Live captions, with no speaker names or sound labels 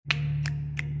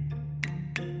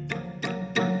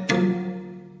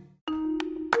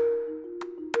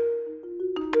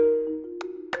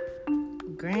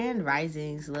Grand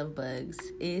Risings, love bugs.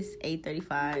 It's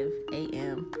 8:35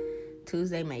 a.m.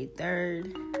 Tuesday, May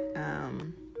 3rd.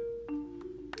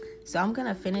 So I'm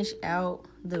gonna finish out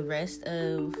the rest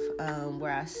of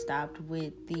where I stopped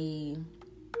with the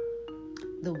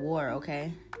war.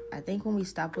 Okay, I think when we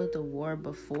stopped with the war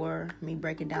before me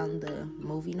breaking down the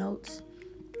movie notes,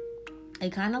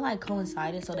 it kind of like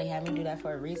coincided. So they had me do that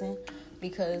for a reason,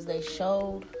 because they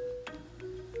showed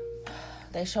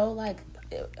like,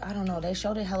 I don't know, they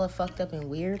showed it hella fucked up and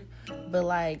weird, but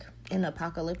like in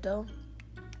Apocalypto,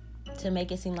 to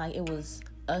make it seem like it was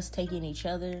us taking each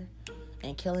other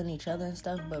and killing each other and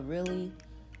stuff, but really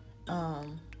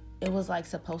it was like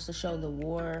supposed to show the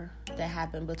war that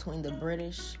happened between the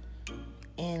British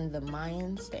and the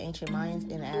Mayans, the ancient Mayans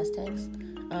and the Aztecs,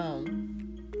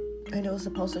 and it was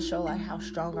supposed to show like how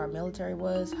strong our military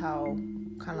was, how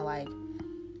kind of like,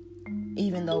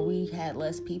 even though we had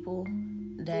less people,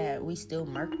 that we still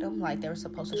murked them. Like, they were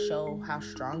supposed to show how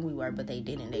strong we were, but they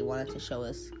didn't. They wanted to show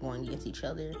us going against each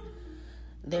other.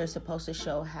 They're supposed to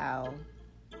show how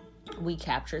we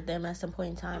captured them at some point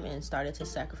in time and started to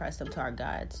sacrifice them to our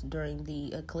gods during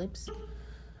the eclipse,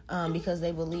 because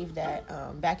they believed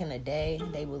that back in the day,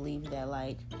 they believed that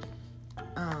like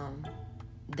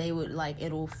they would, like,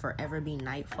 it'll forever be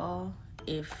nightfall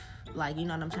if, like, you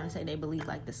know what I'm trying to say, they believed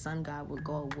like the sun god would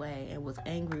go away and was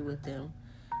angry with them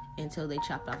until they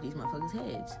chopped off these motherfuckers'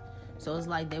 heads. So it's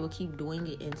like they would keep doing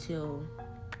it until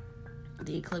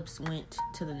the eclipse went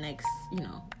to the next,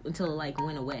 until it like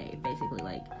went away, basically.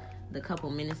 Like, the couple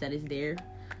minutes that it's there,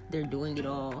 they're doing it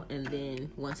all, and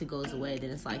then once it goes away, then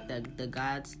it's like the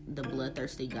gods, the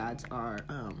bloodthirsty gods, are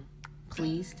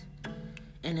pleased.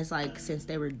 And it's like, since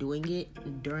they were doing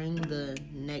it during the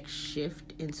next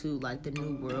shift into like the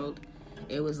new world,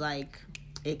 it was like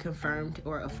it confirmed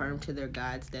or affirmed to their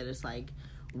gods that it's like,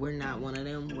 we're not one of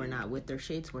them, we're not with their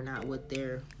shits, we're not with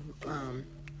their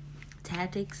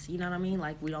tactics, you know what I mean?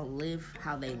 Like, we don't live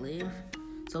how they live.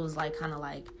 So it was like kind of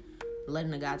like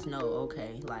letting the gods know,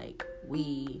 okay, like,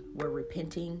 we were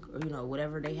repenting, or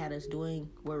whatever they had us doing,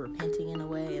 we're repenting in a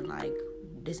way, and like,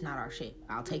 this not our shit.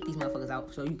 I'll take these motherfuckers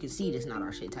out so you can see this not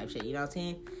our shit type shit, you know what I'm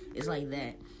saying? It's like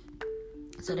that.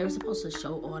 So they were supposed to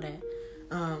show all that.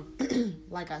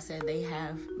 Like I said,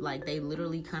 they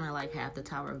literally kind of like have the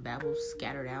Tower of Babel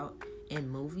scattered out in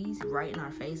movies right in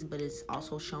our face, but it's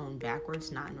also shown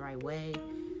backwards, not in the right way,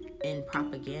 in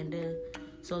propaganda.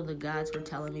 So the gods were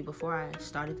telling me, before I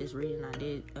started this reading, I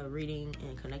did a reading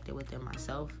and connected with them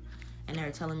myself, and they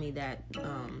were telling me that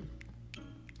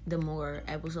the more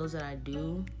episodes that I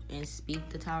do and speak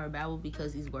the Tower of Babel,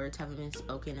 because these words haven't been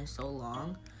spoken in so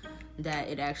long, that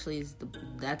it actually is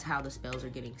that's how the spells are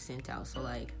getting sent out. So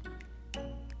like,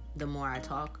 the more I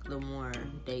talk, the more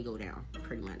they go down,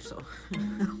 pretty much. So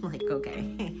I'm like,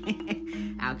 okay,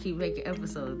 I'll keep making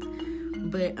episodes.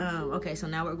 But okay, so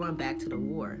now we're going back to the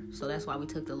war. So that's why we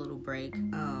took the little break.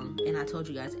 And I told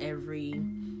you guys, every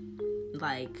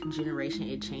like generation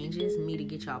it changes. Me, to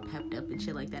get y'all pepped up and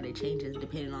shit like that, it changes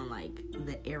depending on like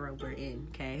the era we're in.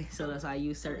 Okay, so that's why I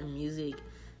use certain music,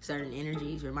 certain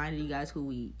energies, reminded you guys who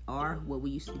we are, what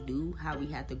we used to do, how we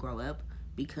had to grow up,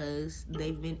 because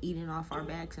they've been eating off our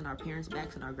backs and our parents'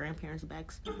 backs and our grandparents'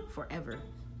 backs forever.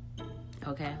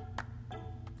 Okay,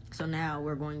 so now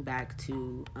we're going back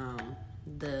to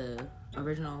the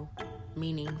original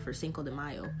meaning for Cinco de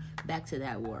Mayo, back to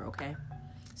that war. Okay,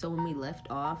 so when we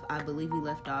left off, I believe we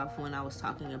left off when I was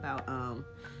talking about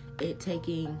it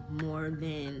taking more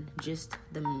than just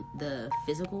the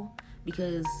physical,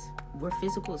 because we're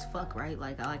physical as fuck, right?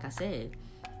 Like I said,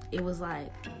 it was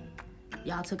like,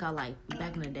 y'all took out, like,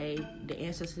 back in the day, the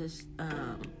ancestors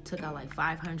took out like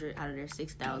 500 out of their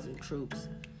 6,000 troops,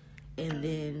 and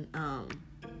then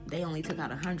they only took out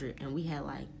 100, and we had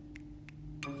like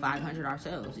 500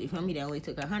 ourselves, you feel me? They only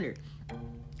took 100.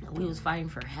 We was fighting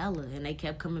for hella, and they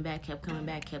kept coming back, kept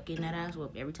getting that ass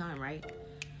whooped every time, right?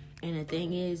 And the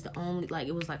thing is,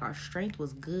 it was like our strength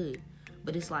was good,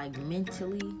 but it's like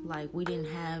mentally, like, we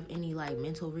didn't have any like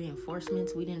mental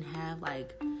reinforcements. We didn't have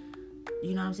like,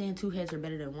 you know what I'm saying? Two heads are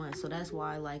better than one. So that's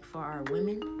why, like, for our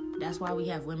women, that's why we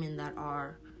have women that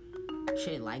are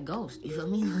shit like Ghost. You feel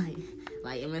me?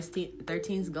 Like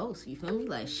MS-13's Ghost. You feel me?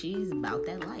 Like, she's about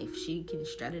that life. She can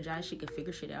strategize. She can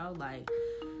figure shit out. Like,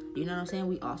 you know what I'm saying?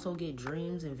 We also get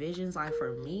dreams and visions. Like,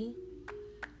 for me,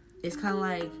 it's kind of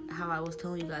like how I was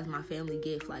telling you guys my family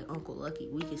gift, like Uncle Lucky.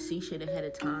 We can see shit ahead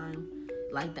of time,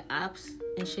 like the ops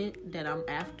and shit that I'm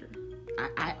after.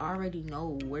 I already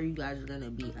know where you guys are going to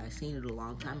be. I seen it a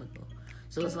long time ago.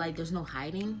 So it's like, there's no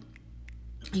hiding.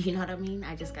 You know what I mean?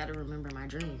 I just got to remember my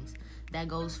dreams. That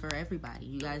goes for everybody.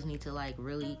 You guys need to, like,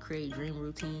 really create dream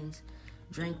routines.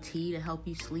 Drink tea to help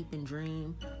you sleep and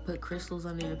dream. Put crystals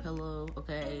under your pillow,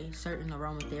 okay? Certain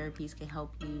aromatherapies can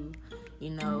help you.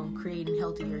 Creating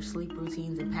healthier sleep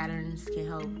routines and patterns can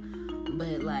help.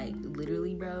 But, like,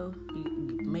 literally, bro,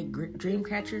 you make dream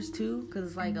catchers, too. Because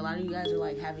it's like a lot of you guys are,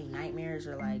 like, having nightmares,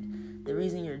 or, like, the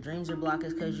reason your dreams are blocked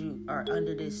is because you are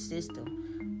under this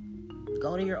system.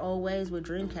 Go to your old ways with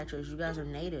dream catchers. You guys are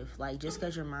native. Like, just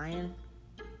because you're Mayan,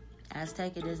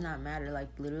 Aztec, it does not matter. Like,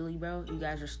 literally, bro, you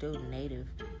guys are still native.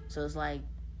 So it's like,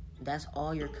 that's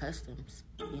all your customs.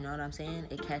 You know what I'm saying?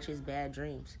 It catches bad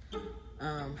dreams.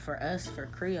 For us, for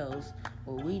Creoles,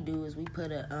 what we do is we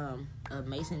put a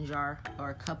mason jar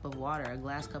or a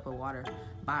glass cup of water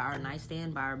by our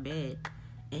nightstand, by our bed,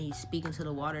 and you speak into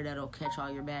the water. That'll catch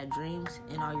all your bad dreams,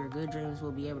 and all your good dreams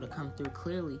will be able to come through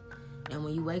clearly. And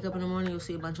when you wake up in the morning, you'll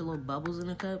see a bunch of little bubbles in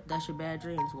the cup. That's your bad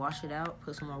dreams. Wash it out,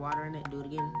 put some more water in it, do it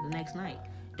again the next night.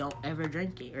 Don't ever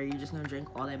drink it, or you're just going to drink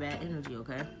all that bad energy,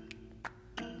 okay?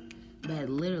 But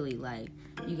literally, like,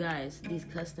 you guys, these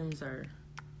customs are,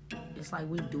 it's like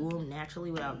we do them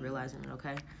naturally without realizing it,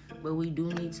 okay? But we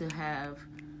do need to have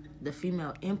the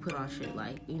female input on shit.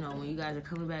 Like, when you guys are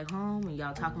coming back home and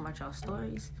y'all talking about y'all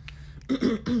stories,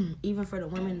 even for the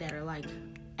women that are, like,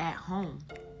 at home,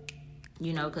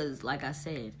 because, like I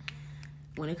said,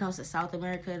 when it comes to South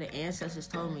America, the ancestors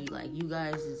told me, like, you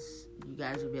guys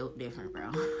are built different,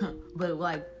 bro. But,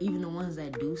 like, even the ones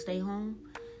that do stay home,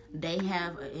 they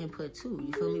have an input, too.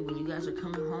 You feel me? When you guys are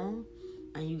coming home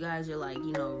and you guys are, like,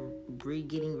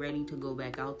 getting ready to go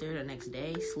back out there the next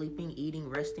day, sleeping, eating,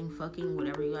 resting, fucking,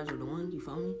 whatever you guys are doing, you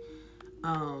feel me?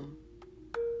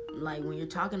 Like, when you're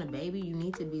talking to baby, you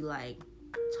need to be, like,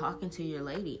 talking to your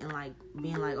lady and, like,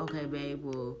 being like, okay, babe,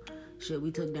 well, shit,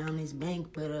 we took down this bank,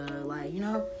 but, like,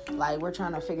 like, we're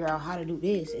trying to figure out how to do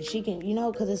this. And she can,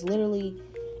 because it's literally,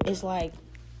 it's like,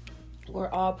 we're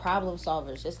all problem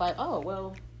solvers. It's like, oh,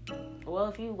 well,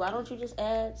 why don't you just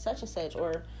add such and such,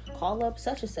 or call up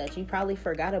such and such? You probably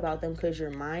forgot about them because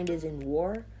your mind is in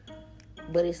war.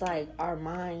 But it's like, our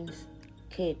minds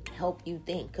could help you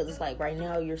think. Because it's like, right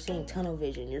now, you're seeing tunnel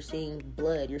vision. You're seeing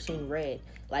blood. You're seeing red.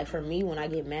 Like, for me, when I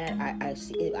get mad, I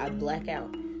see it, I black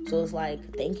out. So it's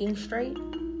like thinking straight,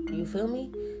 you feel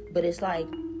me? But it's like,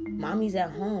 mommy's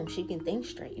at home, she can think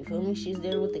straight, you feel me? She's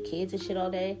there with the kids and shit all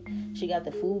day. She got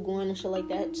the food going and shit like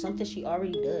that. Something she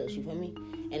already does, you feel me?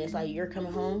 And it's like, you're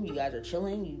coming home, you guys are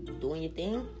chilling, you doing your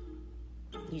thing.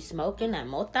 You smoking that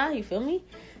mota, you feel me?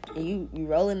 And you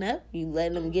rolling up, you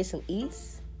letting them get some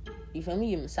eats. You feel me?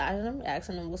 You massaging them,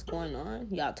 asking them what's going on.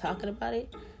 Y'all talking about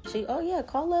it. She, oh yeah,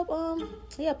 call up,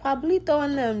 Pablito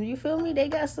and them. You feel me? They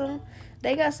got some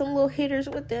little hitters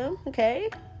with them. Okay,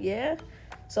 yeah.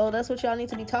 So that's what y'all need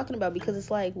to be talking about, because it's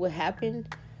like, what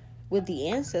happened with the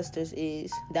ancestors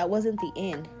is that wasn't the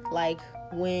end. Like,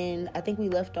 when I think we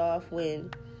left off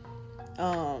when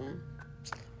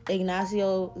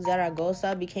Ignacio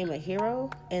Zaragoza became a hero,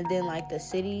 and then, like, the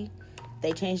city,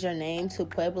 they changed their name to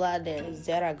Puebla de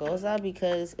Zaragoza,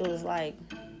 because it was like,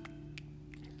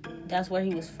 that's where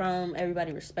he was from.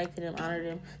 Everybody respected him, honored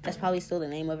him. That's probably still the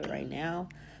name of it right now.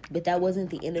 But that wasn't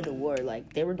the end of the war.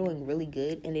 Like, they were doing really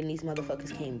good, and then these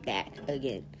motherfuckers came back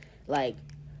again. Like,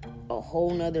 a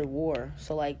whole nother war.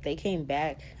 So, like, they came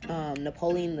back.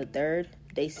 Napoleon III,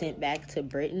 they sent back to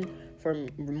Britain for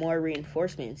more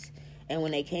reinforcements. And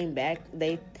when they came back,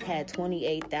 they had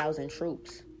 28,000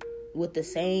 troops. With the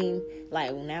same,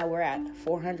 like, now we're at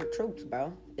 400 troops,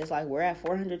 bro. It's like, we're at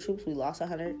 400 troops. We lost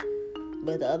 100.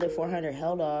 But the other 400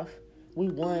 held off. We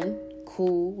won.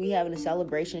 Cool. We having a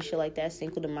celebration, shit like that.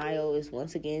 Cinco de Mayo is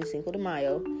once again Cinco de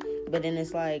Mayo. But then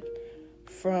it's like,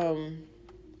 from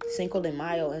Cinco de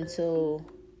Mayo until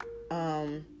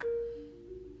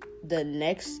the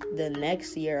next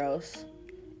Euros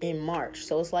in March.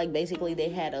 So it's like, basically they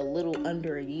had a little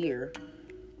under a year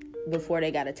before they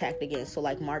got attacked again. So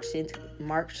like March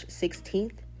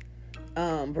 16th,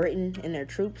 Britain and their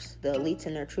troops, the elites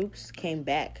and their troops, came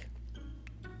back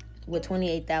with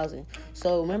 28,000.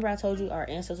 So remember I told you our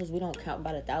ancestors, we don't count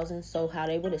by the thousands. So how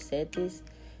they would have said this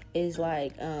is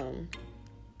like,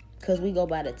 because we go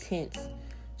by the tenths.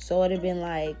 So it'd have been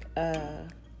like,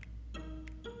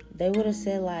 they would have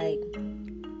said like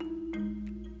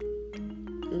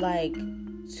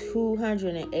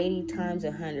 280 times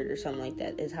 100 or something like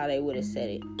that is how they would have said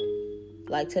it.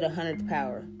 Like, to the 100th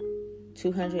power.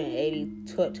 280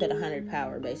 to the 100th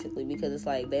power, basically, because it's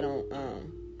like they don't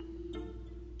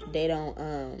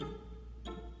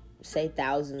say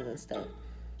thousands and stuff.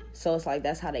 So it's like,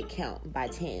 that's how they count, by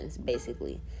tens,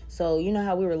 basically. So you know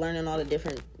how we were learning all the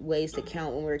different ways to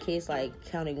count when we were kids, like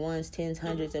counting ones, tens,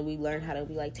 hundreds, and we learned how to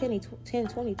be like 10,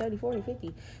 20, 30, 40,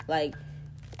 50. Like,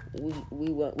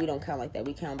 we don't count like that.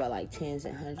 We count by like tens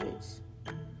and hundreds.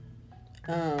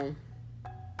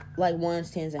 Like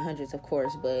ones, tens, and hundreds, of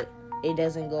course, but it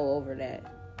doesn't go over that.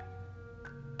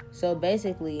 So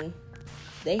basically,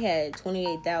 they had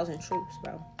 28,000 troops,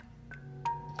 bro,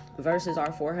 versus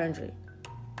our 400.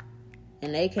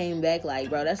 And they came back like,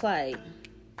 bro, that's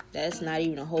not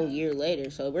even a whole year later.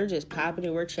 So we're just popping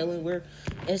it, we're chilling,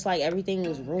 it's like everything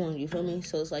was ruined, you feel me?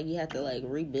 So it's like you have to like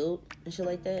rebuild and shit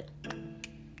like that.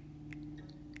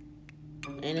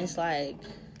 And it's like,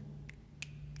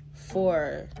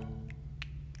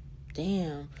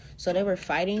 so they were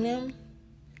fighting them.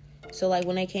 So like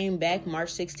when they came back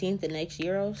March 16th, the next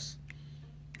Euros,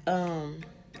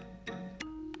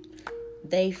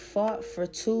 they fought for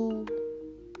two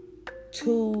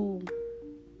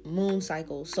moon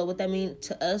cycles. So what that means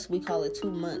to us, we call it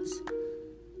 2 months.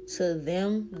 To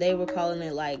them, they were calling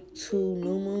it like 2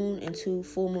 new moon and 2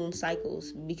 full moon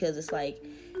cycles, because it's like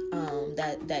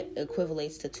that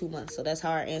equivalates to 2 months. So that's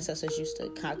how our ancestors used to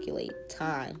calculate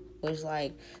time, which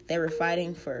like they were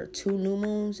fighting for 2 new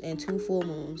moons and 2 full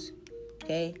moons.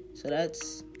 Okay, so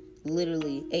that's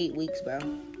literally 8 weeks, bro.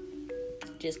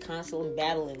 Just constantly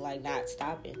battling, like not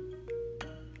stopping.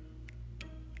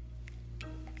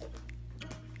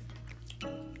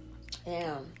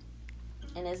 Damn.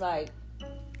 And it's like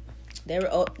they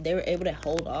were able to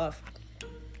hold off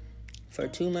for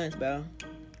 2 months, bro.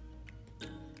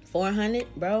 400,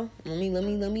 bro. Let me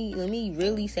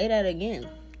really say that again.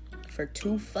 For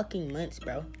 2 fucking months,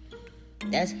 bro.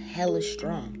 That's hella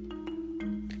strong.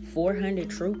 400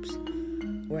 troops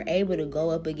were able to go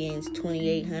up against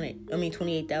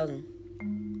 28,000.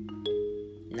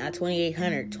 Not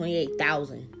 2,800,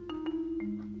 28,000.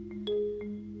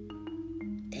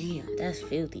 Damn, that's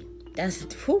filthy. That's,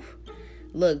 whew.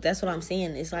 Look, that's what I'm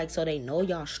saying. It's like, so they know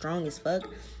y'all strong as fuck.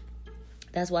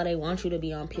 That's why they want you to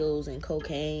be on pills and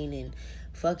cocaine and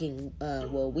fucking,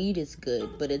 weed is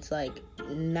good, but it's like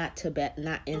not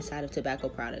inside of tobacco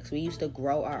products. We used to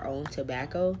grow our own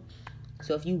tobacco.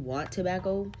 So if you want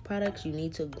tobacco products, you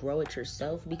need to grow it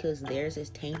yourself, because theirs is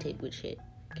tainted with shit,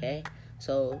 okay?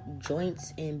 So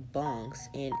joints and bongs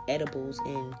and edibles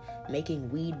and making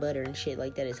weed butter and shit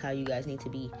like that is how you guys need to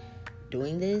be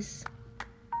doing this,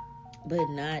 but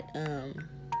not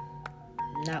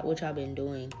what y'all been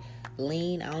doing.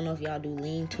 Lean, I don't know if y'all do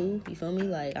lean too, you feel me?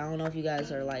 Like, I don't know if you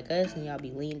guys are like us and y'all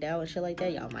be leaned out and shit like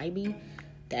that. Y'all might be.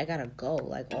 That gotta go.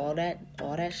 Like, all that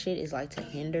shit is like to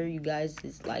hinder you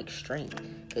guys' like strength.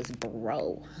 Cause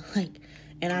bro, like,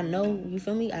 and I know, you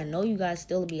feel me? I know you guys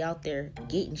still be out there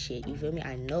getting shit, you feel me?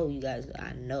 I know, you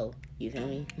feel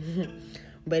me?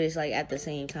 But it's like, at the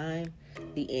same time,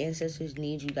 the ancestors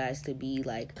need you guys to be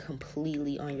like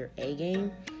completely on your A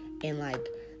game. And like,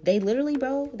 they literally,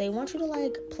 bro, they want you to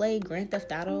like play Grand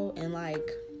Theft Auto and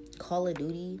like Call of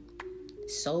Duty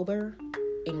sober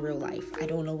in real life. I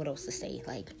don't know what else to say.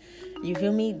 Like, you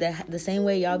feel me? The same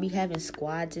way y'all be having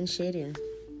squads and shit and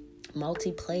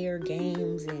multiplayer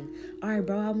games and, all right,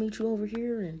 bro, I'll meet you over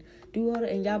here and do all that,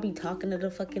 and y'all be talking to the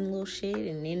fucking little shit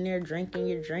and in there drinking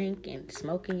your drink and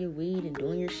smoking your weed and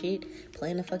doing your shit,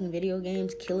 playing the fucking video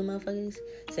games, killing motherfuckers.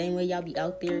 Same way y'all be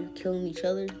out there killing each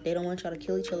other. They don't want y'all to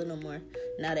kill each other no more.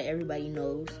 Now that everybody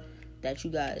knows that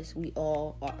you guys, we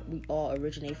all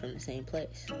originate from the same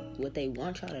place. What they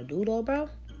want y'all to do though, bro,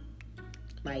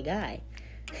 my guy,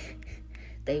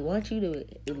 they want you to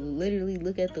literally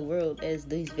look at the world as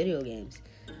these video games,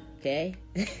 okay?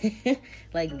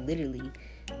 Like, literally,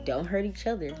 don't hurt each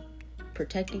other,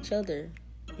 protect each other,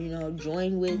 you know,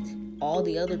 join with all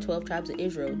the other 12 tribes of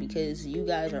Israel, because you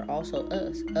guys are also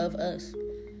of us,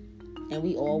 and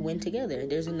we all win together.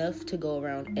 There's enough to go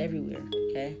around everywhere,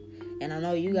 okay? And I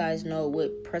know you guys know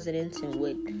what presidents and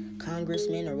what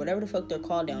congressmen or whatever the fuck they're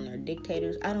called down there,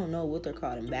 dictators, I don't know what they're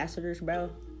called, ambassadors,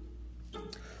 bro.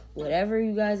 Whatever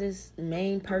you guys'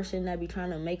 main person that be trying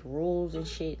to make rules and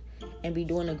shit and be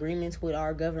doing agreements with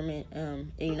our government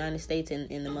in the United States and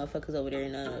the motherfuckers over there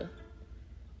in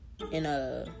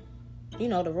you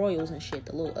know, the royals and shit,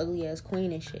 the little ugly ass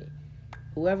queen and shit.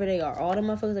 Whoever they are, all the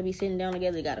motherfuckers that be sitting down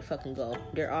together, they gotta fucking go.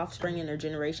 Their offspring and their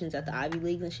generations at the Ivy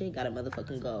Leagues and shit gotta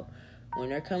motherfucking go. When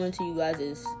they're coming to you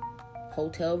guys'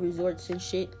 hotel resorts and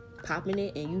shit, popping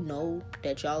it, and you know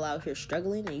that y'all out here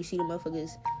struggling, and you see the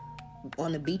motherfuckers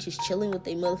on the beaches chilling with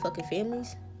their motherfucking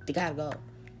families, they gotta go.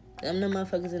 Them the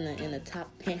motherfuckers in the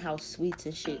top penthouse suites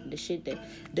and shit, the shit that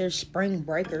they're spring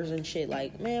breakers and shit.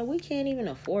 Like, man, we can't even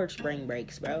afford spring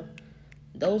breaks, bro.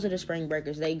 Those are the spring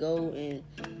breakers. They go and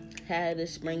have a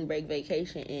spring break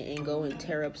vacation and go and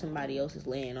tear up somebody else's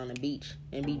land on the beach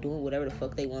and be doing whatever the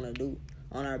fuck they want to do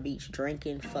on our beach,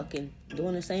 drinking, fucking,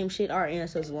 doing the same shit our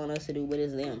ancestors want us to do, but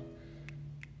it's them.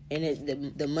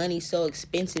 And the money's so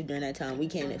expensive during that time, we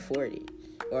can't afford it.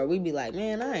 Or we be like,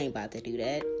 man, I ain't about to do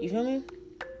that. You feel me?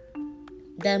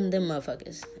 Them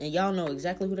motherfuckers. And y'all know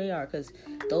exactly who they are, because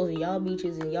those are y'all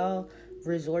beaches and y'all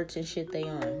resorts and shit they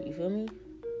on. You feel me?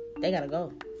 They gotta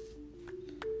go.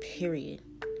 Period.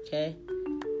 Okay?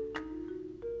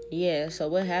 Yeah, so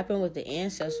what happened with the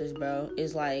ancestors, bro,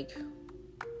 is like,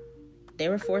 they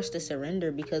were forced to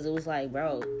surrender because it was like,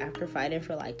 bro, after fighting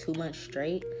for like 2 months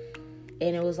straight,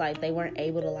 and it was like they weren't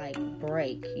able to like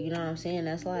break. You know what I'm saying?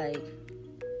 That's like,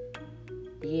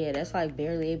 yeah, that's like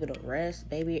barely able to rest,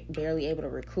 barely able to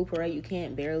recuperate. You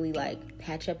can't barely like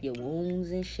patch up your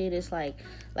wounds and shit. It's like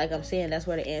I'm saying, that's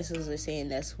where the ancestors are saying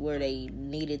that's where they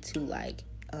needed to like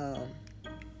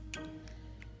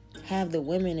have the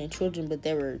women and children, but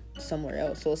they were somewhere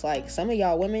else. So it's like some of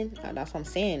y'all women, that's what I'm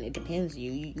saying, it depends.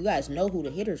 You guys know who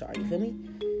the hitters are. You feel me?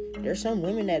 There's some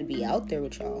women that be out there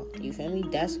with y'all. You feel me?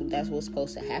 That's what's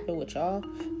supposed to happen with y'all.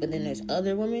 But then there's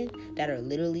other women that are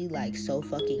literally like so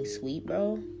fucking sweet,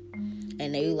 bro,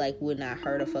 and they like would not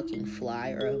hurt a fucking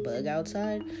fly or a bug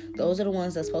outside. Those are the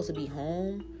ones that's supposed to be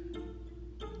home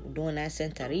doing that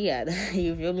Santeria.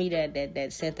 You feel me?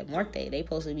 That Santa Muerte. They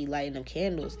supposed to be lighting them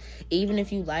candles. Even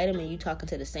if you light them and you talking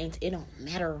to the saints, it don't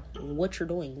matter what you're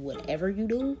doing. Whatever you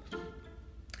do,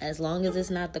 as long as it's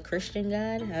not the Christian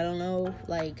God. I don't know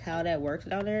like how that works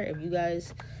down there. If you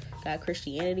guys got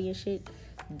Christianity and shit,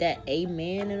 that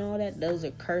amen and all that, those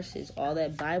are curses. All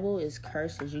that Bible is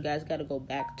curses. You guys got to go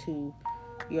back to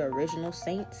your original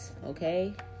saints.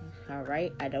 Okay? All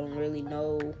right? I don't really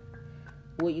know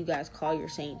what you guys call your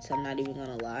saints. I'm not even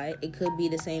gonna lie. It could be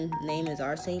the same name as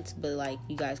our saints, but like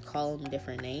you guys call them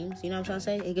different names. You know what I'm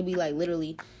trying to say? It could be like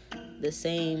literally the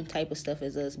same type of stuff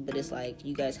as us, but it's like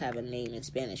you guys have a name in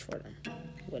Spanish for them.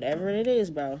 Whatever it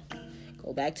is, bro.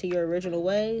 Go back to your original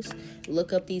ways.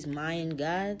 Look up these Mayan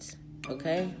gods,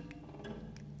 okay?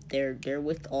 They're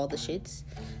with all the shits.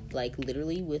 Like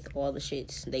literally with all the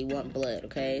shits. They want blood,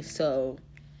 okay? So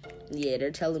yeah,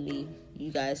 they're telling me you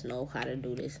guys know how to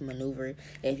do this maneuver.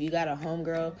 If you got a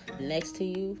homegirl next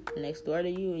door to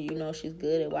you, and you know she's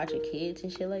good at watching kids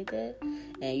and shit like that,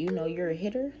 and you know you're a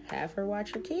hitter, have her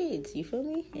watch your kids. You feel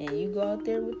me? And you go out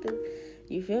there with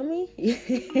you feel me?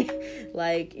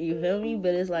 Like, you feel me?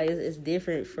 But it's like, it's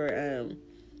different for,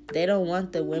 they don't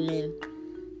want the women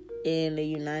in the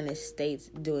United States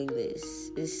doing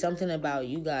this. It's something about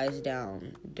you guys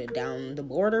down the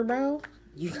border, bro.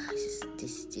 You guys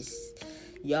just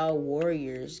y'all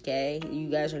warriors, okay? You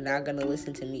guys are not gonna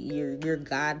listen to me. Your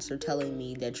gods are telling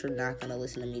me that you're not gonna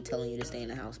listen to me telling you to stay in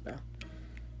the house, bro.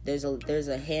 There's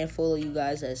a handful of you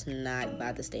guys that's not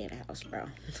about to stay in the house, bro.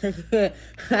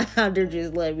 They're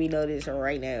just letting me know this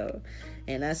right now,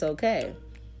 and that's okay.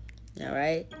 All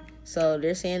right. So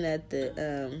they're saying that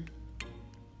that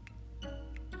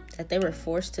they were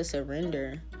forced to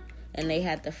surrender, and they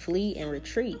had to flee and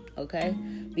retreat, okay?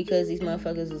 Because these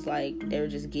motherfuckers was like, they were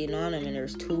just getting on them, and there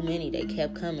was too many. They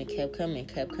kept coming.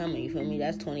 You feel me?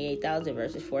 That's 28,000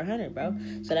 versus 400, bro.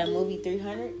 So that movie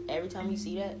 300, every time you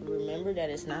see that, remember that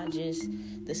it's not just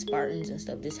the Spartans and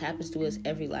stuff. This happens to us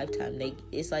every lifetime.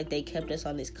 It's like they kept us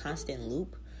on this constant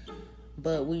loop,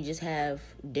 but we just have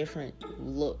different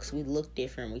looks. We look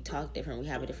different. We talk different. We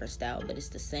have a different style, but it's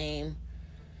the same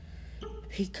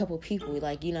couple people.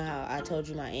 Like, you know how I told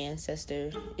you my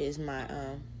ancestor is my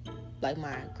like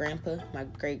my grandpa, my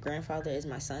great grandfather is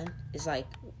my son. It's like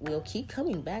we'll keep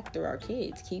coming back through our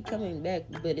kids, keep coming back,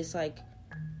 but it's like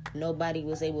nobody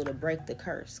was able to break the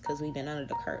curse because we've been under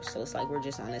the curse. So it's like we're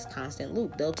just on this constant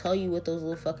loop. They'll tell you with those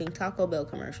little fucking Taco Bell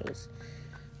commercials,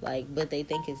 like, but they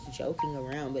think it's joking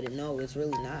around, but no, it's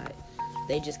really not.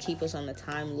 They just keep us on the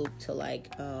time loop to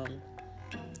like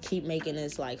keep making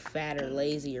us like fatter,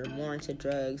 lazier, more into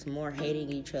drugs, more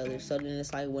hating each other. So then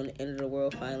it's like when the end of the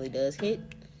world finally does hit,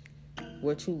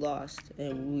 we're too lost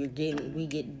and we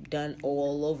get done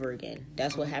all over again.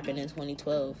 That's what happened in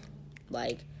 2012.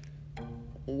 Like,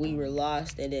 we were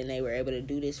lost, and then they were able to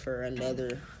do this for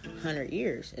another 100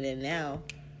 years, and then now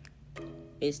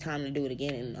it's time to do it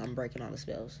again, and I'm breaking all the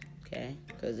spells, okay?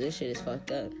 Because this shit is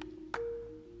fucked up.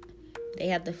 They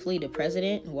had to flee the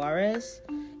president, Juarez,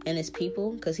 and his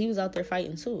people, because he was out there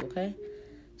fighting too, okay?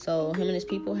 So him and his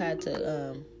people had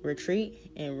to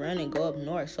retreat and run and go up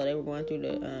north. So they were going through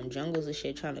the jungles and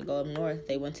shit trying to go up north.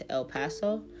 They went to El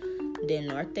Paso del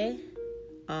Norte.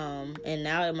 And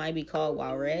now it might be called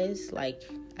Juarez. Like,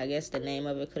 I guess the name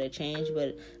of it could have changed,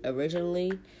 but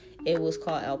originally it was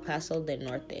called El Paso del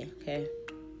Norte, okay?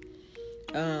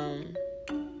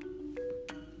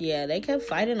 Yeah, they kept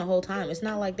fighting the whole time. It's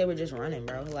not like they were just running,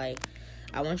 bro. Like,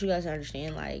 I want you guys to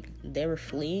understand, like, they were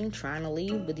fleeing, trying to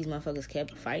leave, but these motherfuckers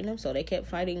kept fighting them, so they kept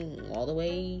fighting all the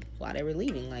way while they were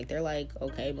leaving. Like, they're like,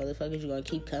 okay, motherfuckers, you gonna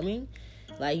keep coming?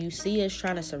 Like, you see us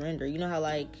trying to surrender. You know how,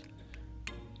 like,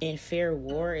 in fair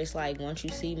war, it's like, once you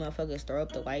see motherfuckers throw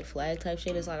up the white flag type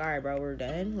shit, it's like, all right, bro, we're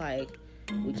done. Like,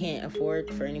 we can't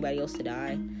afford for anybody else to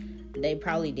die. They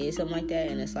probably did something like that,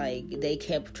 and it's like, they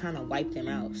kept trying to wipe them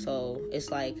out. So,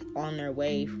 it's like, on their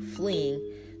way fleeing,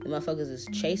 the motherfuckers is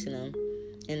chasing them,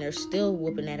 and they're still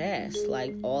whooping that ass,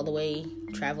 like, all the way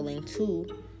traveling to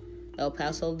El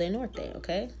Paso del Norte,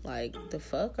 okay? Like, the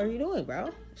fuck are you doing,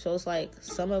 bro? So, it's like,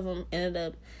 some of them ended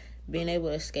up being able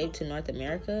to escape to North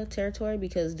America territory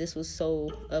because this was so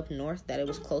up north that it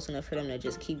was close enough for them to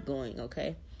just keep going,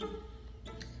 okay?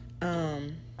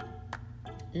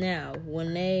 Now,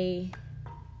 when they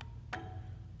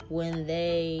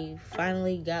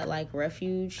finally got, like,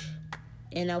 refuge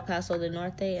in El Paso del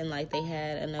Norte, and, like, they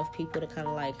had enough people to kind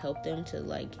of, like, help them to,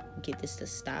 like, get this to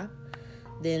stop,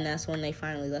 then that's when they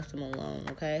finally left them alone,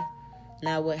 okay?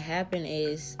 Now, what happened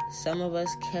is some of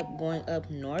us kept going up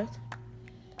north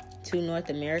to North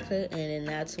America, and then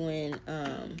that's when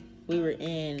we were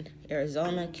in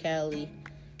Arizona, Cali,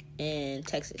 and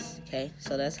Texas, okay?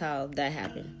 So that's how that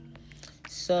happened.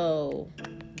 So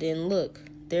then look,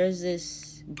 there's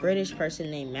this British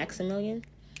person named Maximilian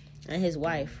and his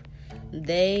wife.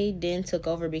 They then took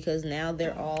over because now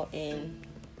they're all in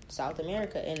South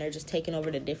America, and they're just taking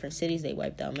over the different cities they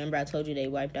wiped out. Remember I told you they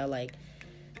wiped out like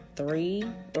 3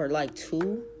 or like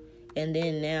 2, and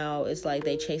then now it's like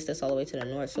they chased us all the way to the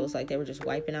north, so it's like they were just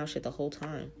wiping out shit the whole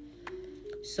time.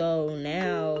 So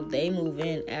now they move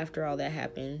in after all that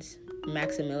happens.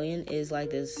 Maximilian is like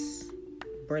this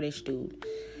British dude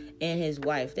and his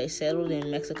wife. They settled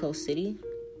in Mexico City.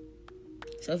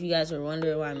 So if you guys were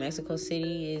wondering why Mexico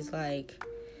City is like,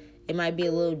 it might be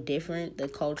a little different, the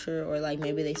culture, or like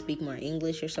maybe they speak more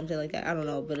English or something like that. I don't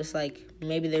know, but it's like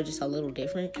maybe they're just a little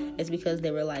different. It's because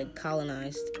they were like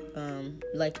colonized,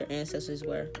 like their ancestors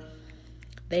were.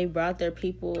 They brought their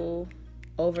people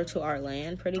over to our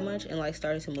land pretty much and like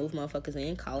started to move motherfuckers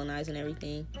in, colonizing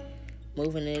everything,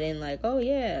 moving it in like, oh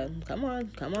yeah, come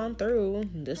on through.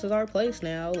 This is our place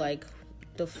now. Like,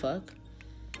 the fuck?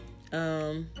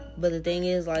 But the thing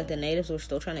is, like, the natives were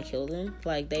still trying to kill them.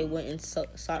 Like, they went and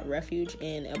sought refuge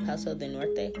in El Paso del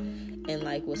Norte and,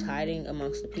 like, was hiding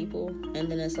amongst the people. And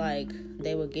then it's like,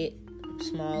 they would get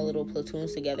small little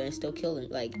platoons together and still kill them,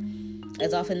 like,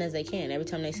 as often as they can. Every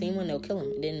time they seen one, they'll kill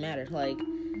them. It didn't matter. Like,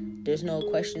 there's no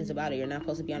questions about it. You're not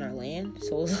supposed to be on our land.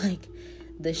 So it's like,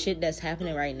 the shit that's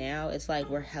happening right now, it's like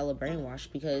we're hella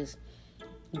brainwashed because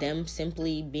them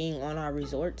simply being on our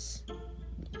resorts,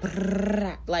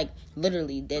 like,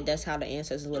 literally, that's how the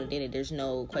ancestors would have did it. There's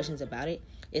no questions about it.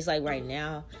 It's like right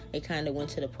now, it kind of went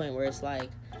to the point where it's like,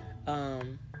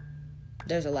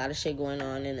 there's a lot of shit going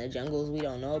on in the jungles we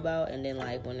don't know about, and then,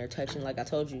 like, when they're touching, like I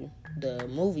told you, the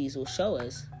movies will show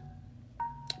us,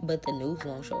 but the news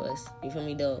won't show us. You feel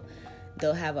me?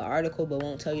 They'll have an article, but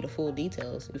won't tell you the full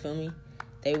details. You feel me?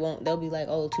 They'll be like,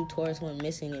 oh, 2 tourists went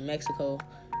missing in Mexico,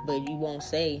 but you won't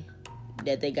say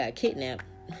that they got kidnapped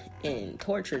and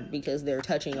tortured because they're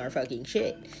touching our fucking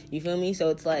shit. You feel me? So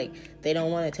it's like, they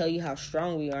don't want to tell you how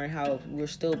strong we are and how we're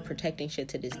still protecting shit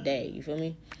to this day. You feel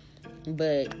me?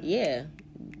 But yeah,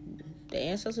 the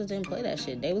ancestors didn't play that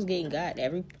shit. They was getting got.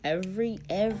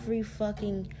 Every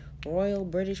fucking royal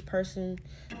British person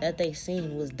that they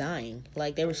seen was dying.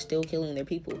 Like, they were still killing their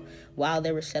people while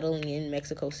they were settling in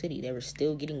Mexico City. They were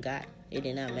still getting got. It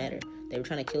did not matter. They were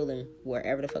trying to kill them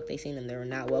wherever the fuck they seen them. They were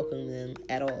not welcoming them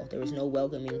at all. There was no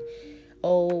welcoming.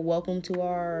 Oh, welcome to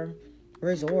our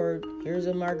resort. Here's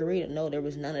a margarita. No, there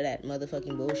was none of that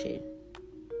motherfucking bullshit.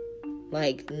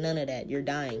 Like, none of that. You're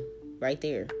dying right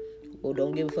there. Well,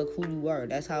 don't give a fuck who you are.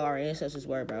 That's how our ancestors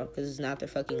were, bro, because it's not their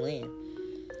fucking land.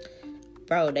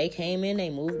 Bro, they came in, they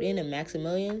moved in, and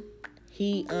Maximilian,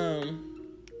 he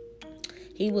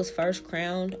was first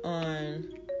crowned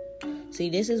on... See,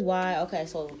 this is why... Okay,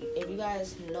 so if you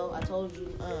guys know, I told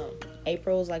you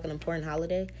April is like an important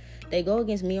holiday. They go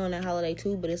against me on that holiday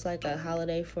too, but it's like a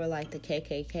holiday for like the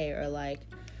KKK or like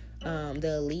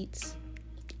the elites.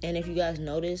 And if you guys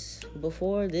notice,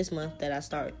 before this month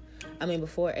that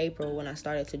before April, when I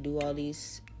started to do all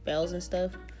these spells and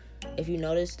stuff, if you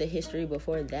notice the history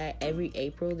before that, every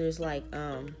April there's like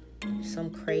some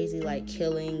crazy like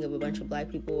killing of a bunch of black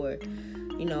people, or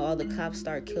you know, all the cops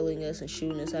start killing us and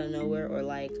shooting us out of nowhere, or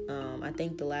like I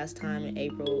think the last time in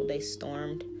April they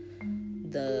stormed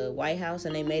the White House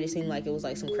and they made it seem like it was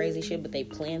like some crazy shit, but they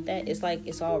planned that. It's like,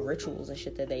 it's all rituals and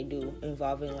shit that they do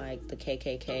involving like the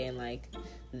KKK and like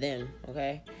them,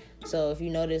 okay? So if you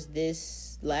notice,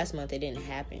 this last month it didn't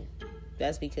happen.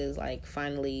 That's because, like,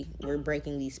 finally we're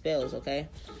breaking these spells, okay?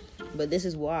 But this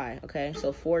is why, okay?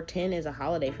 So 410 is a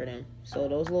holiday for them. So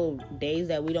those little days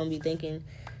that we don't be thinking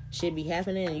should be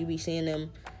happening, and you be seeing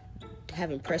them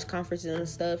having press conferences and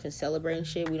stuff and celebrating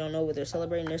shit, we don't know what they're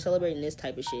celebrating. They're celebrating this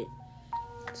type of shit.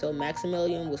 So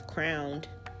Maximilian was crowned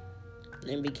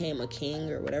and became a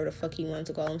king, or whatever the fuck he wanted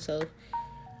to call himself,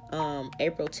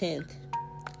 April 10th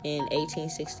in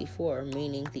 1864,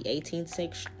 meaning the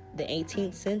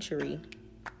 18th century,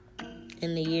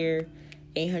 in the year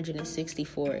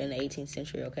 864 in the 18th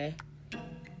century, okay?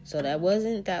 So that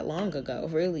wasn't that long ago,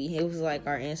 really. It was like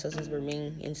our ancestors were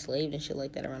being enslaved and shit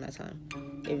like that around that time.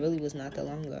 It really was not that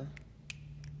long ago.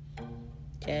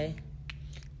 Okay?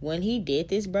 When he did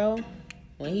this, bro,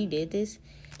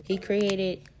 he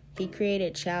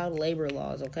created child labor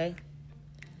laws, okay?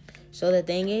 So the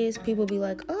thing is, people be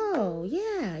like, oh,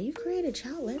 yeah, you created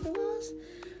child labor laws?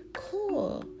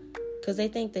 Cool. Because they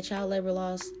think the child labor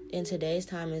laws in today's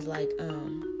time is like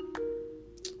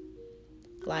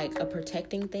a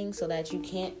protecting thing so that you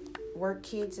can't work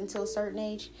kids until a certain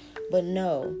age. But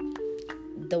no,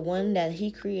 the one that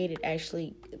he created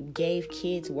actually gave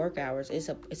kids work hours. It's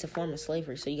a form of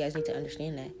slavery, so you guys need to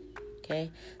understand that.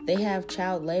 Okay, they have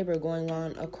child labor going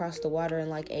on across the water in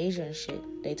like Asia and shit.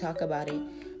 They talk about it.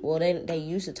 Well, they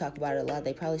used to talk about it a lot.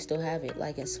 They probably still have it,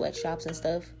 like in sweatshops and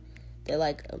stuff. They're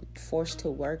like forced to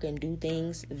work and do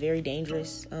things, very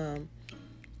dangerous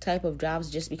type of jobs,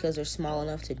 just because they're small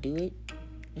enough to do it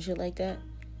and shit like that.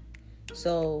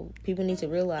 So people need to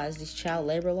realize these child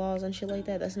labor laws and shit like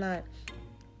that, that's not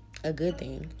a good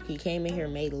thing. He came in here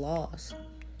and made laws.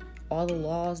 All the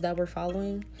laws that we're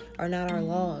following are not our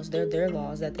laws. They're their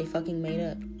laws that they fucking made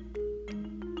up.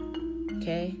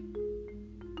 Okay?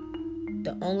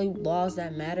 The only laws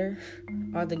that matter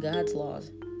are the God's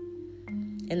laws.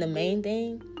 And the main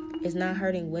thing is not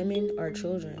hurting women or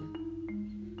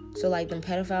children. So like them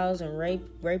pedophiles and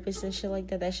rapists and shit like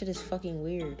that, that shit is fucking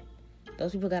weird.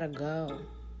 Those people gotta go.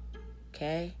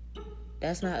 Okay?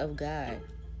 That's not of God.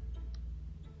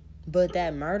 But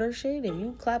that murder shit, if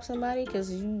you clap somebody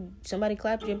because somebody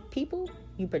clapped your people,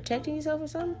 you protecting yourself or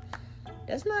something,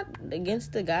 that's not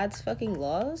against the God's fucking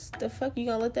laws. The fuck, you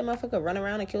gonna let that motherfucker run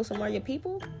around and kill some more of your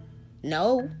people?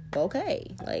 No.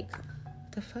 Okay. Like,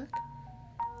 the fuck?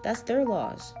 That's their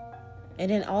laws.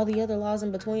 And then all the other laws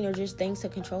in between are just things to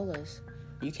control us.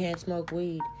 You can't smoke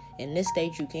weed. In this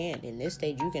state, you can't. In this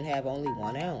state, you can have only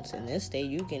 1 ounce. In this state,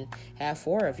 you can have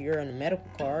 4 if you're on a medical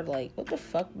card. Like, what the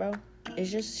fuck, bro?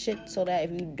 It's just shit so that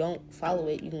if you don't follow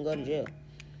it, you can go to jail.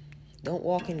 Don't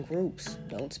walk in groups.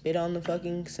 Don't spit on the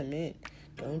fucking cement.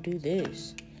 Don't do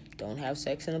this. Don't have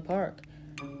sex in the park.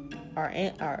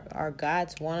 Our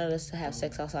gods wanted us to have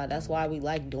sex outside. That's why we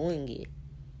like doing it.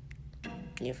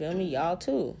 You feel me? Y'all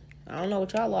too. I don't know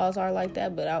what y'all laws are like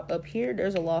that, but up here,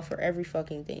 there's a law for every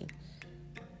fucking thing.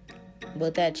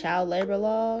 But that child labor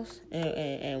laws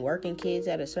and working kids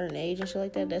at a certain age and shit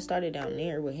like that, that started down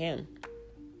there with him.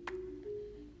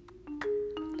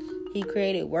 He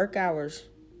created work hours.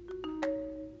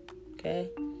 Okay?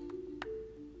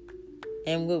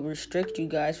 And would restrict you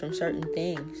guys from certain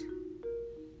things.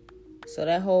 So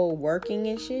that whole working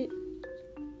and shit,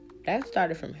 that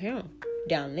started from him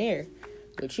down there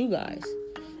with you guys.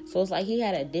 So it's like he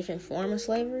had a different form of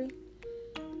slavery.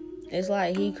 It's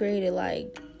like he created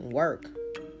like work.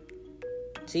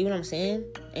 See what I'm saying?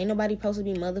 Ain't nobody supposed to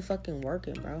be motherfucking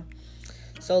working, bro.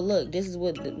 So look, this is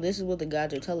what the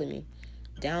gods are telling me.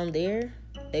 Down there,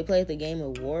 they played the game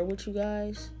of war with you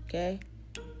guys, okay?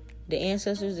 The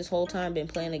ancestors this whole time been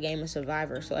playing the game of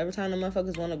Survivor. So every time the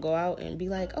motherfuckers want to go out and be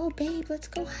like, oh, babe, let's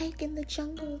go hike in the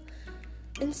jungle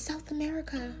in South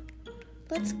America.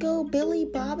 Let's go. Billy,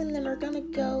 Bob, and them are gonna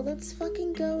go. Let's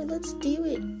fucking go and let's do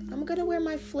it. I'm gonna wear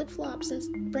my flip-flops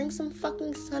and bring some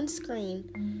fucking sunscreen.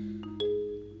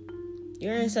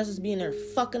 Your ancestors be in there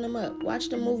fucking them up. Watch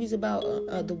the movies about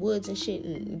the woods and shit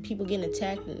and people getting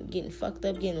attacked and getting fucked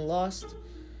up, getting lost,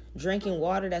 drinking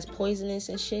water that's poisonous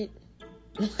and shit.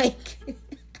 Like,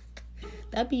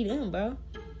 that be them, bro.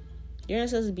 Your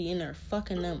ancestors be in there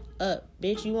fucking them up.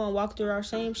 Bitch, you wanna walk through our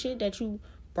same shit that you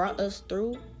brought us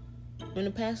through in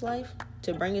the past life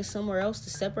to bring us somewhere else to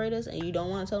separate us, and you don't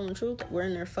want to tell them the truth? We're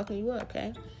in there fucking you up,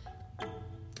 okay?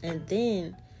 And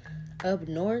then up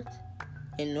north,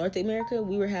 in North America,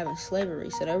 we were having slavery.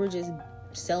 So they were just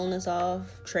selling us off,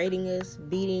 trading us,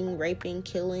 beating, raping,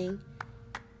 killing,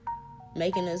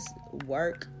 making us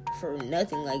work for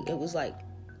nothing. Like, it was like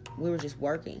we were just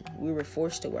working. We were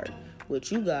forced to work.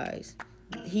 With you guys,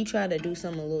 he tried to do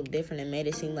something a little different and made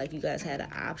it seem like you guys had an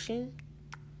option.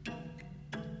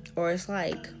 Or it's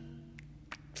like,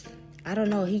 I don't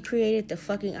know, he created the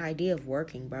fucking idea of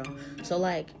working, bro. So,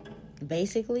 like,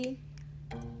 basically,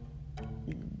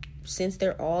 since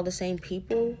they're all the same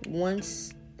people,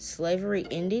 once slavery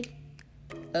ended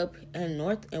up in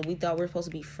North and we thought we were supposed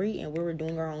to be free and we were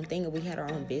doing our own thing and we had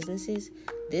our own businesses,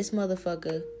 this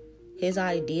motherfucker, his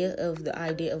idea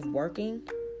of working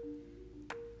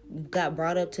got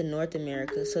brought up to North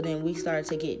America. So then we started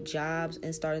to get jobs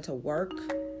and started to work,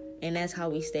 and that's how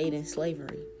we stayed in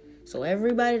slavery. So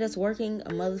everybody that's working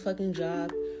a motherfucking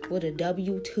job with a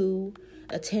W-2,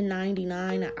 a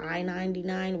 1099, an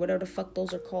I-99, whatever the fuck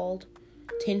those are called,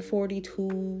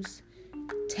 1042s,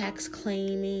 tax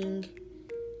claiming,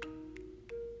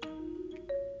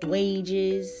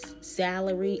 wages,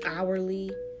 salary,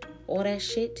 hourly, all that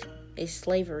shit is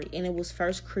slavery. And it was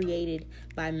first created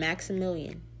by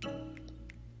Maximilian.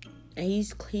 And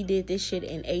he did this shit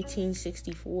in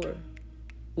 1864.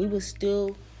 We was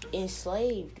still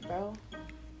enslaved, bro.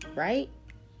 Right?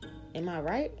 Am I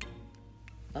right?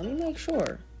 Let me make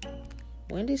sure.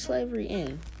 When did slavery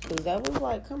end? Because that was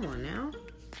like, come on now.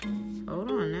 Hold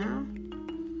on now.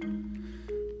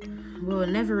 Well, it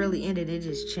never really ended. It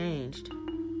just changed.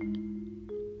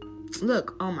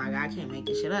 Look. Oh my God. I can't make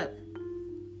this shit up.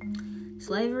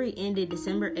 Slavery ended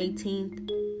December 18th,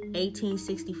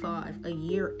 1865. A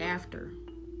year after.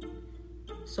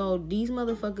 So these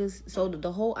motherfuckers, so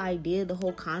the whole idea, the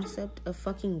whole concept of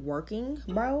fucking working,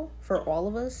 bro, for all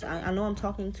of us. I know I'm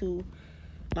talking to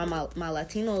my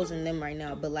Latinos and them right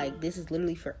now, but like this is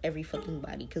literally for every fucking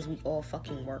body because we all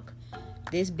fucking work.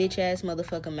 This bitch ass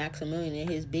motherfucker Maximilian and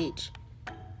his bitch,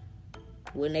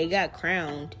 when they got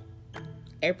crowned,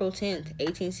 April 10th,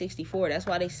 1864. That's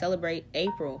why they celebrate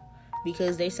April,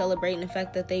 because they celebrating the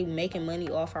fact that they making money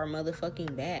off our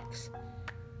motherfucking backs.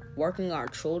 Working our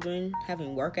children,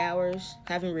 having work hours,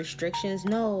 having restrictions.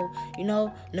 No,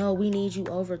 we need you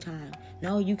overtime.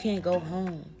 No, you can't go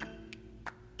home.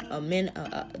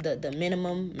 The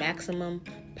minimum, maximum,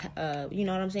 you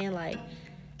know what I'm saying? Like,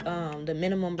 the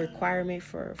minimum requirement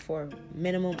for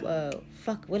minimum,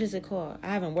 what is it called? I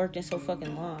haven't worked in so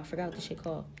fucking long. I forgot what the shit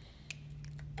called.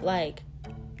 Like,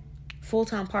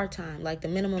 full-time, part-time. Like, the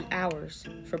minimum hours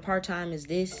for part-time is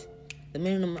this. The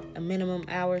minimum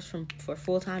hours for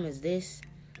full-time is this.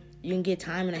 You can get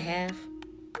time and a half.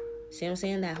 See what I'm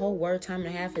saying? That whole word time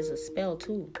and a half is a spell,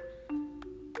 too.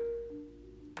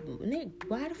 Nick,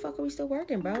 why the fuck are we still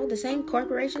working, bro? The same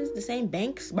corporations, the same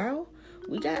banks, bro.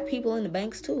 We got people in the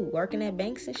banks, too, working at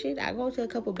banks and shit. I go to a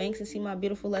couple banks and see my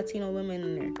beautiful Latino women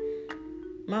in there.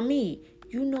 Mami,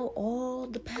 you know all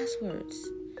the passwords.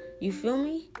 You feel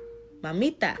me?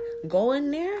 Mamita, go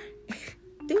in there.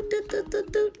 Doot, doot, doot,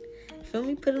 doot, doot. Feel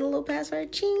me? Put in a little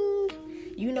password. Ching.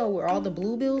 You know where all the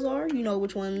blue bills are. You know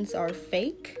which ones are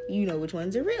fake. You know which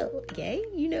ones are real. Okay?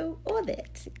 You know all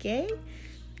that. Okay?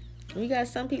 We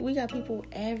got people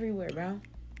everywhere, bro.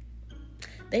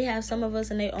 They have some of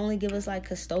us and they only give us like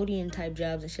custodian type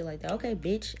jobs and shit like that. Okay,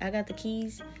 bitch. I got the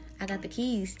keys. I got the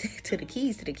keys to the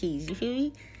keys. You feel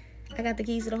me? I got the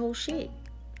keys to the whole shit.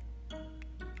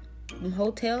 Them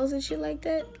hotels and shit like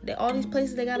that. All these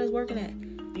places they got us working at.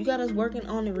 You got us working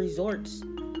on the resorts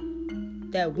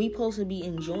that we supposed to be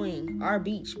enjoying our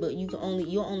beach, but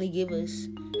you'll only give us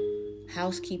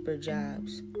housekeeper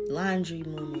jobs, laundry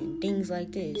women, things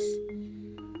like this.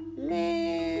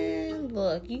 Man,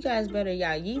 look, you guys better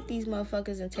yeet these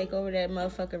motherfuckers and take over that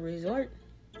motherfucking resort.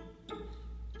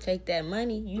 Take that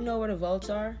money. You know where the vaults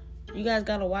are. You guys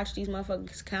gotta watch these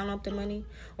motherfuckers count up the money,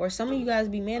 or some of you guys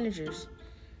be managers.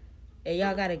 And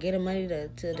y'all gotta get the money to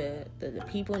the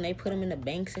people, and they put them in the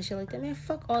banks and shit like that. Man,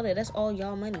 fuck all that. That's all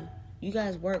y'all money. You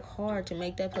guys work hard to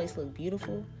make that place look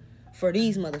beautiful for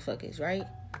these motherfuckers, right?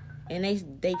 And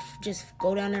they just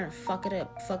go down there and fuck it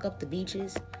up. Fuck up the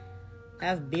beaches.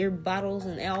 Have beer bottles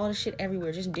and all this shit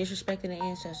everywhere. Just disrespecting the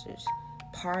ancestors.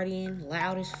 Partying,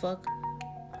 loud as fuck.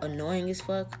 Annoying as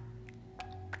fuck.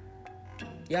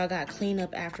 Y'all gotta clean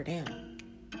up after them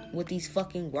with these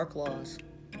fucking work laws.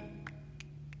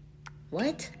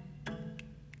 What?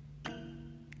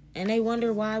 And they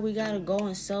wonder why we gotta go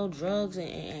and sell drugs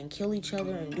and kill each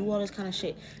other and do all this kind of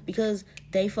shit. Because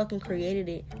they fucking created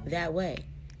it that way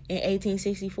in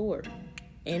 1864.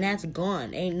 And that's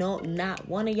gone. Not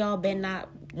one of y'all bet not,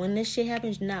 when this shit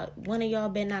happens, not one of y'all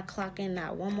bet not clock in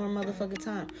not one more motherfucking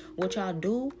time. What y'all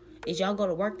do is y'all go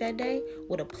to work that day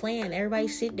with a plan. Everybody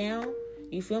sit down.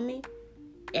 You feel me?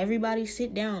 Everybody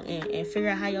sit down and figure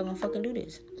out how y'all gonna fucking do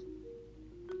this.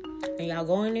 And y'all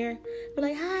go in there, be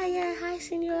like, hi,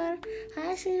 senor,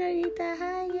 hi, senorita,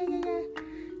 hi, yeah.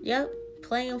 Yep,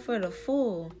 playing for the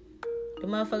fool. The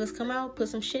motherfuckers come out, put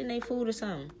some shit in their food or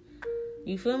something.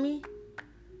 You feel me?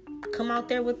 come out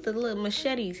there with the little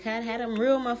machetes. Had them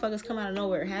real motherfuckers come out of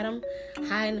nowhere. Had them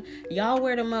hiding. Y'all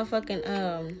wear the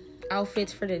motherfucking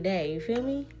outfits for the day. You feel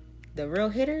me? The real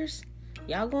hitters.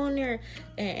 Y'all go in there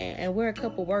and wear a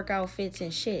couple work outfits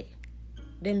and shit.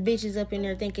 Them bitches up in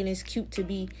there thinking it's cute to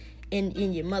be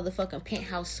in your motherfucking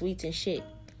penthouse suites and shit.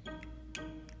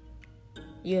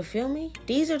 You feel me?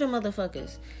 These are the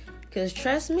motherfuckers. Because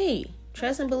trust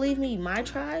and believe me, my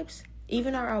tribes,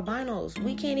 even our albinos,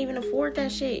 we can't even afford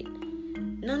that shit.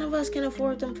 None of us can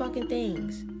afford them fucking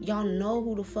things. Y'all know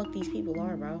who the fuck these people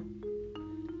are, bro.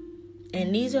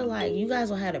 And these are like, you guys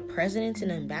will have the presidents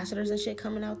and ambassadors and shit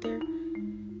coming out there.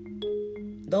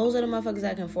 Those are the motherfuckers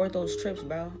that can afford those trips,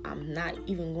 bro. I'm not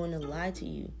even going to lie to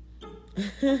you.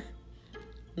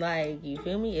 Like, you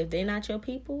feel me? If they not your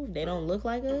people, if they don't look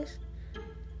like us,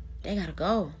 they gotta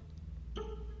go.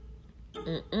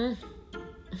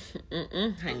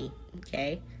 Honey.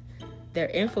 Okay? They're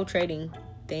infiltrating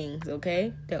things,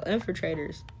 okay? They're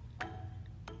infiltrators.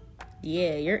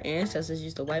 Yeah, your ancestors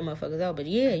used to wipe motherfuckers out, but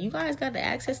yeah, you guys got the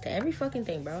access to every fucking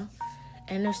thing, bro.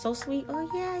 And they're so sweet. Oh,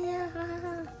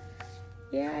 yeah.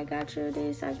 Yeah, I got you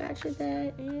this, I got you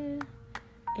that, yeah.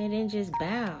 And then just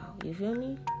bow, you feel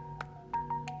me?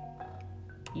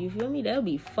 You feel me? They'll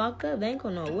be fucked up. They ain't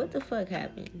gonna know what the fuck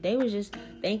happened. They was just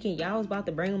thinking y'all was about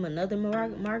to bring them another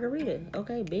margarita.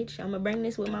 Okay, bitch, I'm gonna bring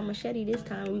this with my machete this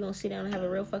time. We gonna sit down and have a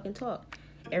real fucking talk.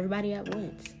 Everybody at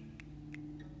once.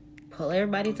 Pull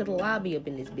everybody to the lobby up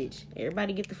in this bitch.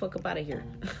 Everybody get the fuck up out of here.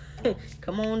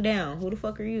 Come on down. Who the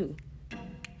fuck are you?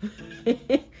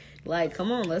 Like, come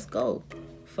on, let's go.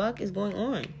 Fuck is going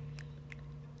on?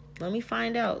 Let me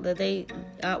find out that they...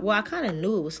 well, I kind of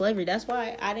knew it was slavery. That's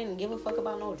why I didn't give a fuck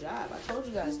about no job. I told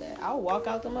you guys that. I'll walk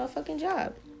out the motherfucking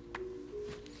job.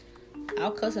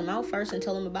 I'll cuss them out first and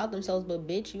tell them about themselves. But,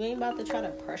 bitch, you ain't about to try to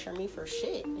pressure me for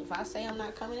shit. If I say I'm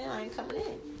not coming in, I ain't coming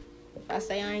in. If I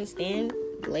say I ain't staying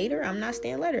later, I'm not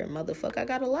staying later. Motherfucker, I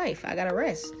got a life. I got to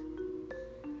rest.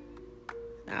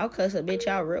 I'll cuss a bitch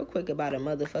out real quick about a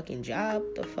motherfucking job.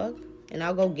 The fuck? And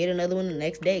I'll go get another one the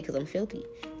next day because I'm filthy.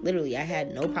 Literally, I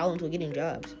had no problems with getting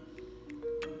jobs.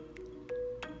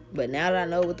 But now that I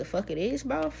know what the fuck it is,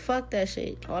 bro, fuck that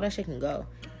shit. All that shit can go.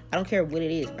 I don't care what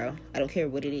it is, bro. I don't care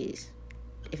what it is.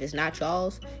 If it's not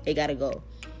y'all's, it gotta go.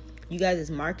 You guys is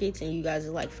markets and you guys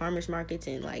is like farmers markets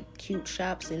and like cute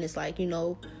shops. And it's like, you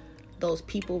know, those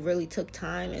people really took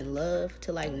time and love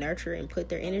to like nurture and put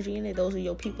their energy in it. Those are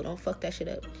your people. Don't fuck that shit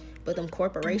up. But them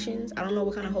corporations, I don't know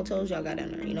what kind of hotels y'all got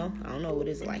down there, you know? I don't know what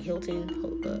is it, like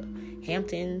Hilton,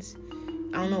 Hamptons.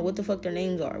 I don't know what the fuck their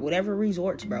names are. Whatever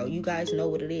resorts, bro. You guys know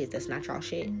what it is. That's not y'all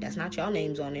shit. That's not y'all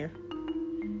names on there.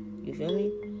 You feel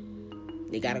me?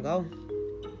 They gotta go.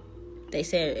 They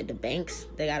said at the banks,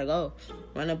 they gotta go.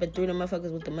 Run up and through the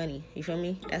motherfuckers with the money. You feel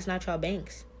me? That's not y'all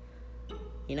banks.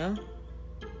 You know?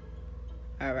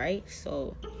 Alright?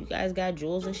 So, you guys got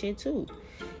jewels and shit too.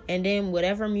 And then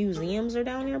whatever museums are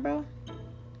down there, bro,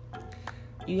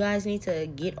 you guys need to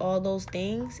get all those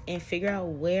things and figure out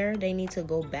where they need to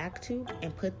go back to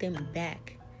and put them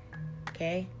back.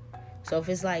 Okay? So if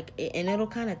it's like, and it'll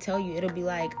kind of tell you, it'll be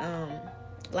like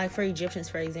for Egyptians,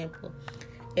 for example,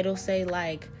 it'll say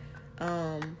like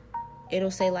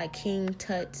King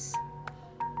Tut's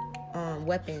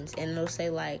weapons, and it'll say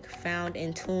like found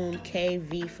in tomb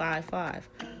KV55.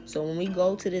 So when we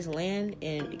go to this land,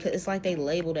 and because it's like they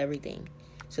labeled everything,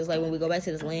 so it's like when we go back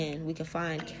to this land, we can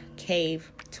find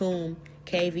tomb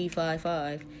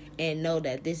KV55 and know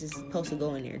that this is supposed to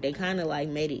go in there. They kind of like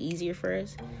made it easier for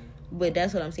us, but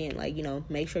that's what I'm saying. Like, you know,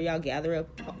 make sure y'all gather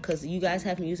up, because you guys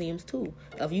have museums too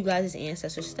of you guys'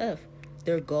 ancestor stuff.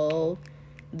 Their gold,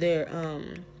 their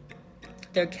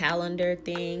calendar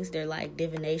things, their like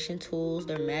divination tools,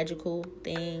 their magical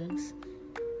things,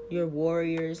 your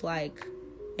warriors like,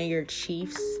 and your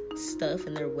chiefs stuff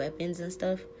and their weapons and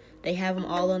stuff. They have them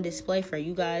all on display for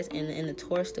you guys and the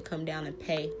tourists to come down and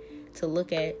pay to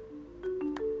look at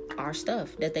our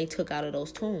stuff that they took out of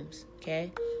those tombs.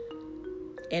 Okay?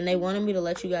 And they wanted me to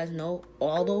let you guys know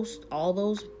all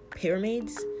those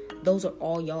pyramids, those are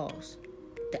all y'all's.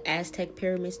 The Aztec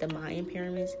pyramids, the Mayan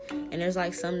pyramids, and there's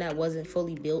like some that wasn't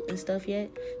fully built and stuff yet.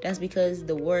 That's because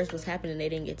the wars was happening, they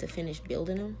didn't get to finish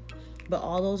building them. But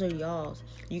all those are y'all's.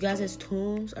 You guys'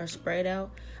 tombs are spread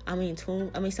out. Some of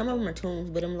them are tombs,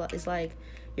 but it's like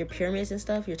your pyramids and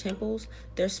stuff, your temples,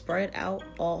 they're spread out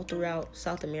all throughout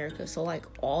South America. So like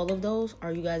all of those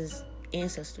are you guys'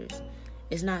 ancestors.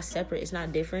 It's not separate. It's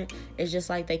not different. It's just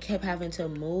like they kept having to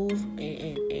move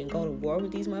and go to war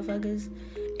with these motherfuckers.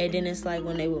 And then it's like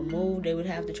when they would move, they would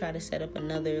have to try to set up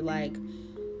another like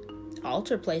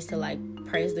altar place to like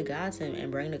praise the gods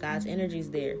and bring the gods' energies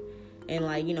there. and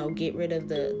like, you know, get rid of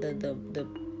the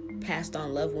passed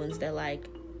on loved ones that like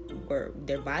were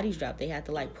their bodies dropped. They had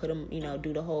to like put them, you know,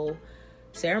 do the whole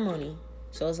ceremony.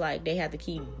 So it's like they have to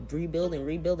keep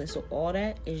rebuilding. So all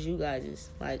that is you guys'.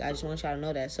 Like, I just want y'all to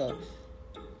know that. So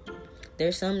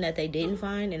there's some that they didn't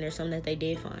find, and there's some that they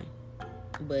did find.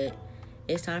 But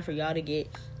it's time for y'all to get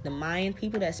the Mayan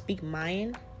people that speak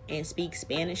Mayan and speak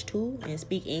Spanish too and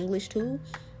speak English too.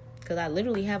 Because I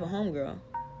literally have a homegirl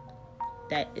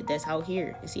that's out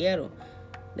here in Seattle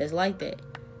that's like that.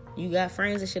 You got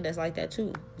friends and shit that's like that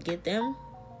too. Get them,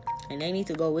 and they need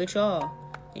to go with y'all.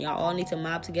 And y'all all need to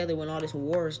mob together when all this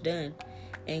war is done,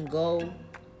 and go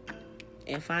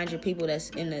and find your people that's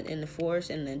in the forest,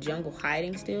 in the jungle,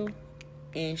 hiding still.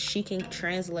 And she can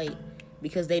translate,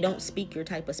 because they don't speak your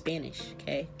type of Spanish,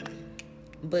 okay?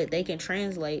 But they can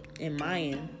translate in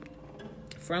Mayan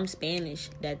from Spanish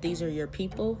that these are your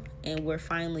people, and we're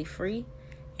finally free,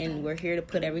 and we're here to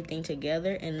put everything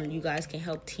together, and you guys can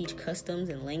help teach customs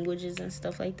and languages and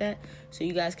stuff like that, so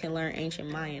you guys can learn ancient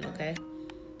Mayan, okay?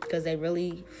 Because they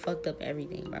really fucked up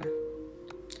everything, bro.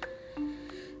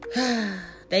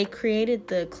 They created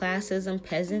the classism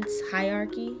peasants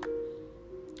hierarchy.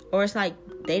 Or it's like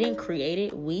they didn't create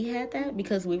it. We had that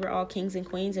because we were all kings and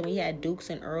queens, and we had dukes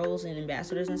and earls and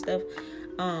ambassadors and stuff.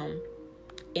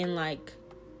 In like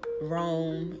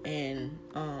Rome, and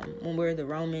when we were the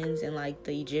Romans and like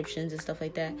the Egyptians and stuff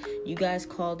like that, you guys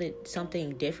called it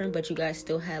something different, but you guys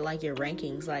still had like your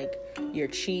rankings, like your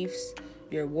chiefs,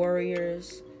 your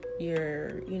warriors,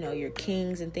 your, you know, your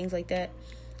kings and things like that.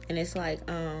 And it's like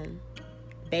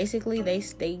basically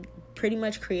they pretty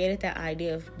much created that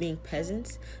idea of being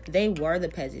peasants. They were the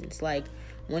peasants. Like,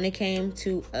 when it came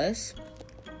to us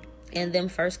and them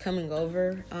first coming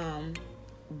over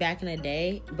back in the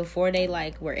day, before they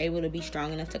like were able to be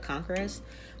strong enough to conquer us,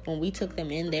 when we took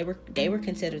them in, they were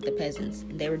considered the peasants.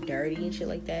 They were dirty and shit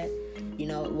like that. You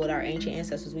know, with our ancient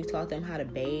ancestors, we taught them how to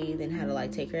bathe and how to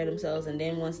like take care of themselves. And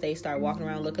then once they start walking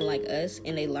around looking like us,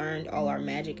 and they learned all our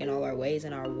magic and all our ways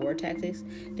and our war tactics,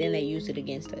 then they used it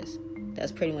against us.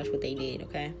 That's pretty much what they did,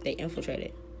 okay? They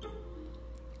infiltrated.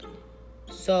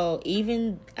 So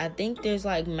even, I think there's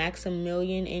like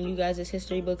Maximilian in you guys'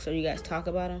 history books, or you guys talk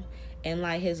about him, and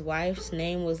like his wife's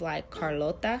name was like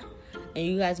Carlota, and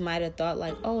you guys might have thought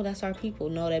like, oh, that's our people.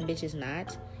 No, that bitch is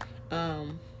not.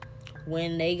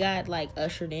 When they got like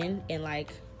ushered in and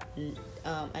like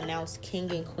announced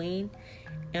king and queen,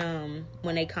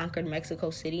 when they conquered Mexico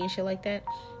City and shit like that,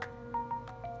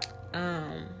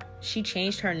 she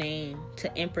changed her name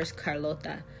to Empress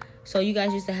Carlota. So you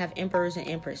guys used to have emperors and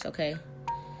empress, okay?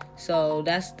 So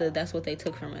that's what they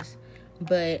took from us.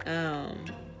 But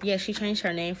yeah, she changed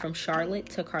her name from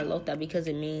Charlotte to Carlota because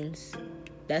it means,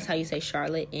 that's how you say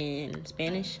Charlotte in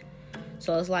Spanish.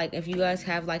 So it's like, if you guys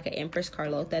have like an Empress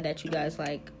Carlota that you guys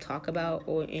like talk about,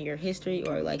 or in your history,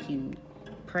 or like you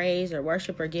praise or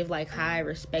worship or give like high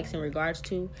respects and regards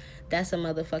to, that's a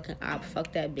motherfucking op.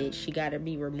 Fuck that bitch. She gotta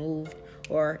be removed.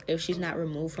 Or if she's not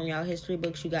removed from y'all history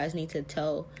books, you guys need to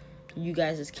tell you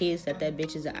guys as kids that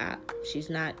bitch is a op. She's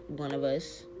not one of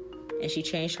us. And she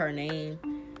changed her name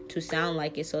to sound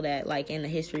like it, so that like in the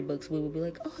history books we would be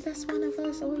like, oh, that's one of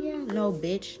us. Oh yeah. No,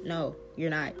 bitch. No, you're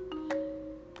not.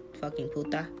 Fucking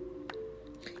puta.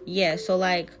 Yeah, so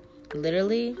like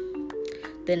literally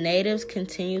the natives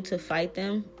continue to fight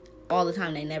them all the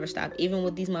time. They never stop. Even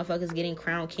with these motherfuckers getting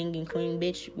crowned king and queen,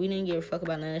 bitch, we didn't give a fuck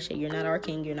about none of that shit. You're not our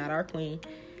king, you're not our queen.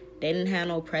 They didn't have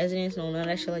no presidents, none of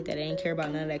that shit like that. They didn't care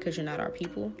about none of that because you're not our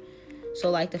people. So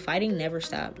like the fighting never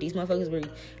stopped. These motherfuckers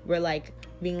were like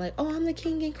being like, oh, I'm the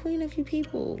king and queen of you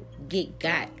people. Get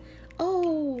got.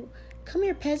 Oh, come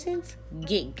here, peasants.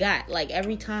 Get got. Like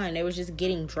every time they was just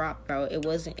getting dropped, bro. It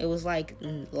was like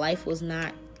life was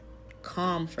not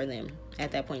calm for them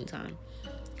at that point in time.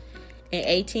 In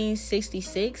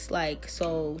 1866, like,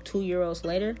 so 2 years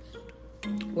later,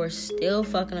 we're still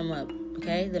fucking them up,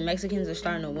 okay? The Mexicans are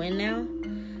starting to win now.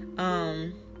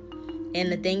 And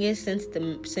the thing is,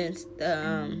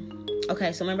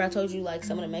 okay, so remember I told you, like,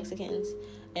 some of the Mexicans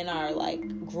in our,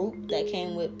 like, group that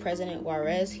came with President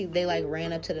Juarez, they, like,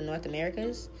 ran up to the North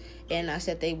Americas, and I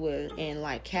said they were in,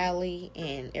 like, Cali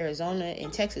and Arizona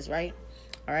and Texas, right?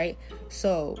 All right,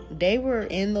 so they were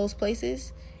in those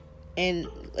places, and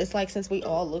it's like, since we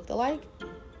all looked alike,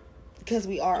 because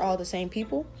we are all the same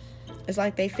people, it's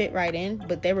like they fit right in,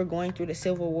 but they were going through the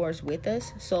civil wars with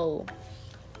us. So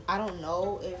I don't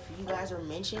know if you guys are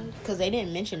mentioned, because they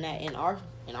didn't mention that in our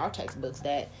textbooks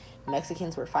that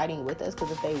Mexicans were fighting with us,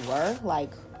 because if they were,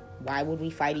 like, why would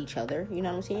we fight each other? You know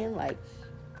what I'm saying? Like,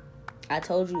 I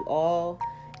told you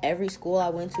every school I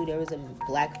went to, there was a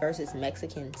black versus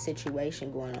Mexican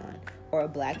situation going on or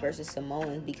black versus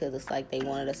Samoans, because it's like they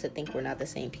wanted us to think we're not the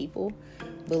same people.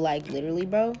 But like literally,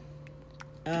 bro,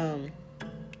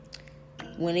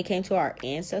 when it came to our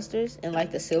ancestors and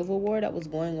like the Civil War that was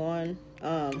going on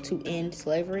to end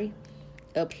slavery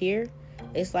up here,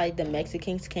 it's like the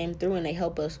Mexicans came through and they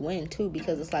helped us win too,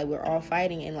 because it's like we're all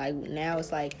fighting. And like now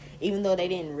it's like, even though they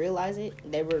didn't realize it,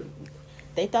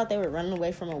 they thought they were running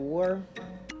away from a war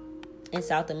in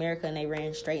South America, and they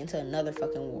ran straight into another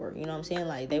fucking war. You know what I'm saying?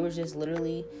 Like, they were just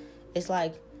literally, it's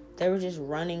like they were just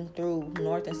running through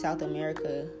North and South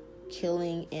America,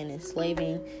 killing and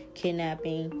enslaving,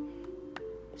 kidnapping,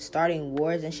 starting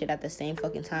wars and shit at the same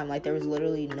fucking time. Like, there was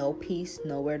literally no peace,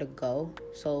 nowhere to go.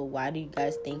 So why do you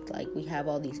guys think like we have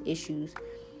all these issues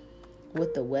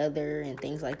with the weather and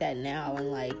things like that now,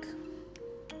 and like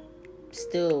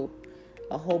still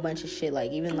a whole bunch of shit, like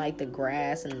even like the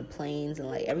grass and the plains and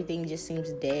like everything just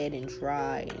seems dead and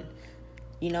dry? And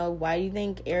you know, why do you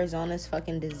think Arizona's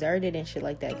fucking deserted and shit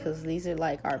like that? Because these are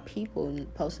like our people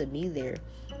supposed to be there,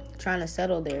 trying to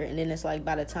settle there. And then it's like,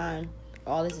 by the time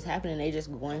all this is happening, they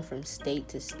just going from state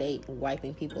to state,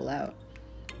 wiping people out.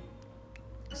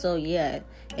 So yeah,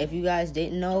 if you guys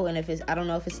didn't know, and if it's, I don't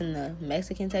know if it's in the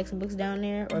Mexican textbooks down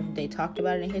there, or if they talked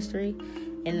about it in history,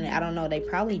 and I don't know, they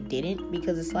probably didn't,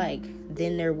 because it's like,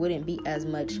 then there wouldn't be as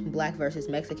much black versus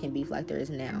Mexican beef like there is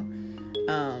now.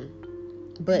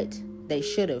 But they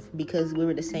should have, because we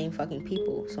were the same fucking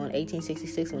people. So in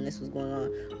 1866, when this was going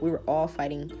on, we were all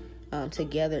fighting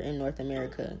together in North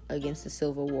America against the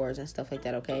Civil Wars and stuff like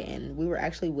that, okay? And we were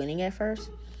actually winning at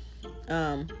first.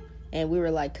 And we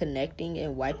were like connecting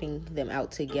and wiping them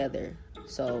out together.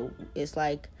 So it's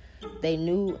like they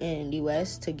knew in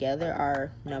U.S. together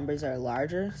our numbers are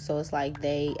larger. So it's like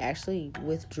they actually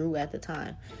withdrew at the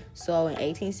time. So in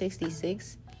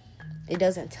 1866, it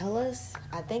doesn't tell us.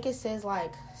 I think it says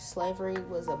like slavery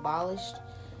was abolished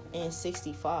in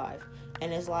 65.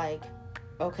 And it's like,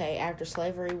 okay, after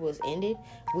slavery was ended,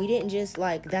 we didn't just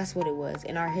like, that's what it was.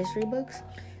 In our history books,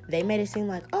 they made it seem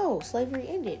like, oh, slavery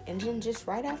ended. And then just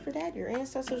right after that, your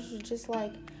ancestors were just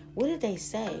like, what did they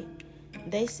say?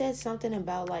 They said something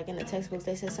about, like, in the textbooks,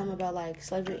 they said something about, like,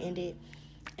 slavery ended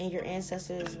and your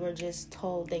ancestors were just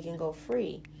told they can go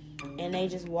free. And they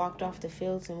just walked off the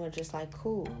fields and were just like,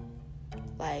 cool.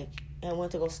 Like, and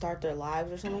went to go start their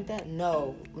lives or something like that.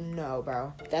 No,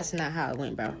 bro. That's not how it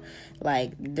went, bro.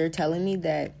 Like, they're telling me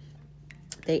that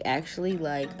they actually,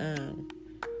 like,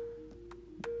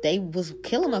 they was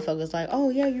killing motherfuckers. Like, oh,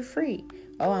 yeah, you're free.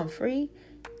 Oh, I'm free.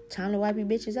 Time to wipe you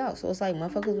bitches out. So it's like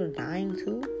motherfuckers were dying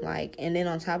too. Like, and then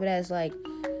on top of that, it's like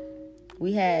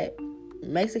we had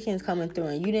Mexicans coming through,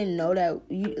 and you didn't know that.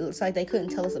 It's like they couldn't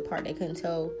tell us apart. They couldn't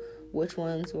tell which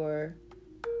ones were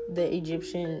the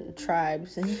Egyptian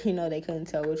tribes. You know, they couldn't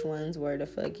tell which ones were the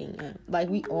fucking like,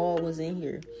 we all was in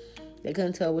here. They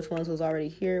couldn't tell which ones was already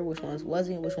here, which ones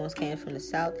wasn't, which ones came from the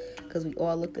south, because we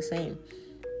all looked the same.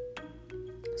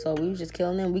 So we was just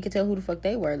killing them. We could tell who the fuck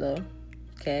they were though.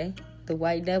 Okay. The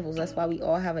white devils. That's why we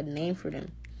all have a name for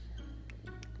them.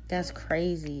 That's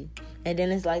crazy. And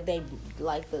then it's like they,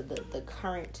 like the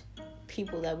current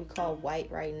people that we call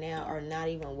white right now are not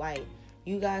even white.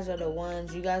 You guys are the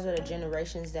ones, you guys are the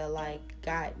generations that like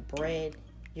got bred,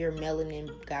 your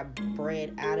melanin got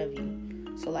bred out of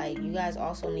you. So like, you guys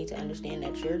also need to understand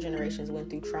that your generations went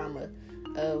through trauma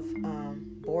of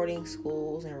boarding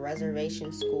schools and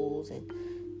reservation schools and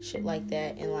shit like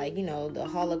that. And like, you know, the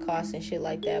Holocaust and shit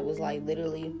like that was like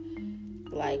literally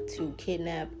like to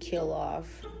kidnap, kill off,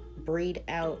 breed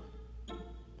out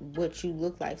what you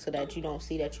look like, so that you don't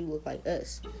see that you look like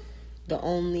us. The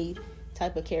only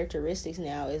type of characteristics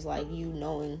now is like you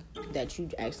knowing that you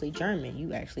actually German,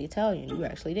 you actually Italian, you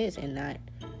actually this, and not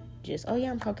just, oh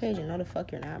yeah, I'm Caucasian. No, the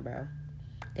fuck you're not, bro.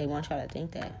 They want y'all to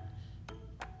think that.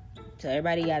 So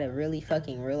everybody gotta really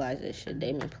fucking realize this shit.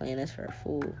 They've been playing us for a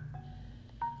fool.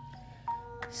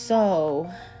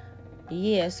 So,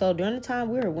 yeah, so during the time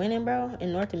we were winning, bro,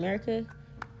 in North America,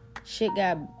 shit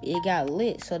got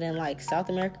lit. So then, like, South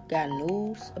America got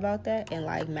news about that, and,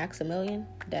 like, Maximilian,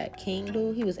 that king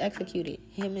dude, he was executed.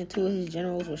 Him and two of his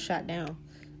generals were shot down,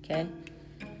 okay?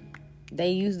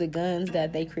 They used the guns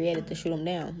that they created to shoot him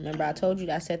down. Remember, I told you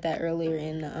that I said that earlier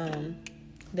in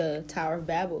the Tower of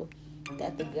Babel,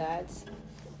 that the gods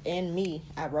and me,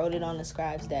 I wrote it on the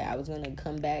scribes that I was going to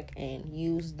come back and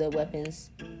use the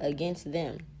weapons against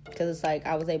them. Because it's like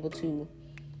I was able to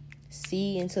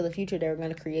see into the future they were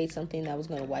going to create something that was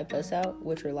going to wipe us out,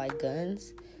 which were like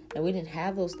guns. And we didn't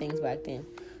have those things back then.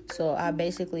 So I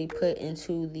basically put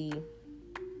into the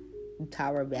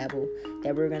Tower of Babel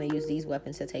that we're going to use these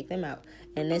weapons to take them out.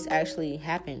 And this actually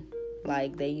happened.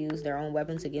 Like, they used their own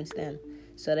weapons against them.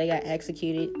 So they got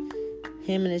executed.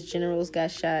 Him and his generals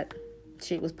got shot.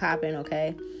 Shit was popping,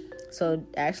 okay? So,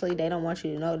 actually, they don't want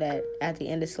you to know that at the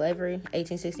end of slavery,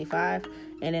 1865,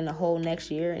 and then the whole next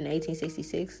year in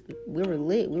 1866, we were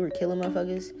lit. We were killing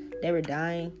motherfuckers. They were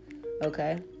dying,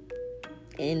 okay?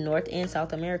 In North and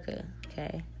South America,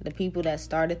 okay? The people that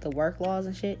started the work laws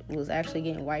and shit was actually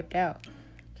getting wiped out,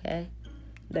 okay?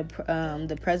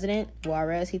 The president,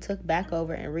 Juarez, he took back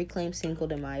over and reclaimed Cinco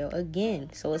de Mayo again.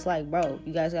 So it's like, bro,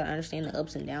 you guys gotta understand the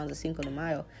ups and downs of Cinco de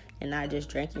Mayo and not just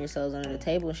drinking yourselves under the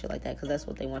table and shit like that, because that's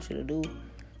what they want you to do.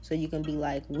 So you can be,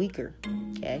 like, weaker,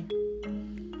 okay?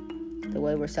 The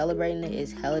way we're celebrating it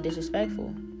is hella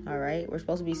disrespectful, all right? We're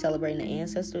supposed to be celebrating the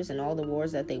ancestors and all the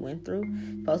wars that they went through.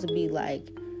 Supposed to be, like,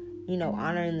 you know,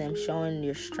 honoring them, showing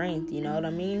your strength, you know what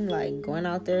I mean? Like, going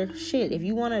out there, shit, if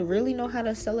you want to really know how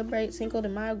to celebrate Cinco de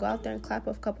Mayo, go out there and clap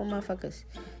a couple motherfuckers,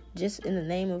 just in the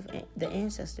name of the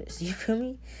ancestors, you feel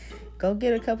me? Go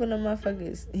get a couple of them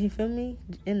motherfuckers, you feel me?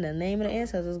 In the name of the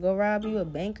ancestors, go rob you a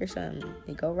bank or something,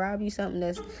 and go rob you something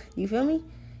that's, you feel me?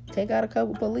 Take out a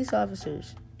couple police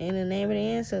officers, in the name of the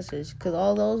ancestors, because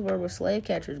all those were slave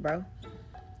catchers, bro.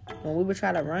 When we were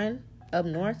trying to run up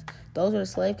north, those were the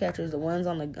slave catchers, the ones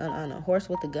on a horse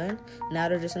with the gun. Now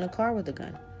they're just in a car with the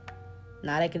gun.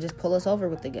 Now they can just pull us over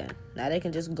with the gun. Now they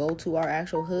can just go to our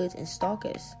actual hoods and stalk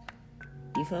us.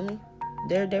 You feel me?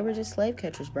 They were just slave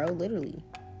catchers, bro, literally.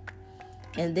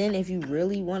 And then if you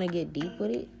really want to get deep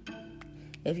with it,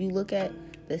 if you look at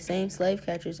the same slave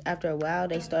catchers, after a while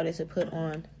they started to put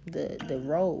on the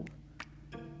robe.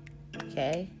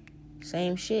 Okay?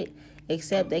 Same shit.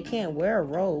 Except they can't wear a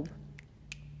robe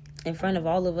in front of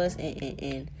all of us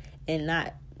and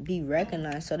not be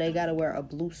recognized, so they gotta wear a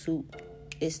blue suit.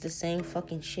 It's the same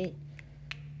fucking shit.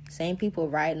 Same people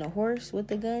riding a horse with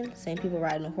the gun, same people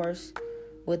riding a horse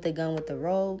with the gun with the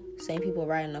robe, same people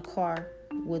riding a car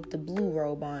with the blue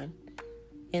robe on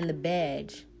and the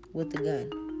badge with the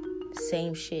gun.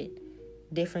 Same shit.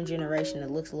 Different generation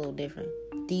that looks a little different.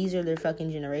 These are their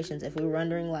fucking generations. If we were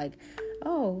wondering, like,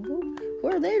 oh, who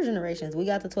are their generations? We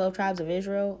got the 12 tribes of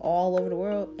Israel all over the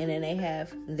world, and then they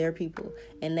have their people.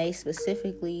 And they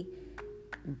specifically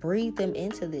breed them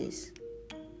into this.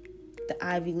 The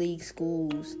Ivy League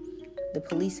schools, the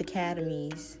police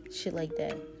academies, shit like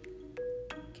that.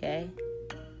 Okay?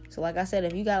 So like I said,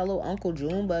 if you got a little Uncle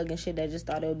Junebug and shit that just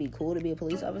thought it would be cool to be a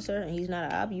police officer, and he's not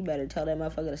an op, you better tell that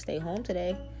motherfucker to stay home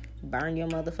today. Burn your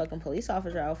motherfucking police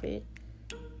officer outfit.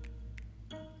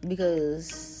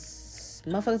 Because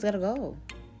motherfuckers gotta go.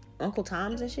 Uncle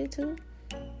Tom's and shit too.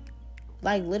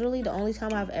 Like, literally the only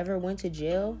time I've ever went to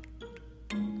jail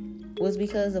was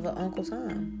because of an Uncle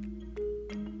Tom.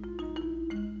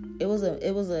 It was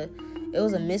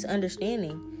a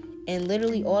misunderstanding. And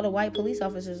literally all the white police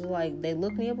officers were like, they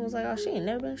looked me up and was like, oh, she ain't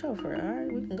never been in trouble for it. All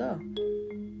right, we can go.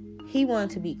 He wanted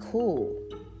to be cool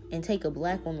and take a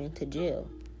black woman to jail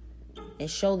and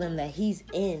show them that he's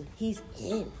in.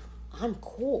 I'm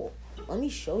cool. Let me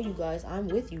show you guys I'm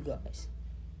with you guys.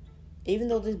 Even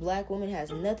though this black woman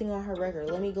has nothing on her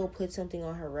record, let me go put something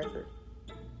on her record.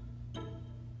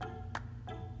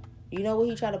 You know what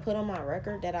he tried to put on my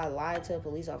record? That I lied to a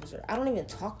police officer. I don't even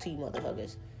talk to you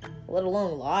motherfuckers, let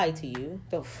alone lie to you.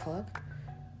 The fuck?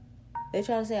 They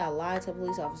trying to say I lied to a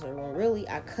police officer when really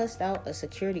I cussed out a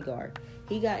security guard.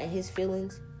 He got in his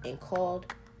feelings and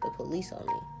called the police on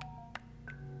me.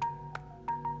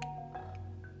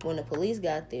 When the police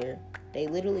got there, they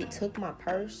literally took my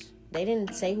purse. They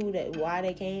didn't say why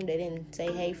they came. They didn't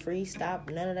say, hey, freeze, stop,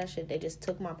 none of that shit. They just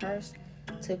took my purse,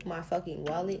 took my fucking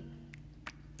wallet,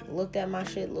 looked at my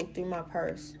shit, looked through my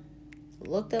purse,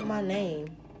 looked up my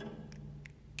name,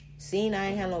 seen I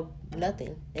ain't had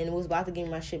nothing, and was about to give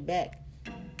me my shit back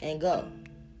and go.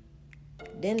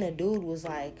 Then the dude was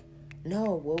like, no,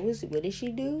 what did she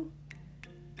do?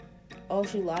 Oh,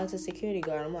 she lied to security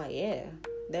guard. I'm like, yeah.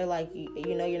 They're like,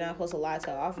 you know you're not supposed to lie to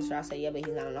an officer. I say, yeah, but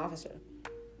he's not an officer.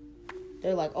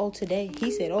 They're like, he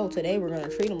said, today we're going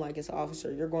to treat him like it's an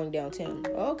officer. You're going downtown.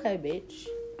 Okay, bitch.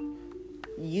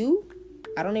 You?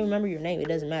 I don't even remember your name. It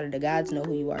doesn't matter. The gods know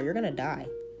who you are. You're going to die.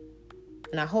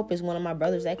 And I hope it's one of my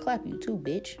brothers that clap you too,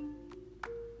 bitch.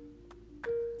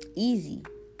 Easy.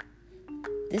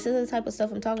 This is the type of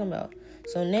stuff I'm talking about.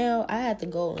 So now I had to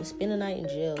go and spend the night in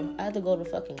jail. I had to go to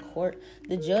fucking court.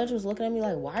 The judge was looking at me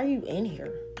like, why are you in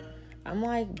here? I'm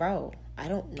like, bro, I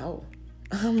don't know.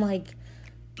 I'm like,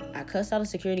 I cussed out a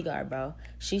security guard, bro.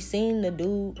 She seen the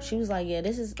dude. She was like, yeah,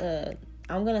 this is,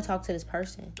 I'm going to talk to this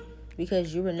person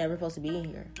because you were never supposed to be in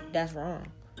here. That's wrong.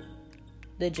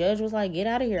 The judge was like, get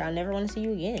out of here. I never want to see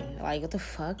you again. Like, what the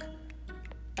fuck?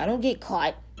 I don't get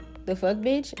caught. The fuck,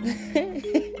 bitch?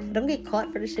 I don't get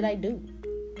caught for the shit I do.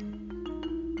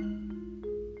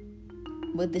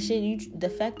 But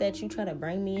the fact that you try to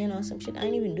bring me in on some shit, I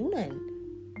ain't even do nothing.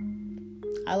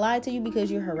 I lied to you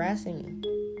because you're harassing me.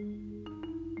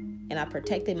 And I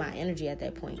protected my energy at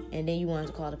that point. And then you wanted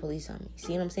to call the police on me.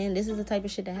 See what I'm saying? This is the type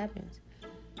of shit that happens.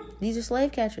 These are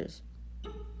slave catchers.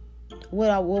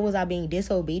 What was I being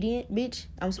disobedient, bitch?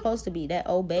 I'm supposed to be. That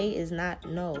obey is not,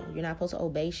 no. You're not supposed to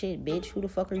obey shit, bitch. Who the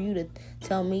fuck are you to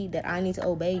tell me that I need to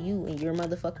obey you and your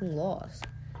motherfucking laws?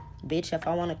 Bitch, if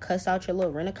I want to cuss out your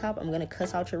little rent-a-cop, I'm going to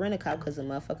cuss out your rent-a-cop because the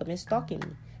motherfucker been stalking me.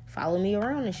 Follow me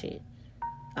around and shit.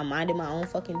 I'm minding my own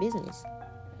fucking business.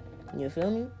 You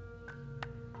feel me?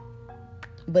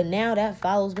 But now that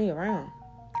follows me around.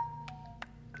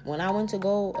 When I went to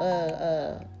go,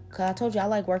 cause I told you I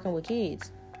like working with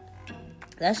kids.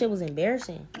 That shit was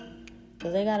embarrassing.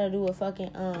 Cause they gotta do a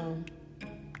fucking,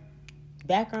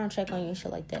 background check on you and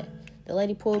shit like that. The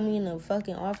lady pulled me in the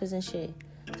fucking office and shit.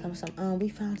 We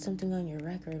found something on your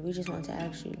record. We just want to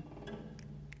ask you.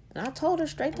 And I told her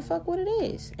straight the fuck what it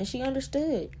is. And she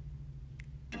understood.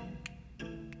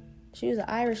 She was an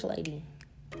Irish lady.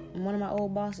 One of my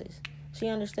old bosses. She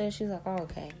understood. She was like, oh,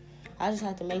 okay. I just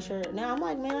have to make sure. Now, I'm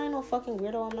like, man, I ain't no fucking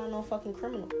weirdo. I'm not no fucking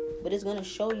criminal. But it's going to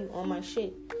show you on my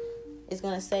shit. It's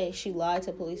going to say she lied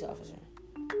to a police officer.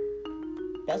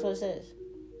 That's what it says.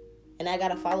 And that got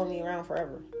to follow me around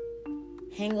forever.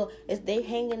 They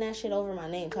hanging that shit over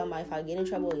my name. Talking about if I get in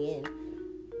trouble again.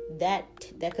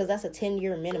 Because that's a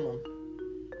 10-year minimum.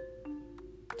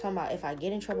 Talking about if I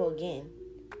get in trouble again.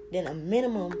 Then a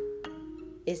minimum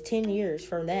is 10 years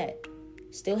from that.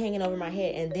 Still hanging over my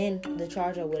head. And then the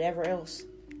charge of whatever else.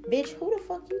 Bitch, who the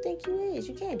fuck you think you is?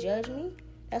 You can't judge me.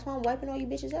 That's why I'm wiping all you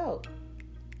bitches out.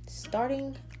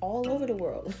 Starting all over the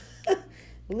world.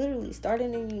 Literally.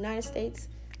 Starting in the United States,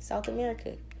 South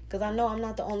America. Because I know I'm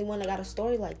not the only one that got a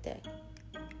story like that.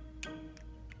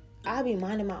 I be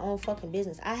minding my own fucking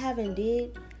business. I haven't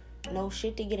did no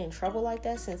shit to get in trouble like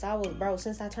that since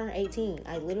I turned 18.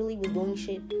 I literally was doing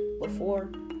shit before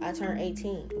I turned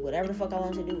 18. Whatever the fuck I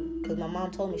wanted to do. Because my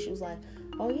mom told me, she was like,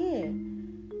 oh yeah,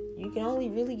 you can only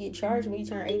really get charged when you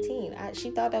turn 18.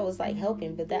 She thought that was like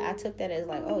helping, but I took that as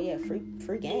like, oh yeah,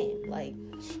 free game. Like,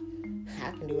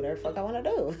 I can do whatever the fuck I want to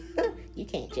do. You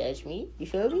can't judge me. You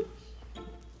feel me?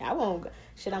 I won't.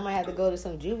 Shit, I might have to go to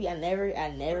some juvie. I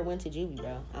never went to juvie,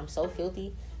 bro. I'm so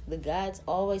filthy. The gods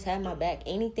always had my back.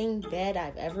 Anything bad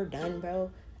I've ever done,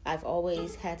 bro, I've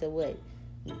always had to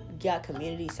got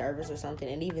community service or something.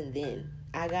 And even then,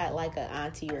 I got like an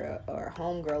auntie or a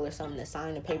homegirl or something to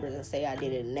sign the papers and say I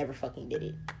did it and never fucking did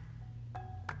it.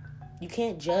 You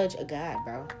can't judge a god,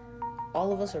 bro.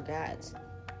 All of us are gods.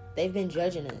 They've been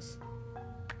judging us.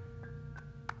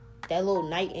 That little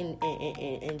night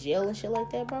in jail and shit like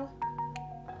that, bro.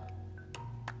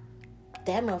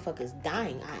 That motherfucker's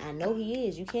dying. I know he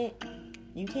is. You can't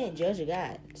judge a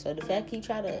god. So the fact he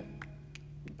tried to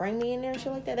bring me in there and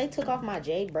shit like that, they took off my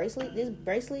jade bracelet. This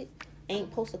bracelet ain't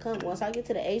supposed to come. Once I get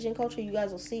to the Asian culture, you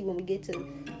guys will see when we get to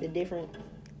the different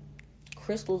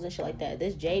crystals and shit like that.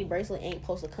 This jade bracelet ain't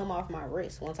supposed to come off my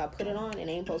wrist. Once I put it on, it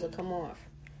ain't supposed to come off.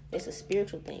 It's a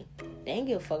spiritual thing. They ain't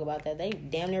give a fuck about that. They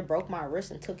damn near broke my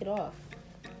wrist and took it off.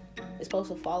 It's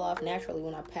supposed to fall off naturally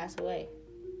when I pass away.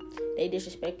 They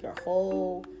disrespect your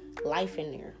whole life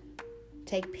in there.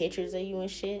 Take pictures of you and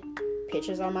shit.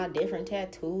 Pictures on my different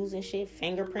tattoos and shit.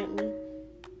 Fingerprint me.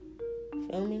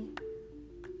 Feel me?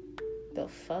 The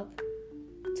fuck?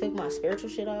 Took my spiritual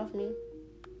shit off me.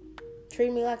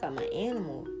 Treat me like I'm an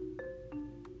animal.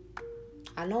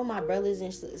 I know my brothers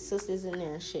and sisters in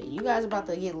there and shit. You guys about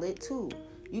to get lit too.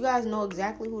 You guys know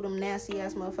exactly who them nasty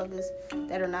ass motherfuckers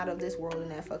that are not of this world in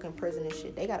that fucking prison and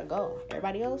shit. They gotta go.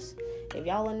 Everybody else, if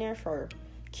y'all in there for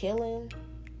killing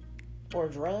or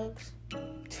drugs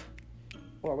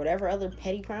or whatever other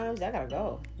petty crimes, that gotta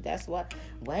go. That's what?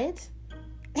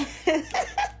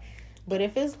 But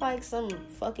if it's like some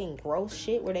fucking gross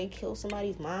shit where they kill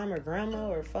somebody's mom or grandma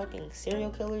or fucking serial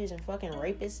killers and fucking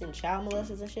rapists and child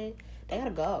molesters and shit, they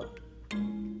gotta go.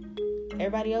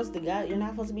 Everybody else, the God, you're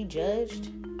not supposed to be judged.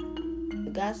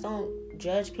 The gods don't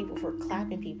judge people for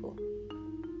clapping people.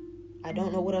 I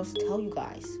don't know what else to tell you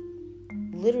guys.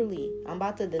 Literally,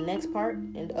 the next part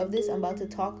of this, I'm about to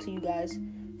talk to you guys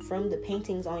from the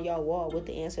paintings on y'all wall, what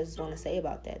the ancestors want to say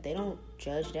about that. They don't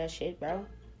judge that shit, bro.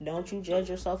 Don't you judge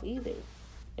yourself either.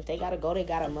 If they gotta go, they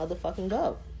gotta motherfucking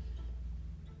go.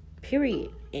 Period.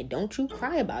 And don't you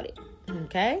cry about it.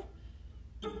 Okay?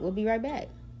 We'll be right back.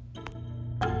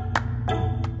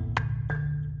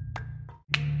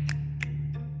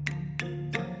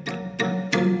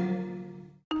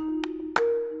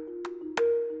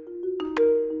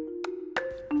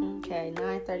 Okay,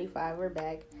 9:35. We're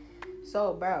back.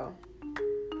 So, bro,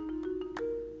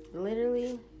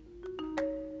 literally,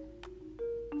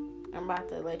 I'm about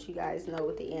to let you guys know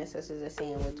what the ancestors are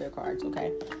saying with their cards,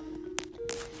 okay?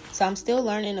 So I'm still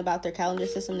learning about their calendar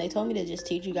system. They told me to just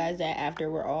teach you guys that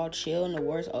after we're all chill and the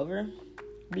war's over,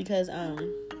 because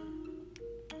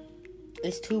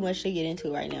it's too much to get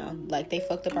into right now. Like, they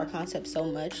fucked up our concept so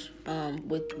much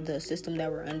with the system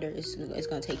that we're under. It's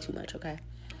gonna take too much, okay?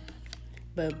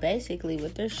 But basically,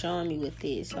 what they're showing me with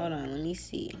this, hold on, let me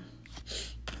see.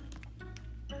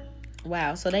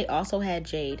 Wow, so they also had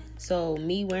jade. So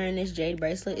me wearing this jade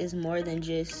bracelet is more than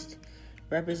just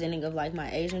representing of like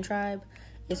my Asian tribe.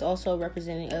 It's also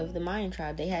representing of the Mayan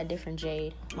tribe. They had different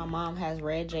jade. My mom has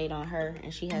red jade on her,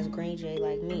 and she has green jade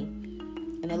like me.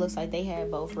 And it looks like they had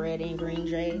both red and green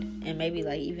jade, and maybe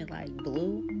like even like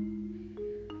blue.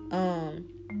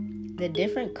 The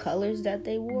different colors that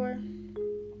they wore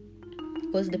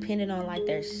was dependent on like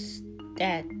their status.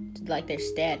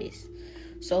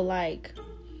 So like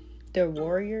their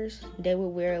warriors, they would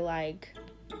wear like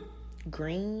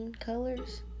green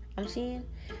colors. I'm seeing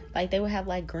like they would have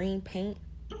like green paint,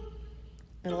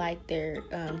 and like their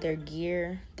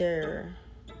gear, their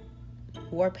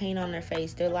war paint on their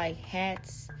face, their like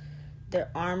hats, their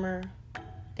armor,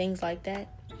 things like that.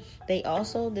 They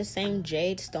also, the same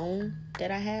jade stone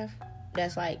that I have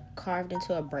that's like carved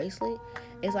into a bracelet,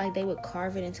 it's like they would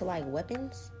carve it into like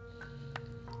weapons.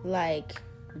 Like,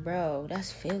 bro,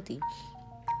 that's filthy.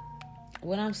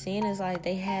 What I'm seeing is like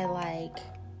they had like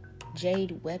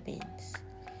jade weapons.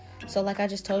 So like I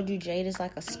just told you, jade is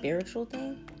like a spiritual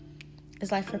thing.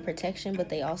 It's like for protection, but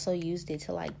they also used it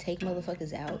to like take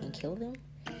motherfuckers out and kill them.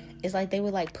 It's like they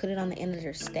would like put it on the end of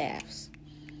their staffs.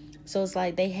 So it's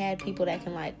like they had people that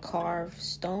can like carve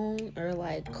stone or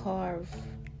like carve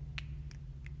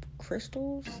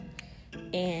crystals,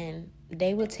 and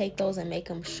they would take those and make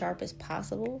them sharp as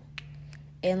possible,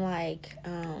 and like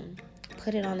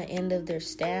put it on the end of their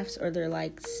staffs or their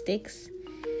like sticks,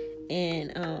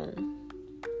 and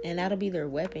that'll be their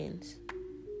weapons.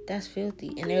 That's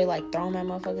filthy. And they're like throw them at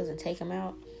motherfuckers and take them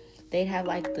out. They'd have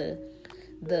like the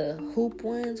hoop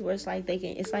ones where it's like they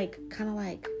can, it's like kind of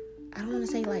like, I don't want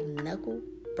to say like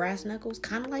brass knuckles,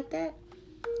 kind of like that.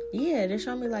 Yeah, they're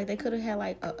showing me like they could have had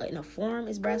like in a form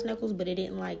it's brass knuckles, but it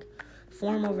didn't like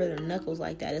form over their knuckles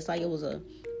like that. It's like it was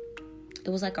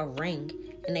like a ring,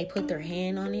 and they put their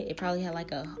hand on it. It probably had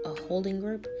like a holding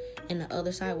grip, and the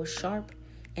other side was sharp,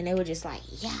 and they were just like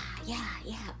yeah.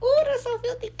 Ooh, that's so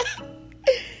filthy.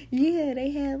 Yeah,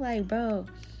 they had like, bro,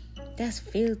 that's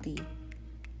filthy.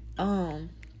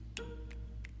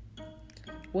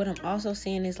 What I'm also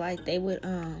seeing is like they would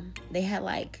they had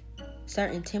like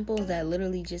certain temples that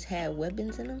literally just had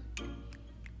weapons in them.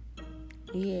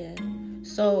 Yeah.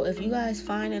 So if you guys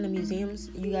find in the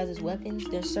museums you guys' weapons,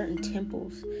 there's certain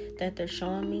temples that they're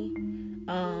showing me.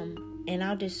 And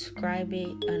I'll describe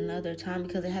it another time,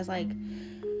 because it has like,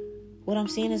 what I'm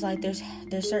seeing is like there's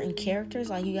certain characters,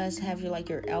 like you guys have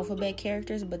your alphabet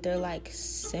characters, but they're like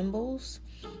symbols.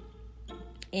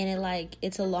 And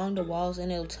it's along the walls,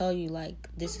 and it'll tell you like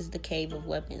this is the cave of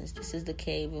weapons, this is the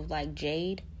cave of like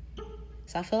jade.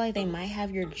 So I feel like they might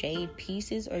have your jade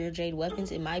pieces or your jade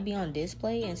weapons. It might be on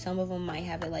display, and some of them might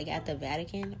have it like at the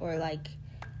Vatican or like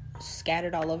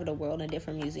scattered all over the world in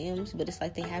different museums. But it's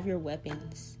like they have your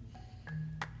weapons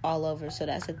all over. So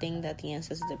that's the thing that the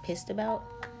ancestors are pissed about.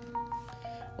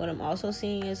 What I'm also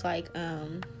seeing is like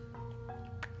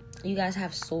you guys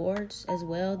have swords as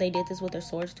well. They did this with their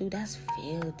swords too. That's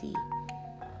filthy.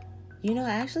 You know,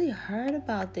 I actually heard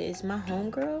about this. My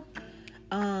homegirl,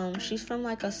 she's from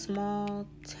like a small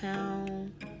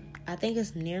town, I think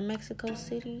it's near Mexico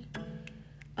City.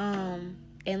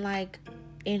 And like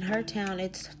in her town,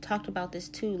 it's talked about this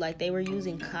too. Like they were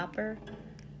using copper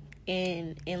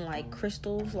in like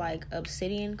crystals, like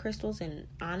obsidian crystals and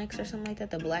onyx or something like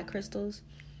that, the black crystals.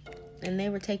 And they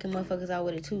were taking motherfuckers out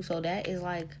with it too. So that is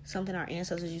like something our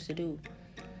ancestors used to do.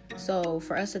 So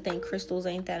for us to think crystals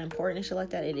ain't that important and shit like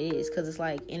that, it is. Because it's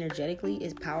like energetically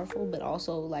it's powerful. But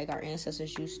also like our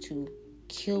ancestors used to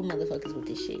kill motherfuckers with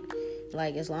this shit.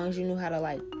 Like as long as you knew how to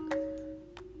like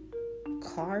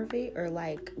carve it or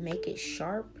like make it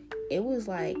sharp, it was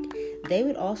like they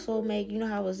would also make, you know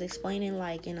how I was explaining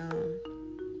like in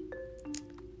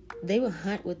they would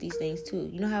hunt with these things too.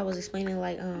 You know how I was explaining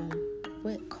like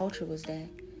what culture was that?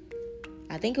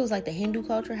 I think it was like the Hindu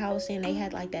culture, how I was saying they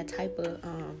had like that type of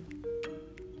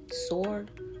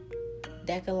sword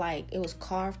that could like, it was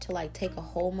carved to like take a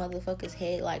whole motherfucker's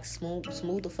head, like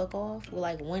smooth the fuck off with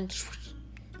like one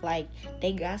like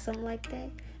they got something like that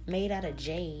made out of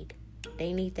jade.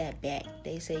 They need that back.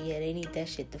 They say yeah, they need that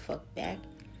shit the fuck back.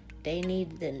 They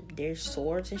need their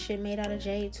swords and shit made out of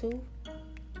jade too.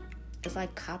 it's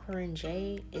like copper and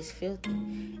jade. It's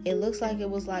filthy. It looks like it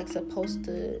was like supposed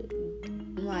to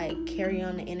like carry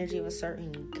on the energy of a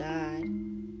certain god.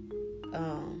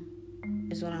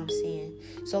 Is what I'm seeing.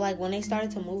 So like when they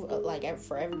started to move, like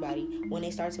for everybody, when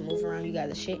they started to move around you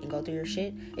guys' shit and go through your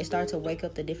shit, it started to wake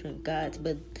up the different gods.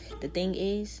 But the thing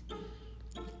is,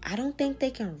 I don't think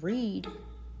they can read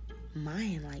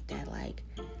Mayan like that. Like,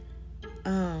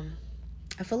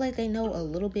 I feel like they know a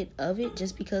little bit of it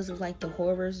just because of like the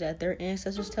horrors that their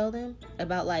ancestors tell them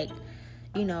about, like,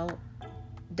 you know,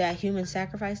 that human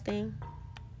sacrifice thing.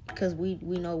 Because we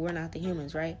know we're not the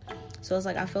humans, right? So it's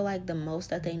like, I feel like the most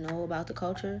that they know about the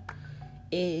culture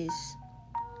is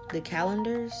the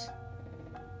calendars,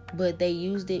 but they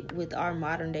used it with our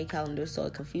modern day calendars, so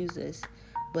it confused us.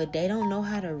 But they don't know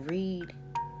how to read.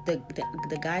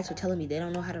 The guys were telling me they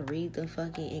don't know how to read the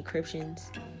fucking encryptions,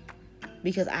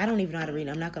 because I don't even know how to read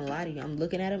them. I'm not gonna lie to you. I'm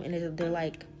looking at them and they're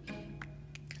like,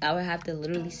 I would have to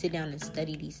literally sit down and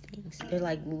study these things. They're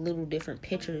like little different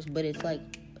pictures, but it's like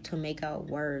to make out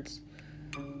words.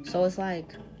 So it's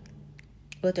like,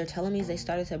 what they're telling me is they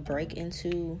started to break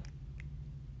into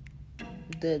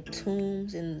the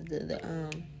tombs and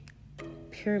the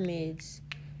pyramids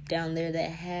down there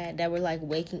that were like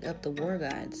waking up the war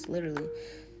gods, literally.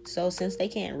 So since they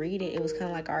can't read it, it was kind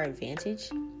of like our advantage.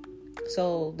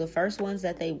 So the first ones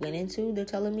that they went into, they're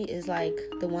telling me, is like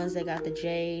the ones that got the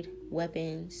jade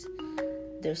weapons,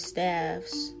 their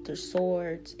staffs, their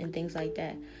swords, and things like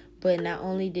that. But not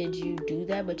only did you do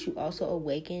that, but you also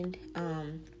awakened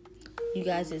you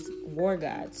guys as war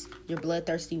gods, your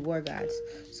bloodthirsty war gods.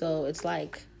 So it's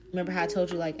like, remember how I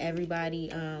told you, like, everybody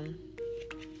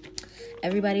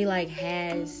like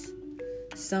has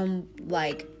some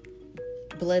like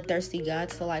bloodthirsty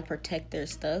gods to like protect their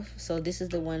stuff. So this is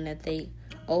the one that they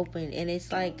opened, and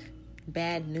it's like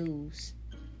bad news.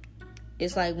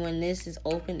 It's like when this is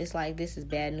open, it's like, this is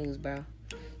bad news, bro.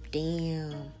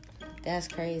 Damn, that's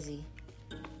crazy.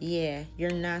 Yeah,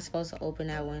 you're not supposed to open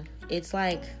that one. It's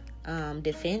like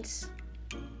defense.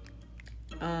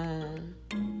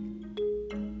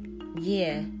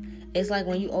 Yeah, it's like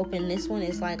when you open this one,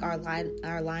 it's like our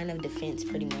line of defense,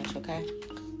 pretty much. Okay,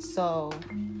 so,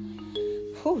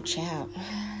 child.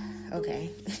 Okay.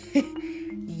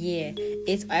 Yeah,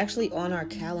 it's actually on our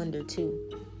calendar too.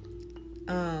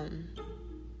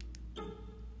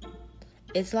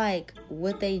 It's like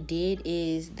what they did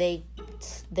is they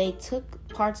took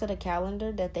parts of the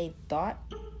calendar that they thought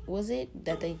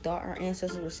our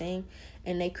ancestors were saying,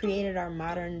 and they created our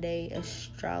modern day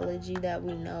astrology that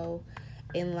we know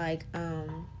in like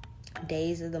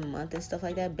days of the month and stuff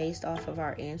like that, based off of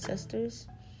our ancestors,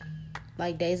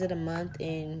 like days of the month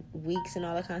and weeks and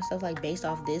all that kind of stuff, like based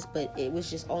off this. But it was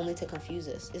just only to confuse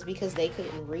us. It's because they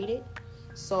couldn't read it,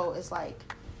 so it's like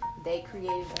they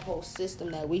created a whole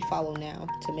system that we follow now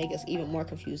to make us even more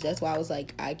confused. That's why I was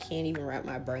like, I can't even wrap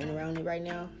my brain around it right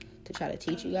now to try to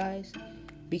teach you guys,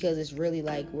 because it's really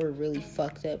like we're really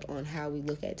fucked up on how we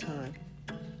look at time.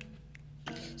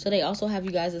 So they also have you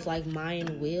guys as like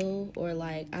Mayan wheel, or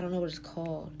like, I don't know what it's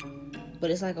called, but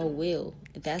it's like a wheel.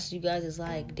 That's you guys is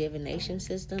like divination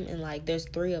system, and like there's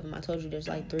 3 of them. I told you there's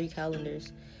like 3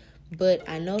 calendars, but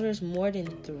I know there's more than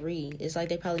 3. It's like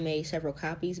they probably made several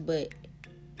copies, but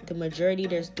the majority,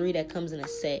 there's 3 that comes in a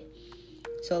set.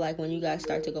 So like when you guys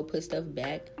start to go put stuff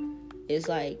back, it's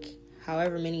like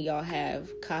however many y'all have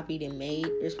copied and made,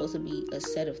 there's supposed to be a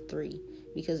set of 3,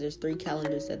 because there's 3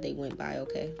 calendars that they went by.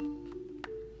 Okay.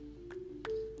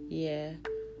 Yeah.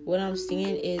 What I'm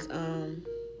seeing is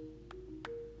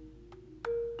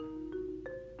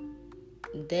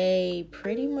they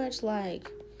pretty much like,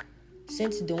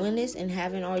 since doing this and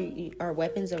having all our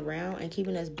weapons around and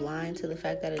keeping us blind to the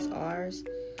fact that it's ours,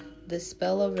 the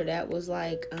spell over that was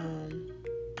like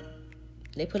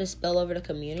they put a spell over the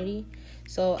community.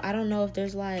 So I don't know if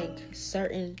there's like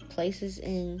certain places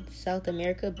in South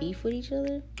America beef with each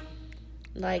other.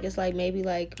 Like it's like maybe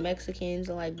like Mexicans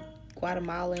and like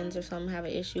Guatemalans or something have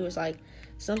an issue. It's like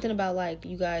something about like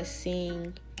you guys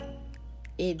seeing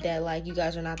it that like you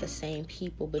guys are not the same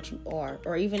people, but you are.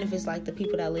 Or even if it's like the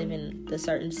people that live in the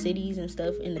certain cities and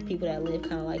stuff, and the people that live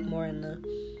kind of like more in the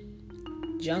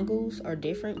jungles are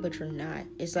different, but you're not.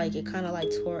 It's like it kind of like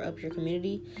tore up your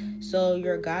community. So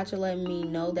your gods are letting me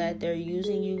know that they're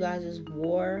using you guys as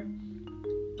war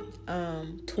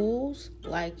tools,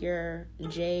 like your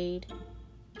jade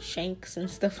shanks and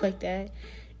stuff like that,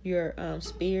 your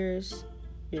spears,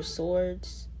 your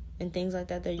swords, and things like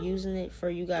that. They're using it for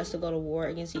you guys to go to war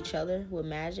against each other with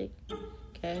magic.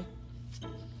 Okay, so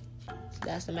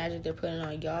that's the magic they're putting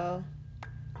on y'all.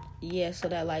 Yeah, so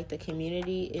that like the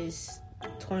community is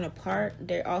torn apart.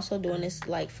 They're also doing this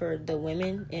like for the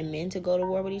women and men to go to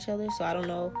war with each other. So I don't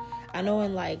know. I know in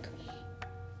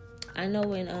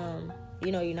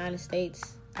United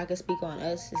States, I could speak on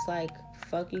us. It's like,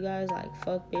 fuck you guys, like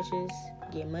fuck bitches,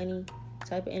 get money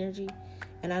type of energy.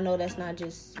 And I know that's not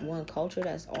just one culture,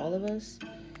 that's all of us.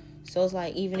 So it's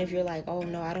like, even if you're like, oh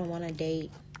no, I don't want to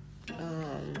date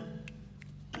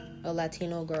a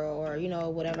Latino girl, or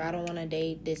whatever, I don't want to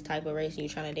date this type of race, and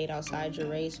you're trying to date outside your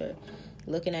race, or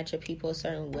looking at your people a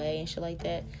certain way and shit like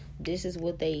that, this is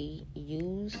what they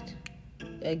used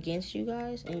against you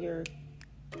guys and your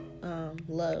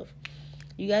love.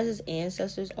 You guys'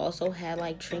 ancestors also had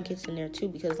like trinkets in there too,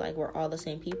 because like we're all the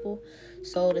same people.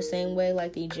 So the same way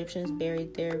like the Egyptians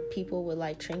buried their people with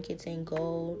like trinkets and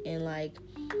gold and like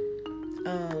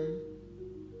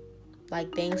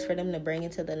things for them to bring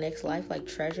into the next life, like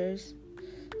treasures,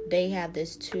 they have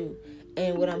this too.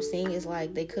 And what I'm seeing is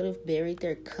like they could have buried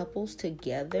their couples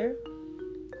together,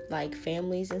 like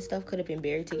families and stuff could have been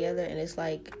buried together. And it's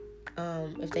like,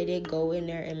 if they did go in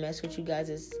there and mess with you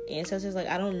guys' ancestors, like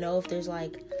I don't know if there's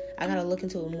like, I gotta look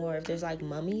into it more, if there's like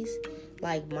mummies,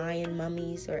 like Mayan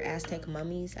mummies or Aztec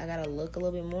mummies. I gotta look a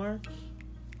little bit more.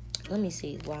 Let me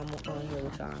see while I'm on here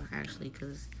with y'all, actually,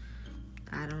 because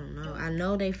I don't know. I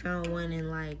know they found one in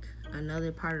like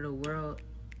another part of the world.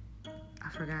 I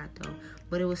forgot though,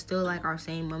 but it was still like our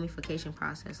same mummification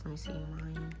process. Let me see.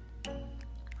 Mayan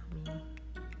mummy.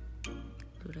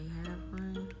 Do they have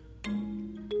one?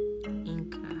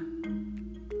 Inca.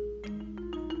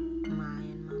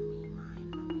 Mayan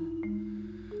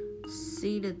mummy.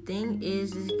 See, the thing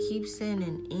is it keeps saying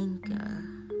an Inca.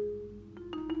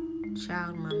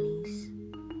 Child mummies.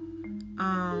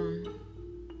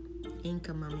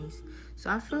 Inca mummies. So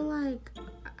I feel like,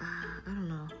 I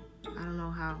don't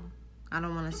know how. I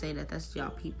don't want to say that that's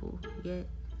y'all people yet.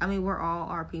 I mean, we're all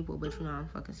our people, but you know what I'm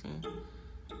fucking saying.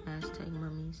 Aztec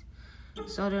mummies.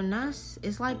 So they're not,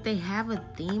 it's like they have a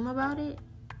theme about it.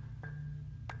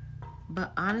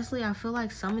 But honestly, I feel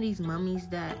like some of these mummies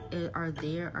that are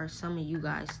there are some of you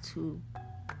guys too.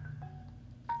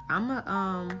 I'm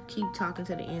gonna keep talking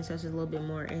to the ancestors a little bit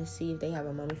more and see if they have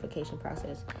a mummification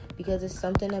process, because it's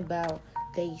something about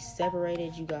they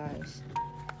separated you guys.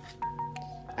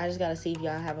 I just gotta see if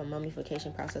y'all have a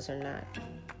mummification process or not.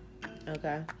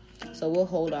 Okay, so we'll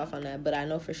hold off on that, but I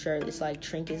know for sure it's like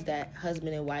trinkets that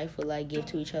husband and wife would like give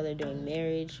to each other during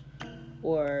marriage,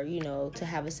 or to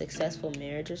have a successful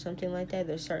marriage or something like that.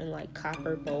 There's certain like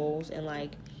copper bowls, and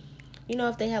like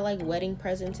if they had like wedding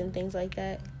presents and things like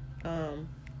that,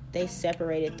 they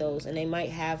separated those, and they might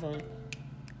have them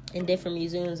in different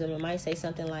museums, and it might say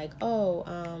something like,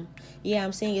 I'm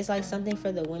seeing it's like something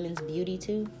for the women's beauty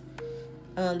too.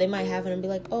 They might have it and be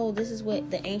like, this is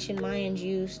what the ancient Mayans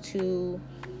used to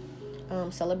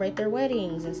celebrate their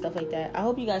weddings and stuff like that. I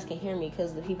hope you guys can hear me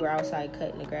because the people are outside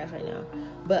cutting the grass right now,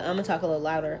 but I'm gonna talk a little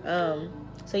louder.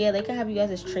 So yeah, they can have you guys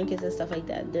as trinkets and stuff like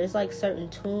that. There's like certain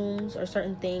tombs or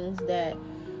certain things that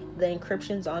the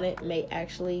encryptions on it may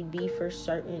actually be for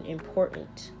certain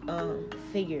important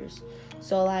figures.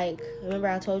 So like, remember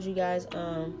I told you guys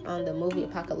on the movie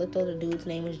Apocalypto, the dude's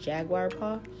name was Jaguar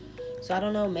Paw. So I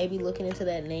don't know, maybe looking into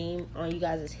that name on you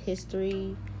guys'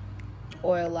 history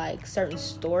or like certain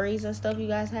stories and stuff you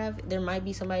guys have, there might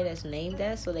be somebody that's named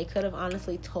that. So they could have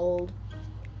honestly told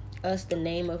us the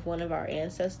name of one of our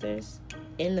ancestors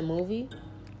in the movie.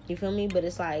 You feel me? But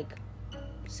it's like,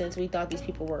 since we thought these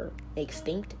people were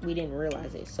extinct, we didn't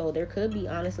realize it. So there could be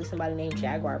honestly somebody named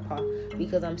Jaguar Paw,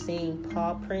 because I'm seeing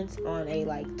paw prints on a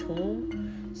like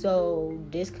tomb. So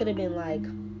this could have been like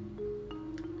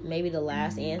maybe the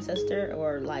last ancestor,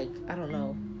 or like, I don't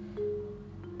know,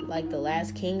 like the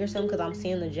last king or something, because I'm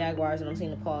seeing the jaguars and I'm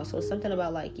seeing the paws. So it's something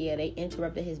about like, yeah, they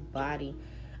interrupted his body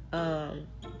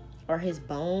or his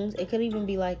bones. It could even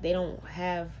be like they don't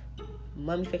have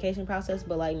mummification process,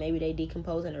 but like maybe they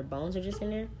decompose and their bones are just in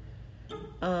there.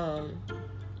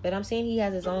 But I'm seeing he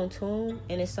has his own tomb,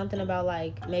 and it's something about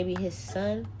like maybe his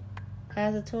son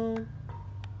has a tomb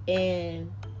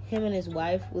and him and his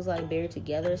wife was like buried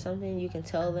together or something. You can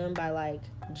tell them by like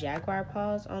jaguar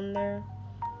paws on their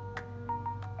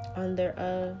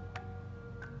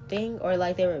thing, or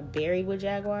like they were buried with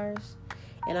jaguars.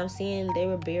 And I'm seeing they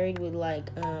were buried with like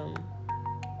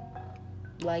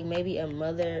maybe a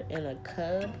mother and a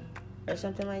cub or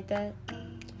something like that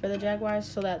for the jaguars,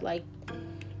 so that like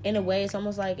in a way it's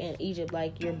almost like in Egypt,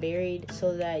 like you're buried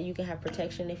so that you can have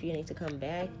protection if you need to come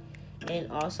back.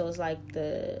 And also it's like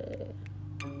the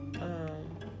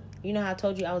you know how I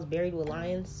told you I was buried with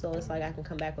lions, so it's like I can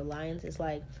come back with lions. It's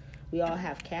like we all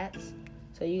have cats,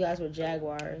 so you guys were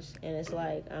jaguars, and it's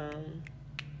like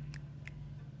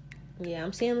Yeah,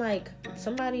 I'm seeing like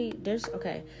somebody.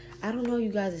 I don't know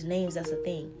you guys' names. That's the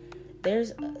thing.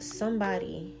 There's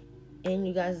somebody in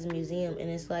you guys' museum, and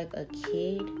it's like a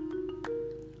kid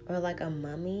or like a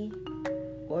mummy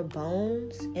or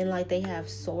bones, and like they have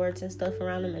swords and stuff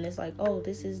around them, and it's like, oh,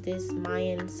 this is this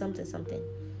Mayan something something.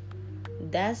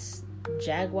 That's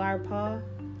jaguar paw,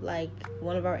 like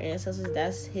one of our ancestors.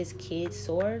 That's his kid's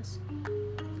swords.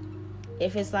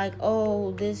 If it's like,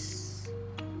 oh, this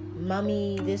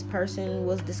mummy, this person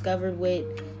was discovered with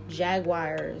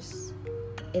jaguars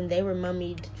and they were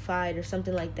mummified or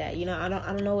something like that. You know, I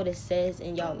don't know what it says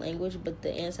in y'all language, but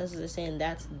the ancestors are saying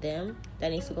that's them.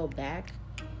 That needs to go back.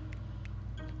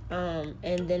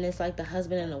 And then it's like the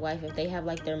husband and the wife, if they have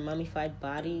like their mummified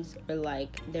bodies or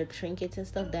like their trinkets and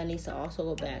stuff, that needs to also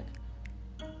go back.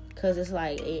 Cause it's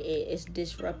like it's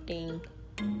disrupting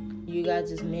you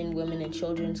guys as men, women, and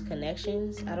children's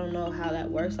connections. I don't know how that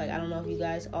works. Like, I don't know if you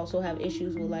guys also have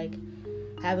issues with like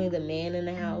having the man in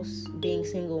the house, being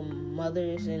single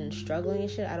mothers and struggling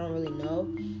and shit. I don't really know.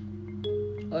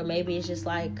 Or maybe it's just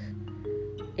like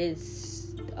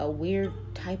it's a weird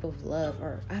type of love,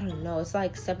 or I don't know. It's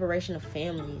like separation of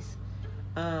families.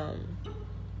 And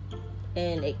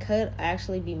it could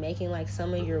actually be making like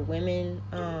some of your women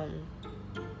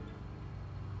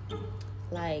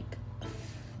like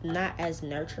not as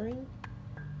nurturing.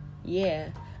 Yeah,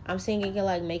 I'm seeing it can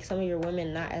like make some of your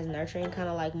women not as nurturing, kind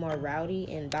of like more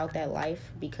rowdy and about that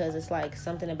life, because it's like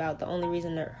something about the only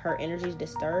reason that her energy is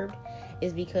disturbed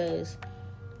is because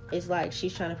it's like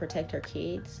she's trying to protect her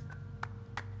kids.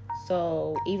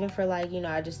 So even for like, you know,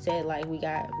 I just said like we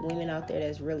got women out there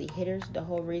that's really hitters. The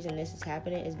whole reason this is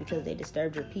happening is because they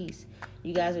disturbed your peace.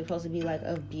 You guys are supposed to be like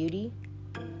of beauty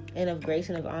and of grace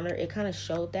and of honor. It kind of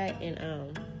showed that in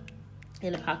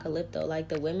Apocalypto. Like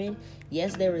the women,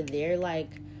 yes, they were there like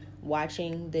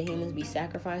watching the humans be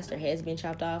sacrificed, their heads being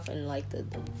chopped off, and like the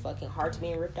fucking hearts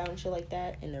being ripped out and shit like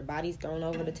that, and their bodies thrown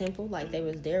over the temple. Like they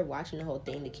was there watching the whole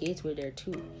thing. The kids were there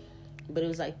too, but it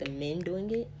was like the men doing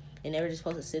it, and they were just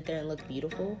supposed to sit there and look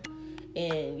beautiful.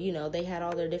 And you know, they had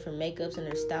all their different makeups and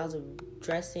their styles of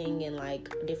dressing and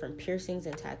like different piercings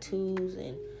and tattoos,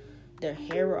 and their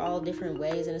hair were all different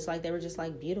ways, and it's like they were just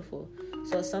like beautiful.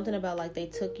 So it's something about like they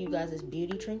took you guys as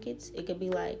beauty trinkets. It could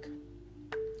be like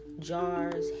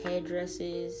jars,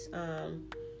 headdresses,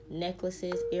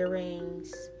 necklaces,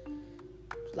 earrings,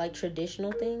 like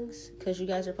traditional things, because you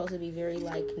guys are supposed to be very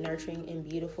like nurturing and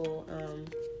beautiful.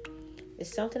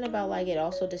 It's something about like it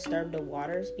also disturbed the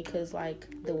waters, because like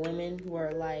the women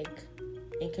were like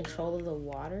in control of the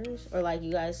waters, or like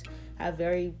you guys have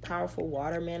very powerful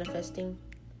water manifesting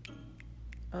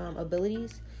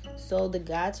abilities. So the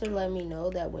gods are letting me know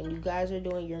that when you guys are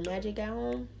doing your magic at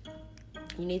home,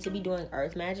 you need to be doing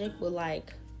earth magic with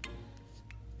like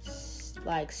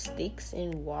sticks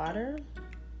in water.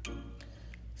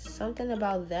 Something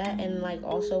about that. And like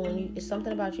also when it's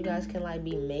something about you guys can like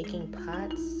be making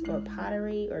pots or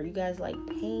pottery, or you guys like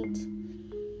paint.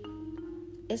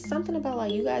 It's something about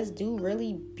like you guys do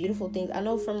really beautiful things. I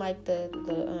know from like the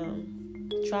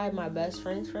tribe my best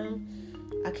friend's from,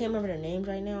 I can't remember their names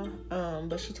right now,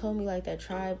 but she told me like that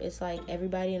tribe, it's like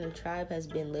everybody in the tribe has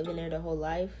been living there their whole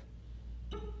life,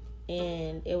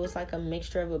 and it was like a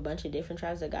mixture of a bunch of different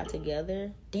tribes that got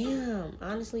together. Damn,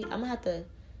 honestly, I'm gonna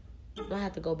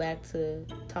have to go back to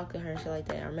talk to her and shit like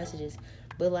that, our messages.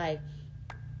 But like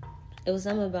it was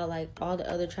something about like all the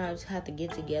other tribes had to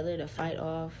get together to fight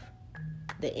off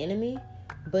the enemy.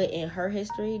 But in her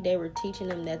history, they were teaching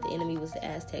them that the enemy was the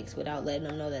Aztecs without letting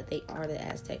them know that they are the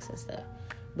Aztecs and stuff.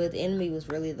 But the enemy was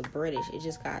really the British.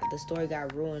 The story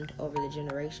got ruined over the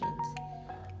generations.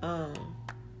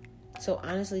 So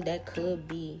honestly, that could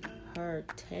be her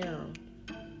town.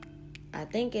 I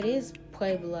think it is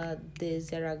Puebla de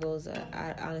Zaragoza.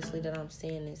 That I'm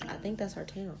saying this. I think that's her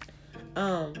town.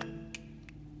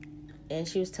 And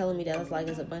she was telling me that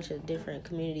it's a bunch of different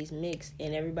communities mixed,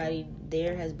 and everybody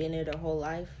there has been there their whole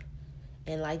life,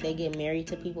 and like they get married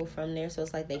to people from there, so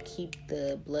it's like they keep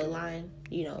the bloodline,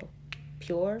 you know,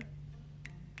 pure.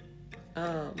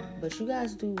 But you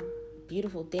guys do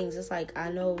beautiful things. It's like, I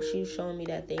know she was showing me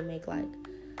that they make like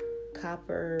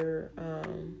copper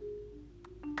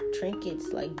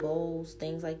trinkets, like bowls,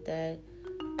 things like that.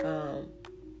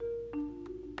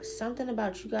 Something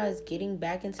about you guys getting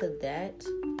back into that.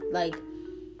 Like,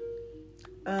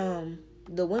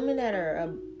 the women that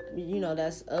are,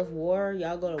 that's of war,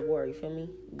 y'all go to war, you feel me?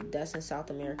 That's in South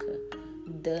America.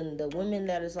 The women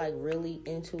that is, like, really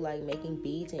into, like, making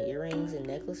beads and earrings and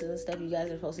necklaces and stuff, you guys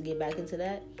are supposed to get back into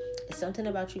that. It's something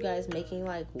about you guys making,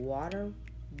 like, water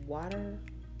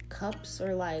cups,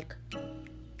 or, like,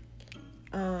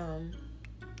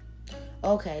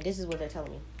 Okay, this is what they're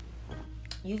telling me.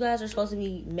 You guys are supposed to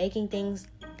be making things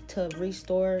to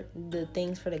restore the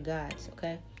things for the gods,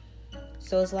 okay?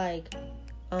 So it's like,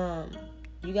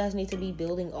 you guys need to be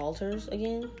building altars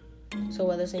again. So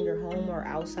whether it's in your home or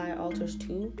outside altars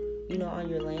too, on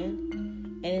your land.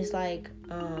 And it's like,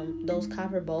 those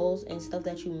copper bowls and stuff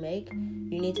that you make,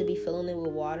 you need to be filling it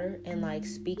with water and like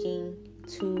speaking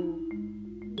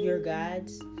to your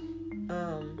gods.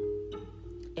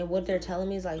 And what they're telling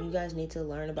me is like, you guys need to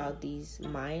learn about these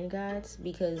Mayan gods,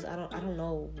 because I don't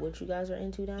know what you guys are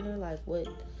into down there, like what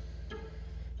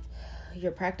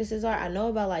your practices are. I know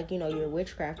about like, your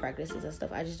witchcraft practices and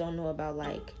stuff. I just don't know about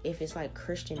like if it's like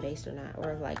Christian based or not,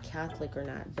 or like Catholic or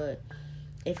not. But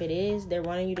if it is, they're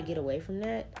wanting you to get away from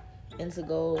that and to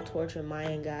go towards your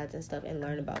Mayan gods and stuff and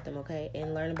learn about them, okay?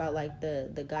 And learn about like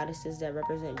the goddesses that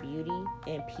represent beauty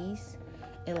and peace,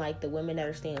 and like the women that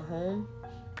are staying home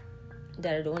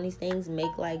that are doing these things,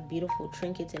 make like beautiful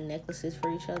trinkets and necklaces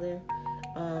for each other,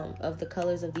 of the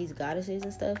colors of these goddesses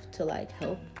and stuff, to like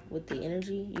help with the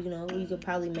energy. You could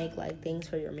probably make like things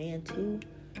for your man too,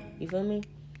 you feel me?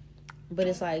 But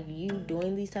it's like you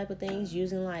doing these type of things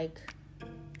using like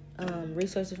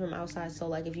resources from outside. So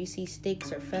like if you see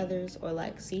sticks or feathers or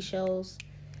like seashells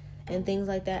and things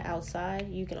like that outside,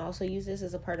 you can also use this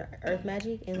as a part of earth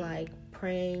magic and like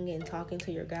praying and talking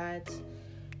to your gods.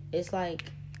 It's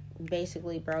like,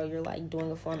 basically, bro, you're like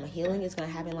doing a form of healing. It's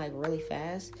gonna happen like really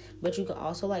fast, but you can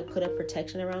also like put up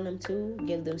protection around them too,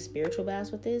 give them spiritual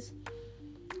baths with this.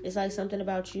 It's like something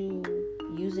about you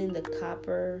using the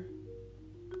copper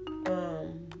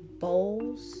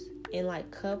bowls and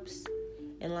like cups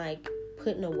and like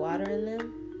putting the water in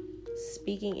them,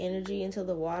 speaking energy into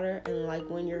the water, and like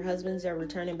when your husbands are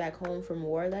returning back home from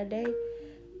war that day,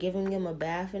 giving them a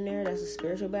bath in there. That's a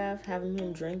spiritual bath. Having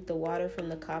him drink the water from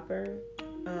the copper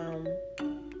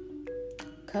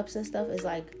cups and stuff is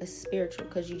like a spiritual,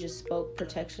 because you just spoke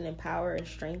protection and power and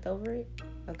strength over it,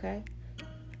 okay?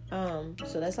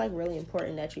 So that's like really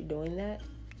important that you're doing that,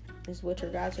 is what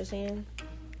your gods are saying.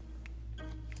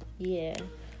 Yeah.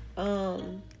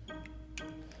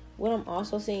 What I'm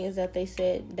also seeing is that they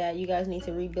said that you guys need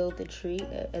to rebuild the tree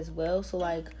as well. So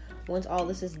like once all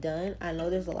this is done, I know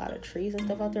there's a lot of trees and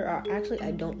stuff out there. Or actually,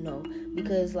 I don't know,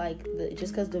 because like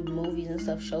just because the movies and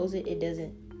stuff shows it, it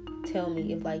doesn't tell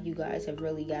me if like you guys have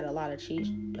really got a lot of trees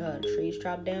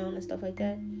chopped down and stuff like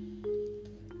that.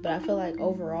 But I feel like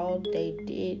overall they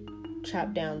did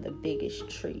chop down the biggest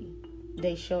tree.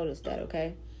 They showed us that,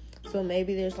 okay? So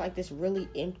maybe there's like this really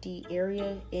empty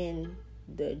area in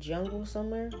the jungle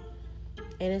somewhere,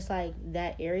 and it's like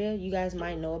that area, you guys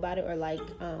might know about it, or like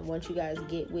once you guys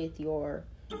get with your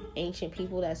ancient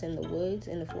people that's in the woods,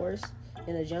 in the forest,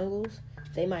 in the jungles,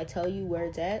 they might tell you where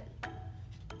it's at.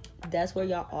 That's where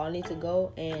y'all all need to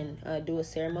go and do a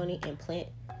ceremony and plant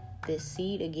this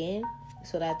seed again,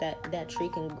 so that tree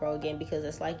can grow again, because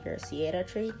it's like your Sierra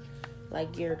tree,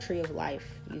 like your tree of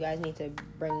life. You guys need to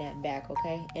bring that back,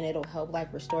 okay? And it'll help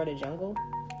like restore the jungle.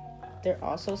 They're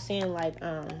also saying like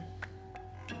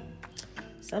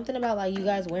something about like you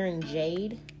guys wearing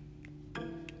jade.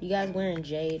 You guys wearing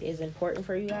jade is important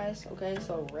for you guys, okay?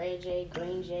 So red jade,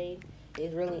 green jade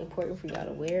is really important for y'all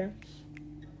to wear.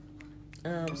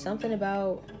 Something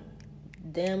about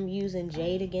them using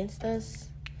jade against us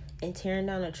and tearing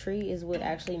down a tree is what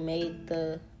actually made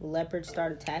the leopard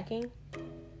start attacking.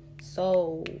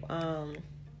 So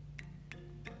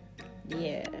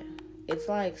yeah, it's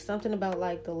like something about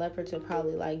like the leopards will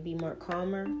probably like be more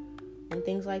calmer and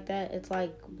things like that. It's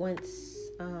like once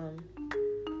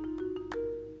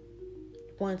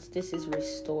this is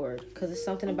restored, because it's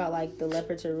something about like the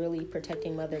leopards are really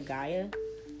protecting Mother Gaia,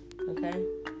 okay?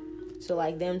 So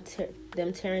like them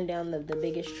tearing down the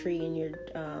biggest tree in your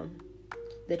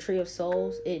the tree of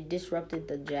souls, it disrupted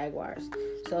the jaguars.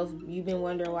 So if you've been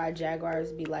wondering why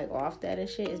jaguars be like off that and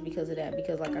shit, it's because of that.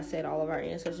 Because like I said, all of our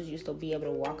ancestors used to be able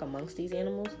to walk amongst these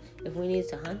animals. If we needed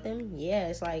to hunt them, yeah,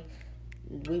 it's like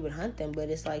we would hunt them, but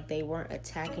it's like they weren't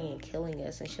attacking and killing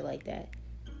us and shit like that.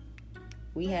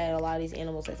 We had a lot of these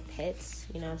animals as pets,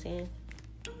 you know what I'm saying?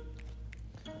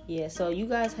 Yeah, so you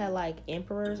guys had like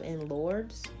emperors and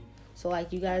lords. So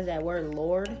like you guys, that word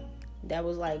lord, that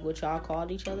was like what y'all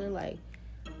called each other, like,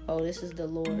 oh, this is the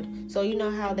Lord. So you know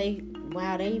how they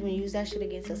even use that shit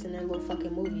against us in their little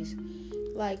fucking movies.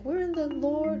 Like, we're in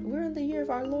the year of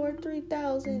our Lord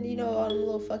 3000. You know, all them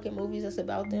little fucking movies that's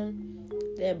about them.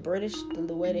 They're British,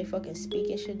 the way they fucking speak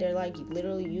and shit. They're like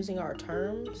literally using our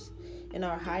terms and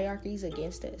our hierarchies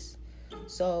against us.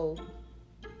 So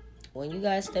when you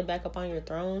guys step back up on your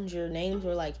thrones, your names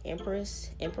were like emperors.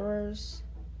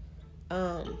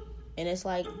 And it's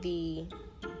like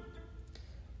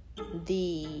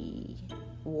the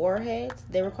warheads,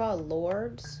 they were called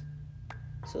lords.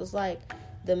 So it's like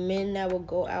the men that would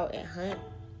go out and hunt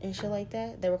and shit like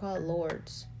that, they were called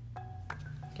lords.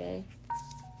 Okay.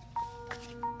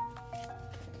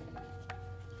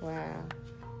 Wow.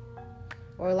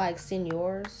 Or like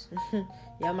senors.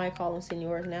 Y'all might call them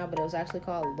senors now, but it was actually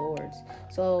called lords.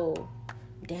 So,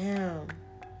 damn.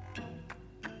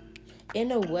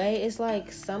 In a way, it's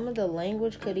like some of the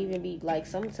language could even be like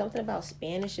something about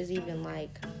Spanish is even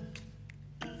like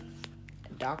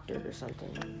doctored or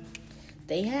something.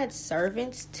 They had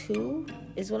servants too,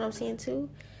 is what I'm saying too.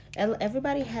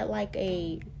 Everybody had like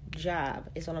a job,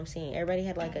 is what I'm saying. Everybody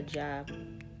had like a job.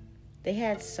 They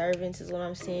had servants, is what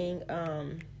I'm saying.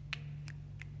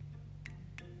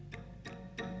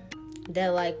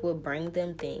 That like would bring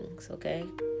them things, okay?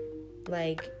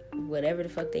 Like whatever the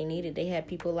fuck they needed. They had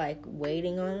people like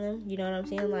waiting on them. You know what I'm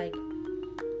saying? Like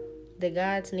the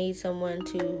gods need someone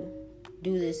to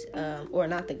do this, or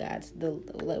not the gods.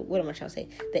 What am I trying to say?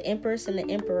 The empress and the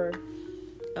emperor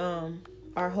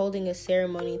are holding a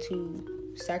ceremony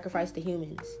to sacrifice the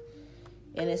humans.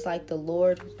 And it's like the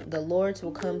lords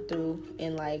will come through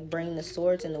and like bring the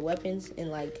swords and the weapons,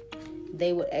 and like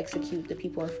they would execute the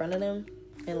people in front of them.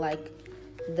 And like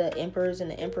the emperors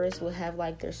and the empress will have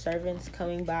like their servants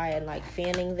coming by and like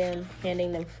fanning them,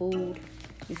 handing them food,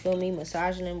 you feel me,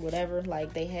 massaging them, whatever.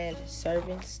 Like they had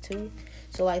servants too.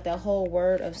 So like the whole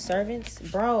word of servants,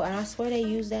 bro, and I swear they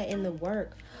use that in the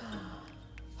work.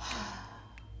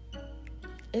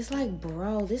 It's like,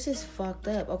 bro, this is fucked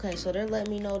up. Okay, so they're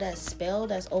letting me know that spell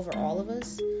that's over all of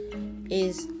us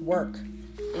is work.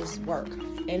 Is work.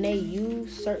 And they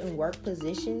use certain work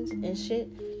positions and shit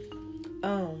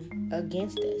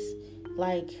against us.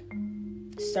 Like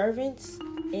servants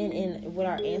in what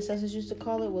our ancestors used to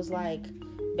call it was like,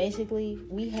 basically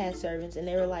we had servants and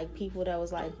they were like people that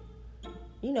was like,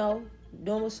 you know,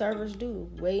 doing what servers do,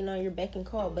 waiting on your beck and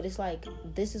call. But it's like,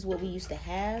 this is what we used to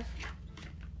have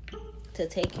to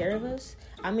take care of us.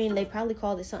 I mean, they probably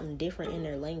called it something different in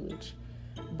their language,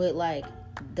 but like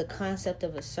the concept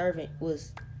of a servant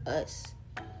was us.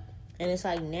 And it's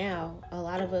like now a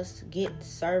lot of us get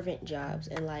servant jobs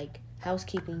and like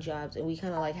housekeeping jobs, and we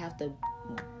kind of like have to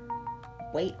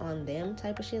wait on them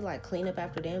type of shit, like clean up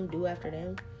after them, do after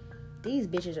them. These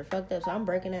bitches are fucked up. So I'm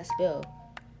breaking that spell,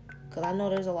 because I know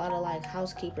there's a lot of like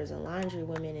housekeepers and laundry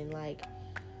women and like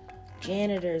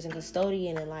janitors and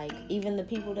custodian and like even the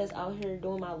people that's out here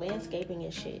doing my landscaping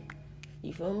and shit.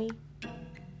 You feel me?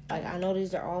 Like I know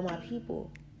these are all my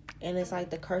people, and it's like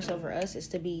the curse over us is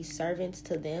to be servants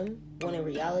to them, when in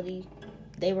reality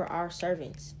they were our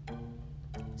servants.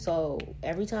 So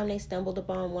every time they stumbled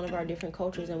upon one of our different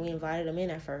cultures and we invited them in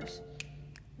at first,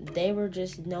 they were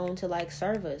just known to like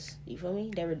serve us. You feel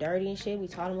me? They were dirty and shit. We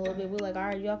taught them a little bit. We're like, all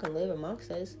right, y'all can live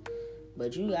amongst us,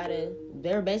 but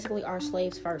they're basically our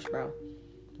slaves first, bro.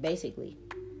 Basically.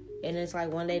 And it's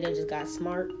like one day they just got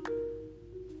smart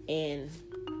and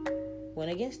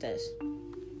went against us.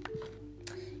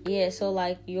 Yeah, so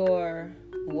like your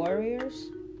warriors,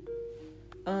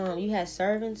 you had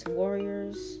servants,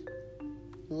 warriors,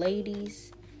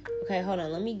 ladies. Okay, hold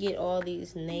on. Let me get all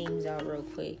these names out real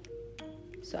quick,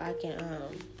 so I can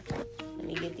let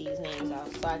me get these names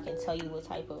out so I can tell you what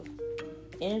type of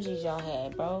energies y'all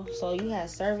had, bro. So you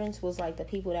had servants, was like the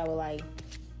people that would like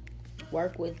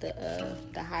work with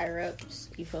the higher ups,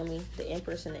 you feel me, the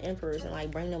empress and the emperors, and like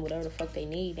bring them whatever the fuck they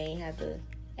need. They ain't have to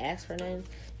ask for nothing.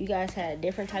 You guys had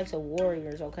different types of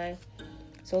warriors, okay?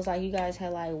 So it's like you guys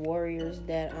had like warriors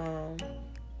that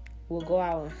will go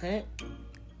out and hunt,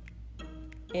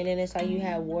 and then it's like you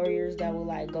had warriors that will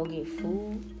like go get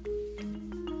food.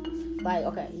 Like,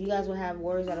 okay, you guys would have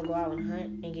warriors that'll go out and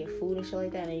hunt and get food and shit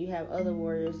like that, and you have other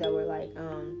warriors that were like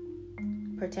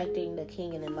protecting the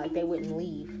king, and then like they wouldn't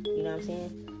leave. You know what I'm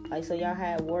saying? Like, so y'all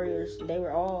had warriors, they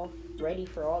were all ready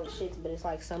for all the shits, but it's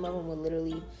like some of them would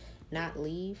literally not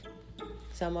leave.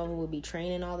 Some of them would be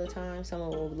training all the time. Some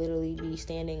of them would literally be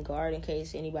standing guard in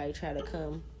case anybody try to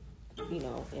come, you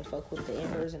know, and fuck with the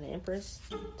emperors and the empress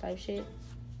type shit.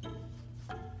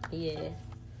 Yeah.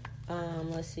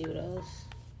 Let's see what else.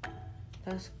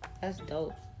 That's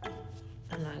dope.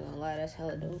 I'm not gonna lie, that's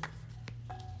hella dope.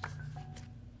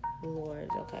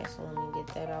 Lords. Okay, so let me get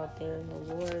that out there. The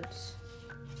lords.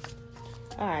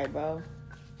 Alright, bro.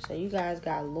 So you guys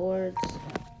got lords.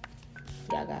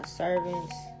 Y'all got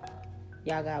servants.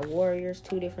 Y'all got warriors.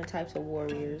 2 different types of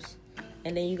warriors.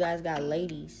 And then you guys got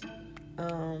ladies.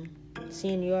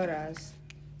 Senoras.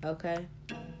 Okay.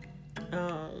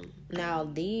 Now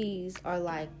these are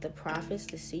like the prophets,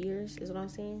 the seers, is what I'm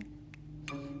saying.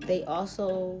 They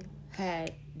also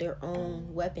had their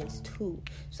own weapons too.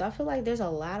 So I feel like there's a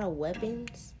lot of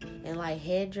weapons and like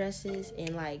headdresses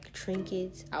and like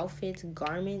trinkets, outfits,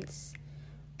 garments,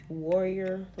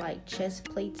 warrior like chest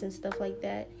plates and stuff like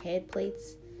that, head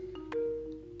plates,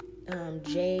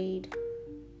 jade,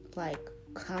 like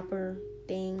copper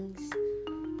things.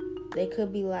 They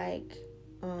could be like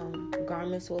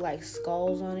garments with like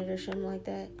skulls on it or something like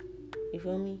that. You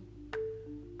feel me?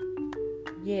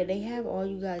 Yeah, they have all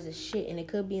you guys' shit, and it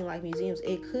could be in like museums.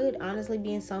 It could honestly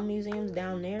be in some museums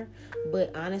down there,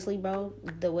 but honestly, bro,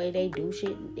 the way they do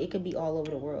shit, it could be all over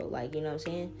the world. Like, you know what I'm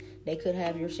saying? They could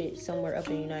have your shit somewhere up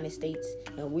in the United States,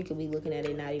 and we could be looking at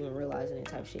it not even realizing it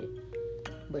type shit.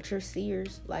 But your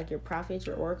seers, like your prophets,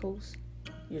 your oracles,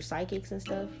 your psychics and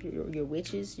stuff, your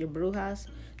witches, your brujas,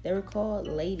 they were called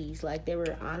ladies. Like, they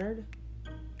were honored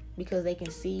because they can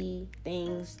see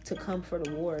things to come for the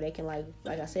war. They can,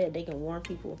 like I said, they can warn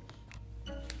people.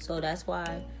 So that's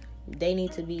why they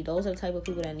need to be, those are the type of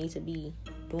people that need to be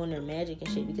doing their magic and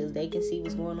shit, because they can see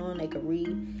what's going on. They can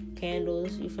read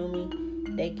candles, you feel me?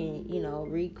 They can, you know,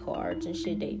 read cards and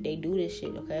shit. They do this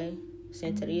shit, okay?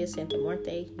 Santeria, Santa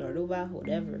Muerte, Yoruba,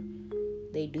 whatever.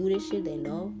 They do this shit, they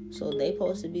know. So they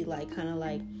supposed to be like, kind of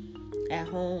like at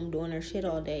home doing their shit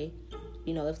all day.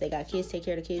 You know, if they got kids, take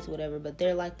care of the kids, whatever. But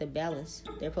they're like the balance.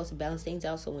 They're supposed to balance things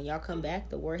out. So when y'all come back,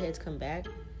 the warheads come back,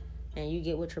 and you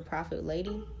get with your prophet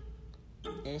lady,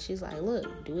 and she's like,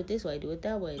 look, do it this way, do it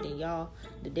that way. Then y'all,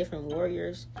 the different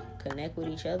warriors, connect with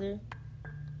each other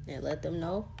and let them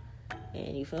know.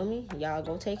 And you feel me? Y'all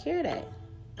go take care of that.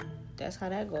 That's how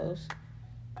that goes.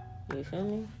 You feel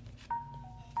me?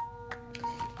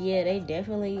 Yeah, they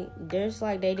definitely, there's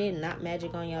like, they did not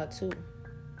magic on y'all too.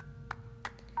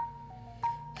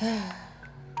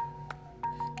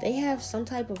 They have some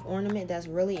type of ornament that's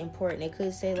really important. They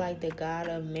could say like the god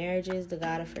of marriages, the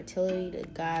god of fertility, the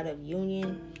god of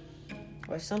union,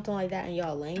 or something like that in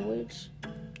y'all language.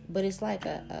 But it's like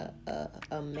a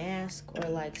mask or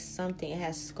like something. It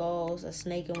has skulls, a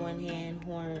snake in one hand,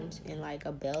 horns, and like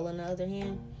a bell in the other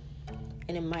hand.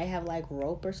 And it might have like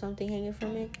rope or something hanging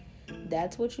from it.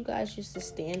 That's what you guys used to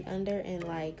stand under and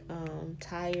like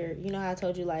tie your, you know how I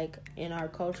told you like in our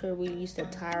culture we used to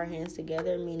tie our hands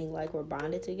together, meaning like we're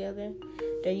bonded together.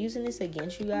 They're using this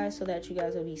against you guys so that you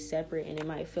guys will be separate, and it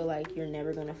might feel like you're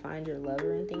never gonna find your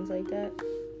lover and things like that.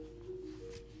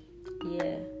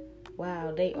 Yeah.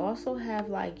 Wow. They also have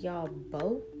like y'all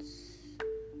boats.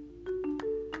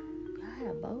 Y'all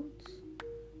have boats?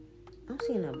 I'm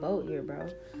seeing a boat here, bro.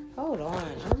 Hold on.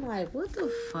 I'm like, what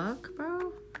the fuck,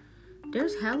 bro?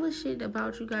 There's hella shit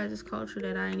about you guys' culture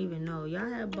that I ain't even know. Y'all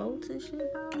have boats and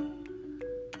shit, bro?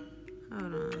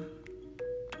 Hold on.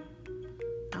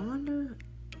 I wonder...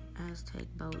 Aztec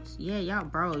boats. Yeah, y'all,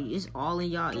 bro. It's all in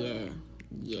y'all. Yeah,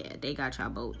 they got y'all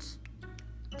boats.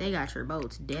 They got your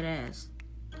boats. Dead ass.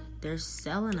 They're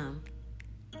selling them.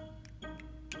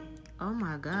 Oh,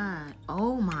 my God.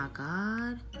 Oh, my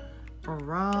God.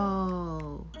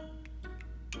 Bro.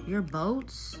 Your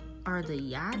boats are the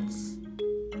yachts?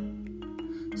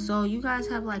 So you guys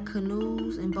have like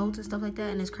canoes and boats and stuff like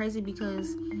that, and it's crazy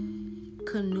because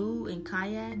canoe and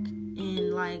kayak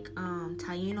in like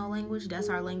Taino language, that's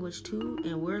our language too,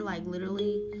 and we're like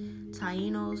literally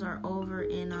Tainos are over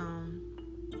in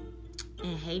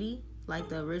Haiti, like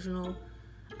the original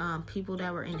people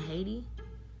that were in Haiti.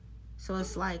 So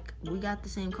it's like we got the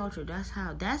same culture. That's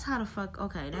how the fuck.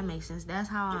 Okay, that makes sense. That's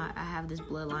how I have this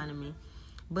bloodline in me.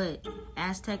 But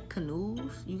Aztec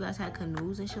canoes, you guys had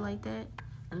canoes and shit like that.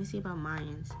 Let me see about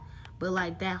Mayans. But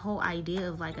like that whole idea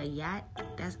of like a yacht,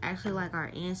 that's actually like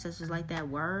our ancestors. Like that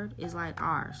word is like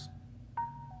ours.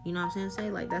 You know what I'm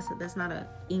saying? Like that's not a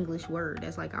English word.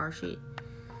 That's like our shit.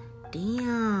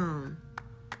 Damn.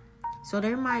 So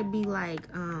there might be like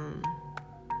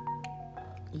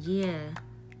yeah.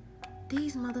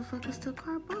 These motherfuckers took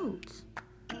our boats.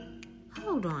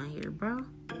 Hold on here, bro.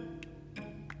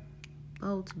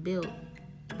 Boats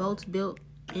built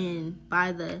in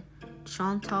by the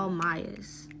Chantal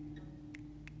Mayas.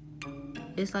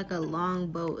 It's like a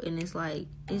long boat, and it's like,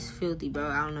 it's filthy, bro.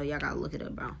 I don't know, y'all gotta look it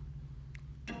up, bro.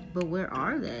 But where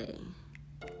are they?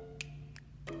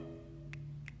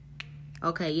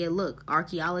 Okay, yeah, look,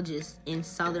 archaeologists in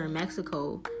southern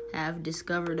Mexico have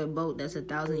discovered a boat that's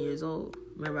 1,000 years old.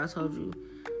 Remember I told you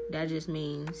that just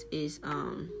means it's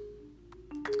 100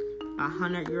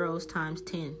 euros times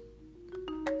 10.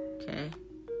 Okay,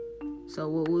 so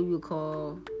what we would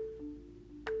call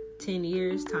 10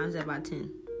 years times that by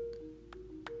 10.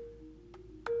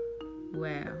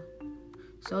 Wow.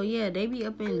 So yeah, they be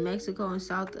up in Mexico and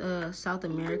South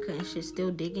America and shit,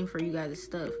 still digging for you guys'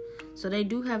 stuff. So they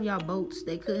do have y'all boats.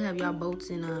 They could have y'all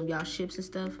boats and y'all ships and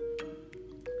stuff.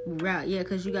 Right, yeah,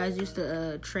 because you guys used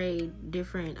to trade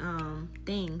different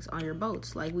things on your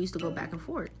boats. Like, we used to go back and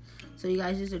forth. So you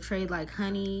guys used to trade, like,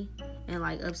 honey and,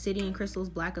 like, obsidian crystals,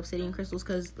 black obsidian crystals,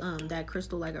 because that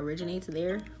crystal, like, originates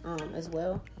there as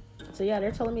well. So, yeah,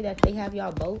 they're telling me that they have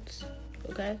y'all boats,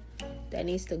 okay, that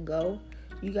needs to go.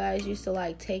 You guys used to,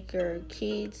 like, take your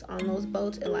kids on those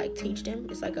boats and, like, teach them.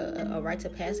 It's like a rites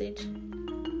of passage.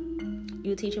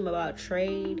 You teach them about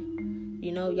trade.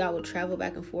 You know, y'all would travel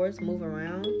back and forth, move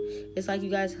around. It's like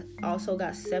you guys also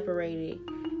got separated,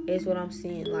 is what I'm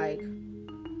seeing. Like,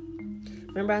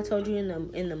 remember I told you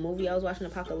in the movie I was watching,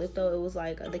 Apocalypto, it was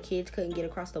like the kids couldn't get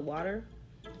across the water.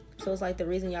 So it's like the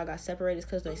reason y'all got separated is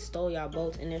because they stole y'all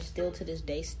boats, and they're still to this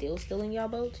day still stealing y'all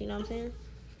boats. You know what I'm saying?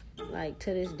 Like,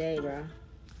 to this day, bro.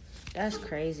 That's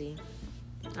crazy.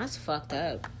 That's fucked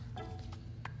up.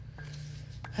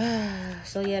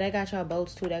 So yeah, they got y'all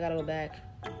boats too. They gotta go back.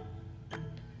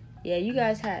 Yeah, you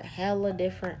guys had hella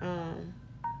different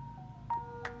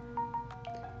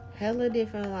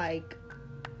like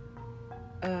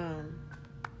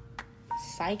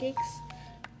psychics.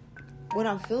 What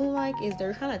I'm feeling like is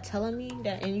they're kind of telling me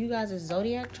that in you guys'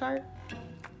 zodiac chart,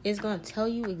 it's gonna tell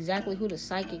you exactly who the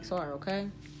psychics are, okay?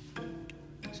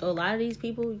 So a lot of these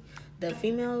people, the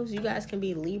females, you guys can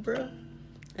be Libra,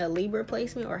 a Libra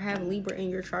placement, or have Libra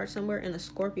in your chart somewhere, and a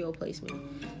Scorpio placement.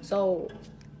 So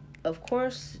of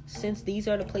course, since these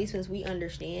are the placements we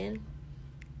understand,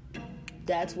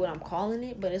 that's what I'm calling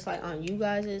it. But it's like on you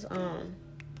guys'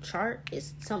 chart,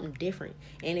 it's something different,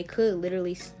 and it could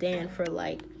literally stand for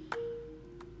like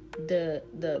the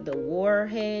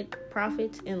warhead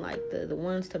prophets, and like the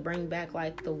ones to bring back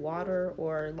like the water,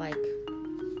 or like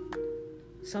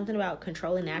something about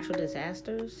controlling natural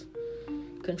disasters,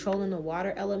 controlling the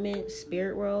water element,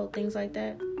 spirit world, things like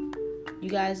that. You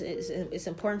guys, it's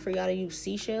important for y'all to use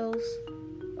seashells,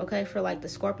 okay, for like the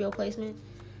Scorpio placement.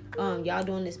 Y'all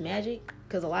doing this magic,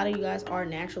 because a lot of you guys are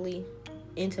naturally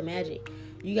into magic.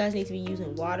 You guys need to be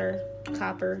using water,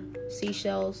 copper,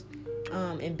 seashells,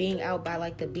 and being out by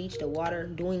like the beach, the water,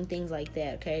 doing things like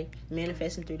that, okay?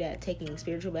 Manifesting through that, taking a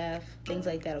spiritual bath, things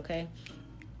like that, okay?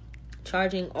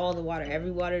 Charging all the water,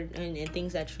 every water and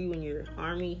things that you and your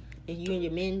army, and you and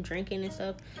your men drinking and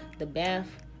stuff, the bath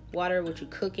water, what you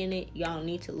cook in it, y'all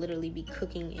need to literally be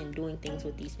cooking and doing things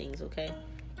with these things, okay?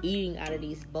 Eating out of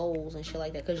these bowls and shit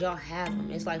like that, because y'all have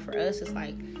them. It's like, for us, it's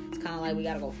kind of like we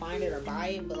gotta go find it or buy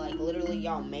it, but like literally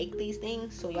y'all make these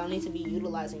things, so y'all need to be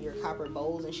utilizing your copper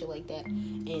bowls and shit like that,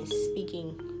 and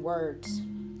speaking words,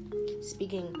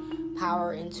 speaking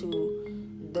power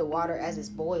into the water as it's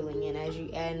boiling, and as you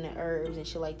adding the herbs and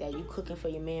shit like that, you cooking for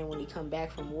your man when he come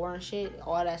back from war and shit.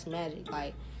 All that's magic.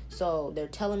 Like, so they're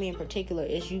telling me in particular,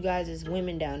 it's you guys as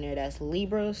women down there that's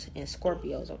Libras and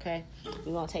Scorpios, okay?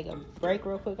 We're gonna take a break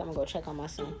real quick. I'm gonna go check on my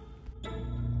son.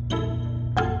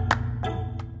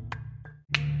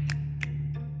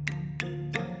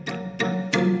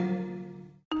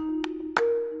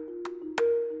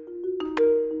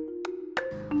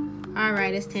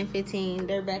 Alright, it's 10:15.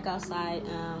 They're back outside,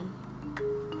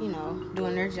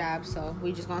 doing their job, so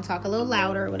we just gonna talk a little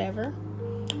louder or whatever.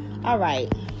 Alright.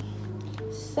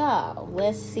 So,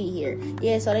 let's see here.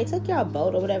 Yeah, so they took y'all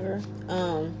boat or whatever.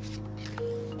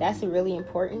 That's really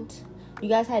important. You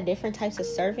guys had different types of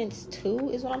servants too,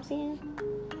 is what I'm seeing.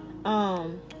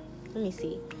 Let me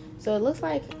see. So it looks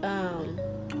like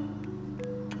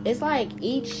it's like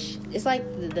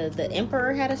the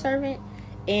emperor had a servant,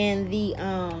 and the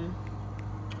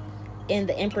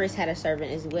empress had a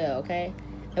servant as well, okay?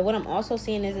 And what I'm also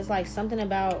seeing is it's like something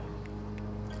about,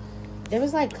 there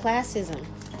was like classism.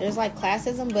 There's like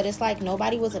classism, but it's like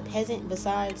nobody was a peasant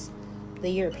besides the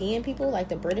European people, like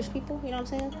the British people, you know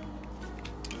what I'm saying?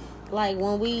 Like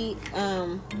when we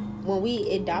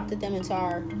adopted them into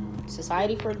our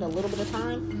society for the little bit of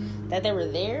time that they were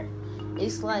there,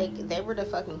 it's like they were the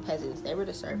fucking peasants, they were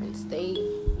the servants, they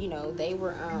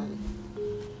were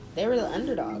the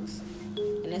underdogs.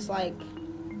 And it's like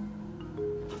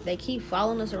they keep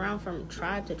following us around from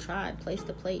tribe to tribe, place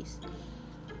to place.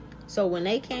 So when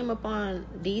they came upon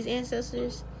these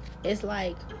ancestors, it's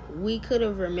like we could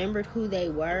have remembered who they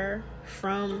were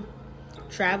from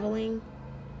traveling,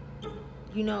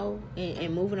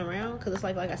 and moving around. Because it's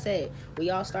like I said, we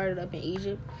all started up in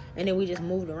Egypt, and then we just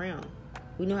moved around.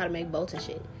 We knew how to make boats and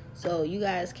shit. So you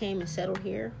guys came and settled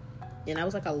here, and that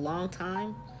was like a long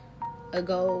time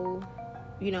ago.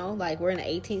 Like we're in the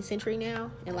 18th century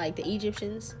now, and like the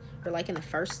Egyptians were like in the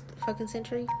first fucking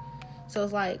century. So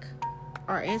it's like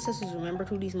our ancestors remembered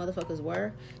who these motherfuckers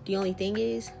were. The only thing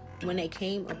is, when they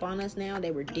came upon us now,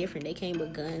 they were different. They came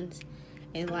with guns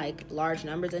and like large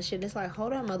numbers and shit. It's like,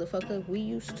 hold on, motherfucker, we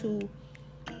used to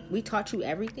we taught you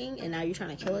everything and now you're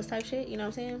trying to kill us type shit. You know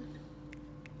what I'm saying?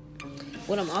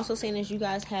 What I'm also saying is you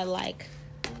guys had like,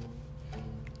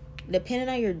 depending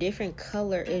on your different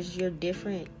color is your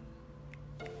different,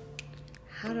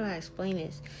 how do I explain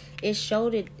this? It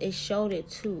showed it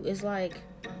too. It's like,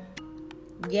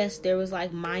 yes, there was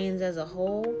like Mayans as a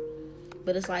whole,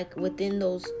 but it's like within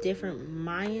those different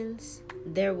Mayans,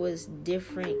 there was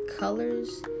different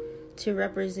colors to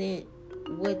represent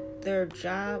what their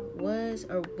job was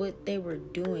or what they were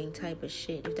doing type of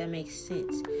shit, if that makes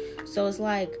sense. So it's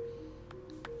like,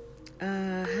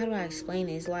 how do I explain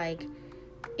it? It's like,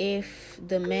 if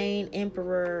the main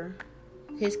emperor,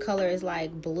 his color is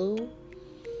like blue,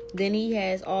 then he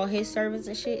has all his servants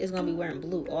and shit is gonna be wearing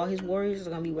blue. All his warriors are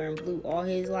gonna be wearing blue. All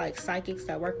his like psychics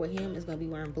that work with him is gonna be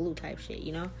wearing blue type shit,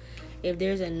 you know? If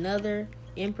there's another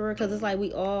emperor, because it's like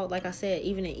we all, like I said,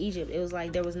 even in Egypt, it was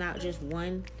like there wasn't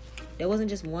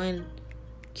just one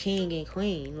king and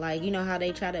queen. Like, you know how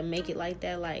they try to make it like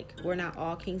that, like we're not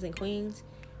all kings and queens,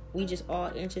 we just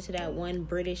all enter to that one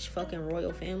British fucking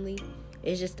royal family.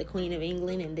 It's just the Queen of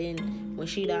England, and then when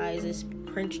she dies, it's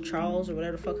Prince Charles or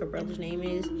whatever the fuck her brother's name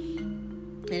is,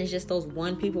 and it's just those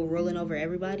one people ruling over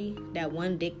everybody. That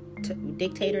one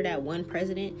dictator, that one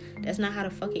president. That's not how the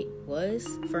fuck it was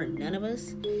for none of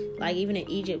us. Like, even in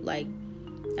Egypt, like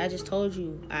I just told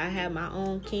you, I had my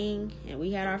own king, and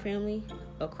we had our family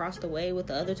across the way with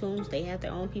the other tombs. They had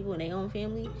their own people and their own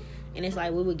family, and it's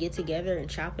like we would get together and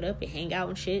chop it up and hang out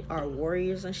and shit. Our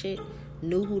warriors and shit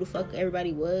knew who the fuck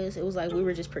everybody was. It was like we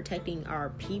were just protecting our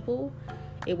people.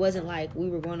 It wasn't like we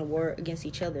were going to war against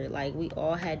each other. Like, we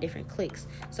all had different cliques.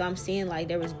 So I'm seeing like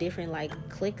there was different like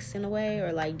cliques in a way,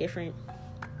 or like different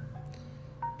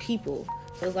people.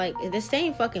 So it's like the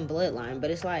same fucking bloodline, but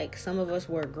it's like some of us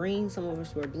were green, some of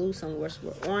us were blue, some of us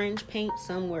were orange paint,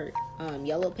 some were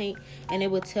yellow paint, and it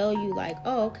would tell you like,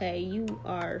 oh, okay, you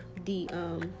are the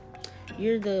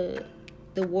you're the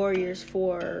warriors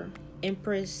for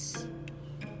Empress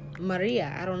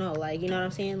Maria. I don't know, like, you know what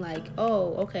I'm saying? Like,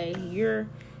 oh, okay, you're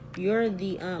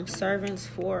the servants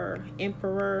for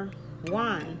Emperor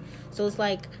Juan. So it's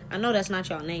like, I know that's not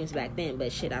y'all names back then,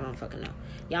 but shit, I don't fucking know.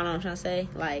 Y'all know what I'm trying to say?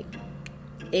 Like,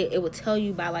 it would tell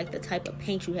you by like the type of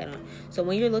paint you had on. So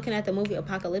when you're looking at the movie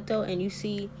Apocalypto and you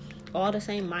see all the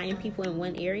same Mayan people in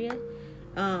one area,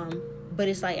 but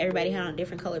it's like everybody had on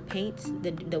different colored paints.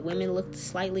 The women looked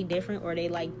slightly different, or they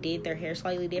like did their hair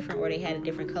slightly different, or they had a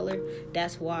different color.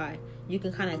 That's why you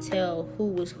can kind of tell who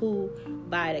was who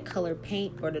by the color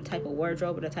paint or the type of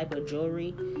wardrobe or the type of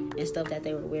jewelry and stuff that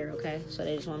they would wear. Okay, so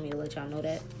they just want me to let y'all know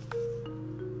that.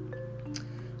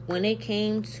 When it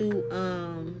came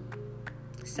to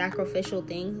sacrificial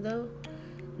things, though,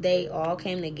 they all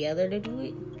came together to do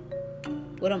it.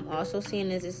 What I'm also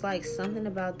seeing is it's like something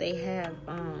about they have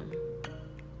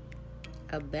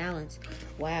a balance.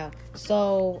 Wow.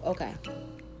 So, okay.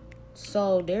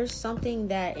 So there's something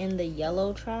that in the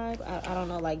yellow tribe, I don't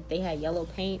know, like they had yellow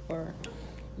paint or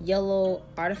yellow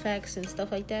artifacts and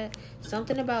stuff like that.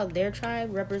 Something about their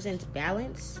tribe represents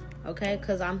balance, okay?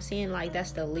 Because I'm seeing like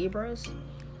that's the Libras.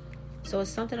 So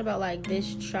it's something about like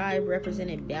this tribe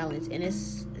represented balance, and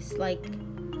it's like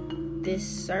this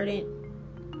certain,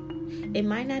 it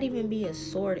might not even be a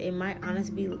sword. It might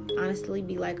honestly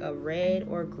be like a red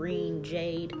or green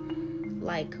jade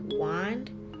like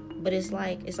wand, but it's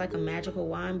like a magical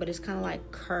wand, but it's kind of like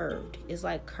curved. It's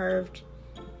like curved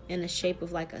in the shape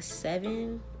of like a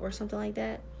 7 or something like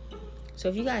that. So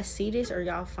if you guys see this or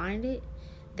y'all find it,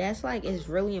 that's like, it's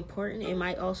really important. It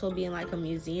might also be in like a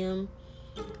museum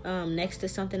next to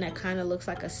something that kind of looks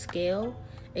like a scale,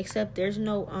 except there's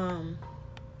no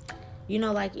you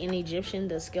know, like in Egyptian,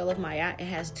 the scale of Mayan, it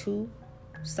has 2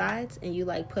 sides, and you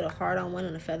like put a heart on one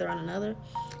and a feather on another.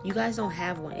 You guys don't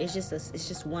have one. It's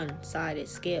just one-sided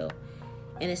scale,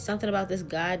 and it's something about this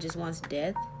god just wants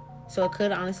death. So it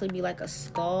could honestly be like a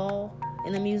skull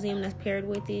in the museum that's paired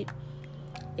with it.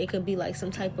 It could be like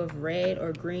some type of red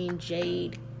or green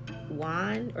jade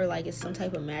wand, or like it's some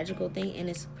type of magical thing, and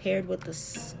it's paired with the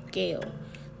scale.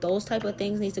 Those type of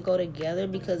things need to go together,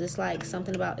 because it's like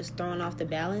something about it's throwing off the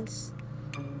balance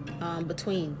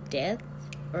between death,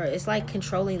 or it's like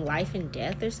controlling life and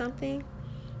death or something,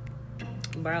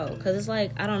 bro. Because it's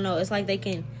like, I don't know, it's like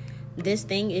this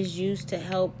thing is used to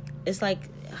help. It's like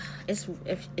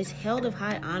it's held of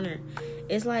high honor.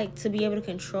 It's like to be able to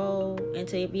control and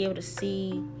to be able to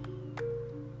see.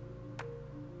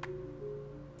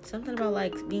 Something about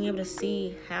like being able to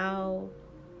see how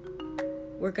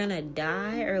we're gonna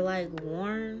die, or like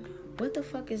warn. What the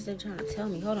fuck is they trying to tell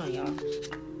me? Hold on, y'all.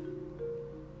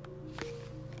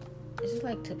 Is it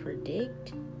like to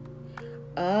predict?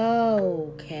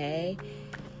 Oh, okay.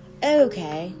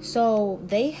 Okay, so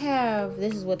they have,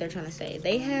 this is what they're trying to say.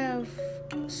 They have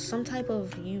some type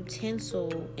of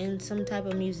utensil in some type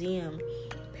of museum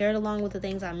paired along with the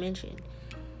things I mentioned.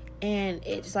 And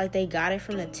it's like they got it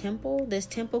from the temple. This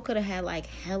temple could have had like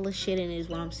hella shit in it is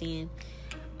what I'm seeing.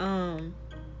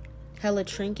 Hella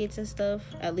trinkets and stuff.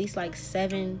 At least like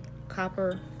 7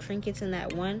 copper trinkets in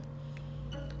that one.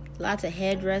 Lots of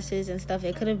headdresses and stuff.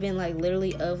 It could have been like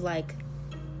literally of like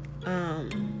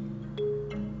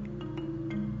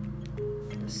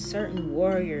certain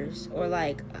warriors, or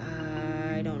like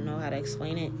I don't know how to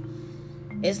explain it.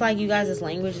 It's like you guys'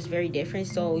 language is very different,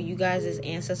 so you guys'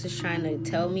 ancestors trying to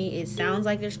tell me, it sounds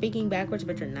like they're speaking backwards,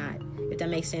 but they're not, if that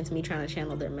makes sense. Me trying to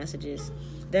channel their messages,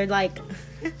 they're like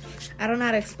I don't know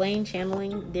how to explain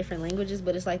channeling different languages,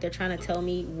 but it's like they're trying to tell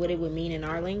me what it would mean in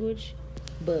our language,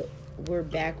 but we're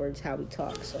backwards how we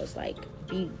talk. So it's like,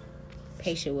 be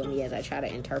patient with me as I try to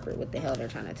interpret what the hell they're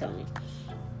trying to tell me.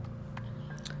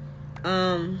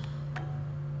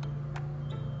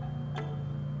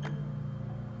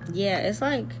 Yeah, it's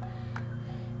like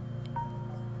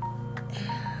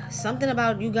something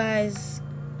about you guys,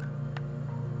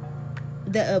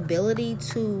 the ability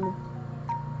to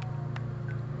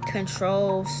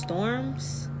control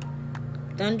storms,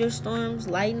 thunderstorms,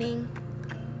 lightning,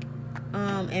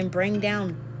 and bring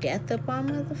down death upon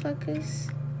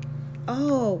motherfuckers.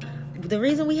 Oh, the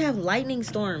reason we have lightning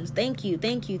storms. Thank you.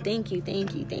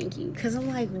 Because I'm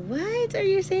like, what are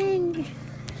you saying?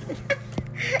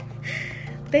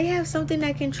 They have something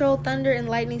that control thunder and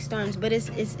lightning storms, but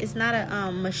it's not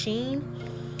a machine.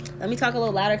 Let me talk a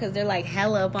little louder because they're like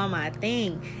hella up on my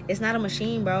thing. It's not a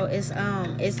machine, bro. It's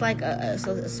like a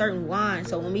certain wand.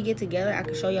 So when we get together, I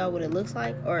can show y'all what it looks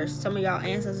like. Or some of y'all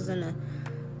ancestors in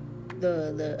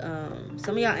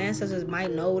some of y'all ancestors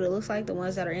might know what it looks like, the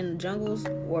ones that are in the jungles,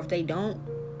 or if they don't,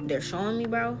 they're showing me,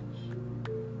 bro.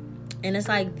 And it's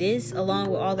like this, along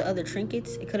with all the other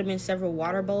trinkets. It could have been several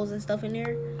water bowls and stuff in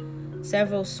there,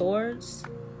 several swords,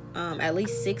 at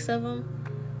least 6 of them,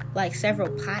 like several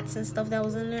pots and stuff that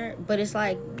was in there. But it's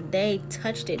like they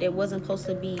touched it. It wasn't supposed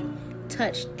to be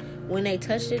touched. When they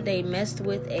touched it, they messed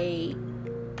with a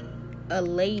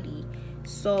lady.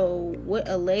 So what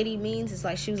a lady means is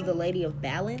like she was the lady of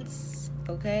balance,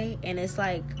 okay? And it's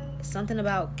like something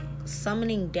about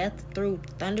summoning death through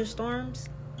thunderstorms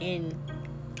and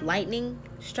lightning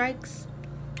strikes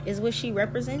is what she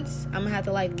represents. I'm gonna have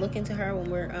to like look into her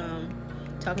when we're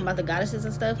talking about the goddesses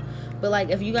and stuff. But like,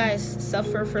 if you guys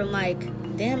suffer from like,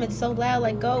 damn, it's so loud,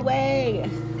 like go away.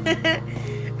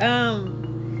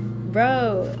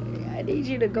 Bro, I need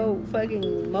you to go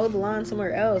fucking mow the lawn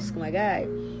somewhere else, my guy.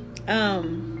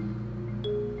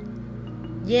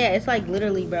 Yeah, it's like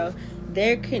literally, bro,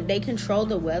 they control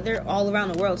the weather all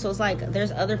around the world. So it's like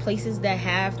there's other places that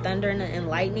have thunder and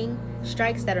lightning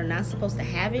strikes that are not supposed to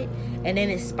have it, and then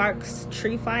it sparks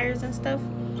tree fires and stuff.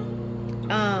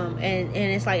 And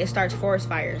it's like it starts forest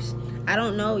fires. I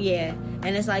don't know, yeah.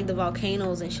 And it's like the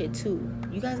volcanoes and shit too.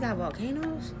 You guys got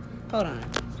volcanoes? Hold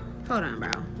on,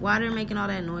 bro. Why they're making all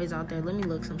that noise out there? Let me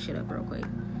look some shit up real quick.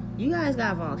 You guys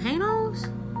got volcanoes?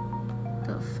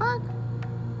 The fuck?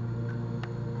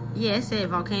 Yeah, it said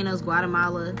volcanoes,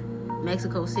 Guatemala,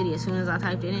 Mexico City as soon as I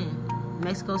typed it in.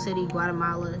 Mexico City,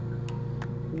 Guatemala.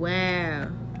 Wow.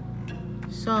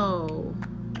 So,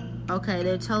 okay,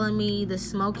 they're telling me the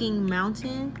Smoking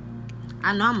Mountain.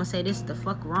 I know I'm gonna say this the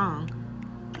fuck wrong.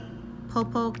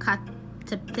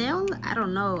 Popocatépetl? I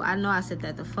don't know. I know I said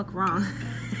that the fuck wrong.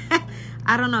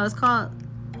 I don't know. It's called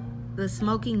the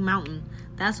Smoking Mountain.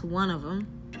 That's one of them.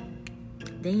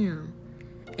 Damn.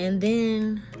 And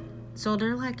then, so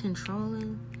they're like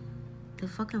controlling the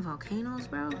fucking volcanoes,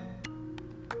 bro.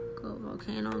 Go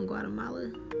volcano in Guatemala.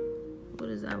 What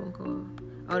is that one called?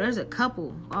 Oh, there's a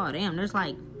couple. Oh, damn. There's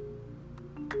like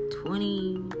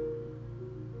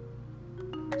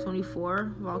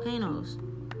 24 volcanoes.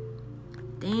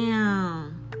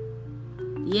 Damn.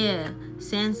 Yeah.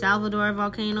 San Salvador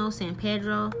volcano, San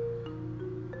Pedro,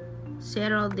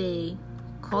 Cerro de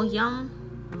Coyam,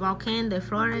 Volcán de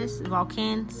Flores,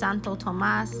 Volcán Santo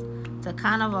Tomás,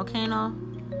 Tacana volcano,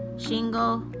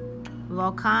 Shingo,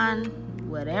 Volcán,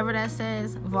 whatever that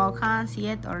says, Volcán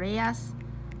Siete Orillas,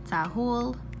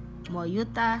 Tahul,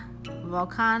 Moyuta,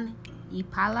 Volcán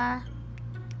Ipala,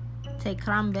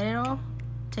 Tecambrero,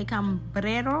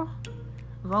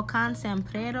 Volcán San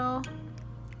Pedro.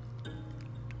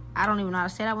 I don't even know how to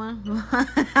say that one.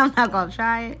 I'm not gonna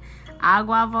try it.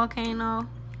 Agua volcano.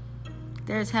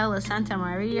 There's hella Santa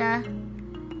Maria,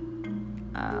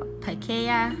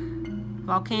 Pequeya,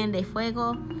 Volcán de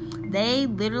Fuego. They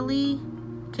literally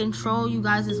control you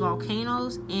guys'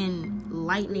 volcanoes and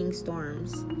lightning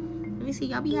storms. Let me see.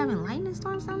 Y'all be having lightning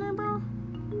storms down there, bro?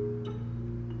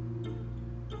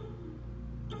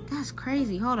 That's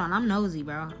crazy. Hold on. I'm nosy,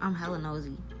 bro. I'm hella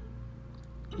nosy.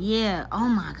 Yeah. Oh,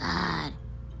 my God.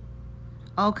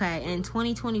 Okay. In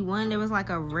 2021, there was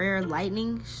like a rare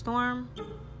lightning storm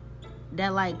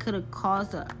that like could have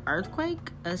caused an earthquake,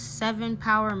 a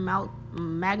 7-power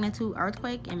magnitude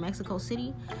earthquake in Mexico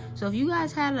City. So if you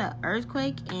guys had an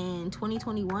earthquake in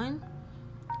 2021,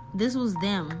 this was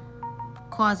them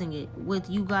causing it with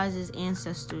you guys'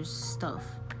 ancestors' stuff.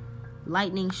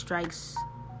 Lightning strikes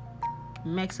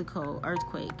Mexico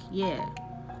earthquake. Yeah.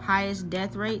 Highest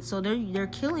death rate. So they're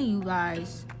killing you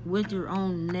guys with your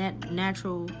own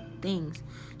natural things.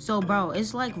 So bro,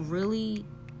 it's like really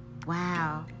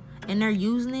wow. And they're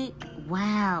using it,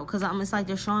 wow, because it's like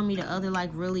they're showing me the other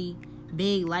like really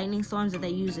big lightning storms that they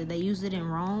use it. They used it in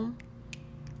Rome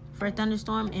for a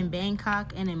thunderstorm, in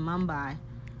Bangkok, and in Mumbai.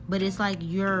 But it's like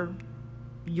your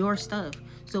stuff.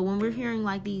 So when we're hearing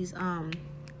like these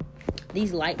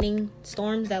lightning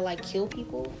storms that like kill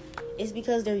people, it's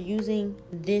because they're using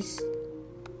this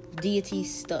deity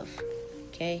stuff.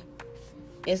 Okay,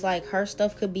 it's like her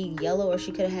stuff could be yellow, or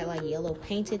she could have had like yellow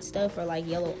painted stuff, or like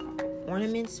yellow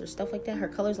ornaments or stuff like that. Her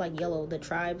color's like yellow, the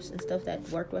tribes and stuff that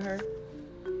worked with her.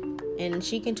 And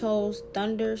she controls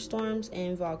thunderstorms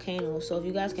and volcanoes. So if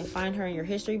you guys can find her in your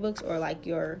history books or like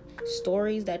your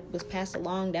stories that was passed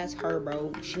along, that's her,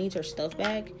 bro. She needs her stuff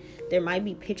back. There might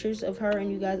be pictures of her in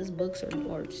you guys' books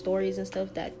or stories and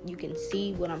stuff that you can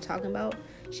see what I'm talking about.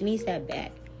 She needs that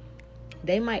back.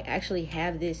 They might actually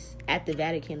have this at the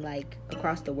Vatican, like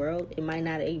across the world. It might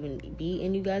not even be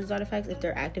in you guys' artifacts if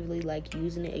they're actively like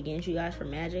using it against you guys for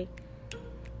magic.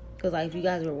 Because like if you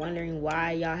guys were wondering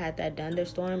why y'all had that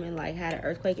thunderstorm and like had an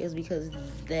earthquake, is because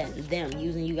them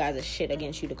using you guys as shit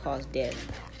against you to cause death.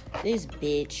 This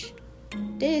bitch,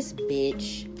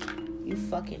 you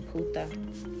fucking puta.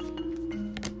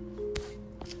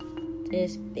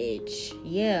 This bitch,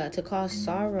 yeah, to cause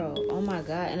sorrow. Oh my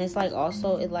God. And it's like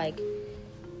also it like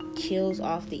kills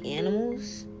off the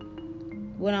animals.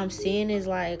 What I'm seeing is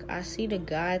like I see the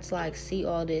gods like see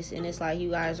all this, and it's like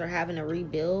you guys are having to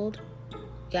rebuild.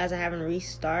 You guys are having to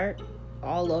restart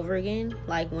all over again.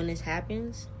 Like when this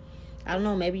happens, I don't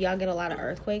know, maybe y'all get a lot of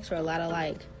earthquakes or a lot of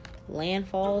like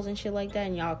landfalls and shit like that,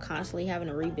 and y'all constantly having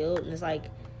to rebuild. And it's like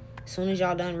as soon as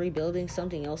y'all done rebuilding,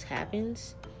 something else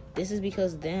happens. This is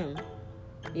because them.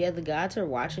 Yeah, the gods are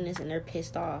watching this and they're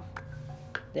pissed off.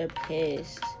 They're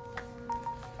pissed.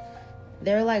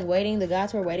 They're like waiting. The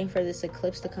gods were waiting for this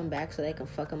eclipse to come back so they can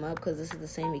fuck them up, because this is the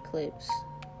same eclipse.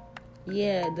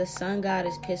 Yeah, the sun god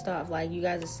is pissed off. Like you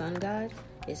guys, the sun god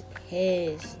is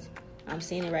pissed. I'm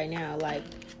seeing it right now. Like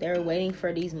they're waiting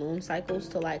for these moon cycles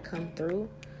to like come through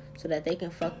so that they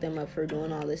can fuck them up for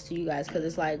doing all this to you guys. Because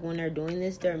it's like when they're doing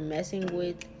this, they're messing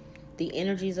with the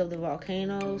energies of the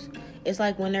volcanoes. It's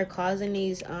like when they're causing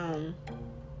these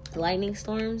lightning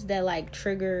storms that like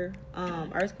trigger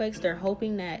earthquakes, they're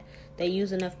hoping that they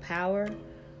use enough power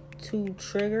to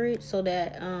trigger it so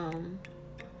that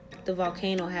the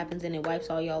volcano happens and it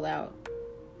wipes all y'all out.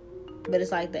 But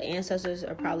it's like the ancestors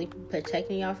are probably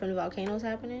protecting y'all from the volcanoes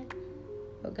happening.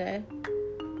 Okay,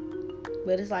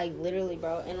 but it's like literally,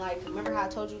 bro. And like, remember how I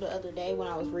told you the other day when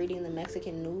I was reading the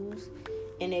Mexican news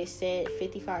and they said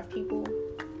 55 people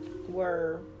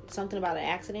were something about an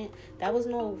accident? That was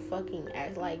no fucking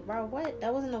like, bro, what?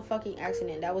 That wasn't no fucking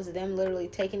accident. That was them literally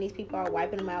taking these people out,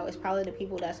 wiping them out. It's probably the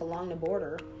people that's along the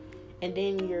border, and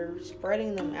then you're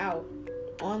spreading them out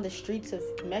on the streets of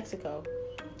Mexico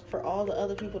for all the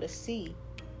other people to see,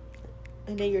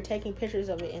 and then you're taking pictures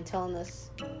of it and telling us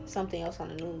something else on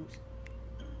the news.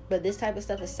 But this type of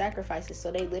stuff is sacrifices, so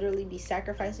they literally be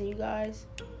sacrificing you guys,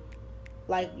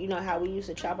 like, you know how we used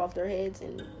to chop off their heads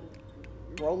and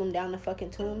roll them down the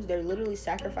fucking tombs? They're literally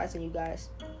sacrificing you guys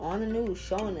on the news,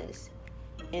 showing us.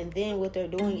 And then what they're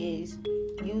doing is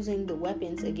using the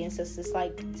weapons against us. It's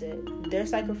like their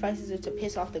sacrifices are to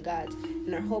piss off the gods,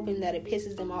 and they're hoping that it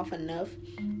pisses them off enough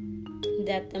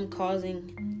that them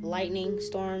causing lightning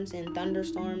storms and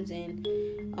thunderstorms and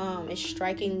it's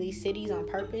striking these cities on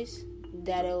purpose,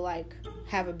 that it'll like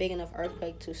have a big enough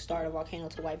earthquake to start a volcano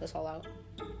to wipe us all out.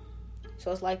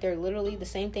 So it's like they're literally the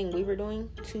same thing we were doing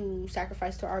to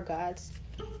sacrifice to our gods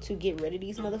to get rid of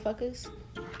these motherfuckers.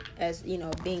 As, you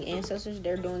know, being ancestors,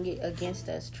 they're doing it against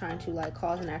us, trying to like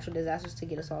cause natural disasters to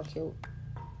get us all killed.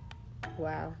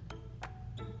 Wow.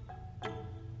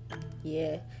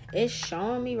 Yeah, it's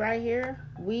showing me right here.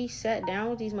 We sat down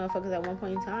with these motherfuckers at one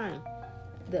point in time.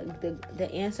 The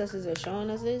ancestors are showing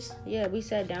us this. Yeah, we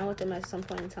sat down with them at some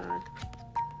point in time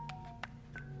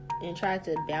and tried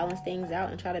to balance things out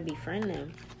and try to befriend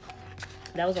them.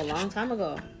 That was a long time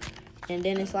ago. And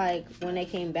then it's like when they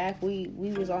came back, we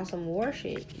was on some war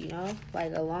shit, you know?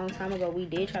 Like a long time ago, we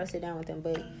did try to sit down with them,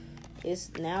 but it's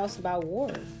about war.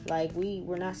 Like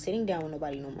we're not sitting down with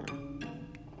nobody no more.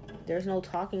 There's no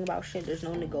talking about shit. There's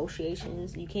no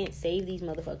negotiations. You can't save these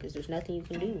motherfuckers. There's nothing you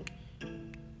can do.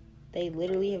 They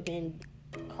literally have been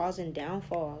causing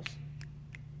downfalls.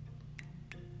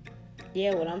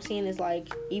 Yeah, what I'm seeing is like,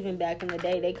 even back in the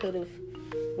day, they could have,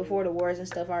 before the wars and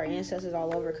stuff, our ancestors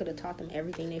all over could have taught them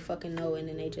everything they fucking know, and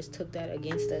then they just took that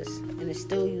against us, and is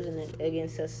still using it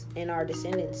against us and our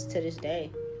descendants to this day.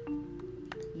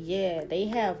 Yeah, they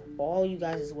have all you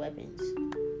guys' weapons.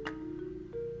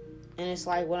 And it's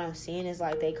like, what I'm seeing is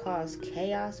like, they cause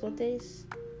chaos with this.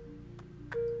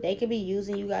 They could be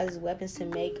using you guys' weapons to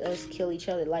make us kill each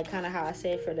other. Like kind of how I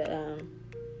said for the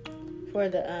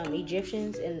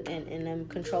Egyptians and them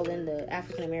controlling the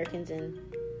African Americans in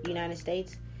the United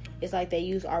States. It's like they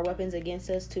use our weapons against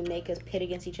us to make us pit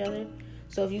against each other.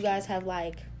 So if you guys have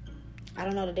like, I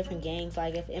don't know, the different gangs,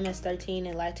 like if MS-13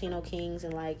 and Latino Kings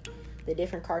and like the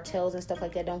different cartels and stuff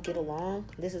like that don't get along,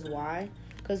 this is why.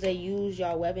 Because they use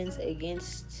y'all weapons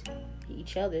against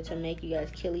each other to make you guys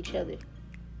kill each other.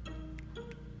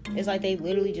 It's like they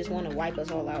literally just want to wipe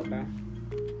us all out, bro.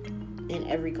 In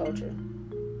every culture.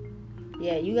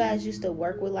 Yeah, you guys used to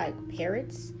work with like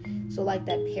parrots. So like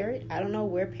that parrot, I don't know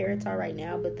where parrots are right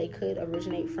now, but they could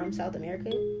originate from South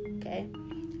America. Okay,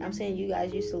 I'm saying you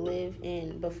guys used to live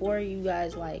in, before you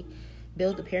guys like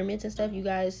built the pyramids and stuff, you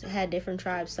guys had different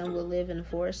tribes. Some would live in the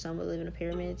forest, some would live in the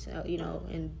pyramids, you know,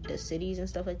 in the cities and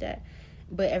stuff like that.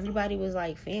 But everybody was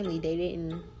like family. They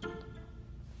didn't,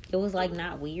 it was like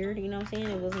not weird, you know what I'm saying?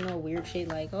 It wasn't no weird shit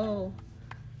like, oh,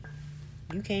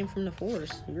 you came from the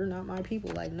forest, you're not my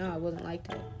people. Like, no, it wasn't like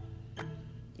that.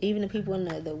 Even the people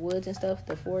in the woods and stuff,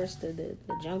 the forest, the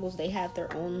jungles, they had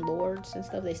their own lords and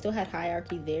stuff. They still had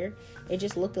hierarchy there. It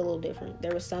just looked a little different.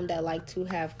 There was some that liked to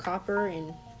have copper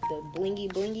and the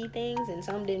blingy things, and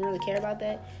some didn't really care about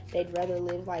that. They'd rather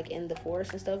live like in the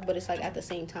forest and stuff. But it's like at the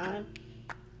same time,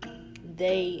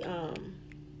 they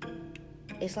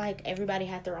it's like everybody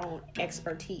had their own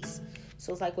expertise.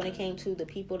 So it's like when it came to the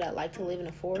people that like to live in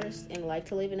the forest and like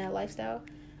to live in that lifestyle,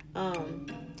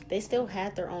 they still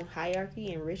had their own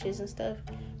hierarchy and riches and stuff,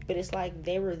 but it's like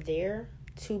they were there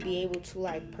to be able to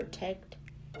like protect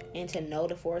and to know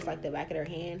the forest like the back of their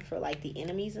hand for like the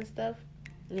enemies and stuff.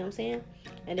 You know what I'm saying?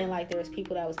 And then like there was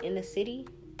people that was in the city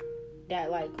that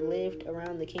like lived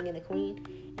around the king and the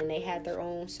queen, and they had their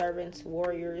own servants,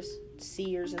 warriors,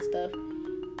 seers and stuff.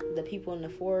 The people in the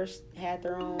forest had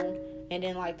their own, and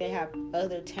then like they have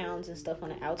other towns and stuff on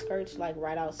the outskirts, like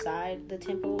right outside the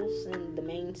temples and the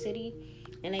main city,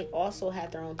 and they also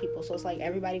had their own people. So it's like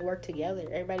everybody worked together,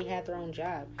 everybody had their own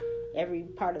job, every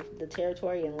part of the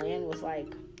territory and land was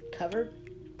like covered.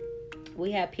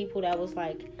 We had people that was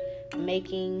like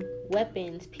making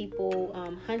weapons, people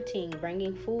hunting,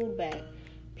 bringing food back,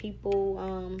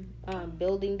 people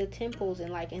building the temples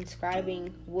and like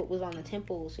inscribing what was on the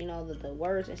temples, you know, the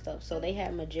words and stuff. So they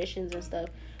had magicians and stuff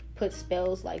put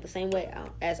spells, like the same way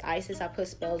as ISIS I put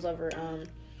spells over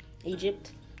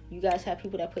Egypt. You guys have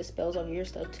people that put spells over your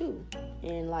stuff too.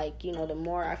 And like, you know, the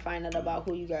more I find out about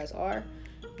who you guys are,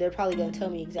 they're probably gonna tell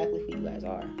me exactly who you guys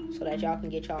are, so that y'all can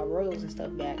get y'all royals and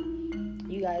stuff back.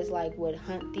 You guys like would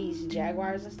hunt these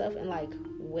jaguars and stuff and like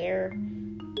wear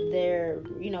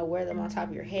them on top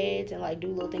of your heads and like do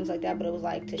little things like that. But it was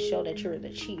like to show that you're the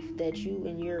chief, that you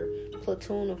and your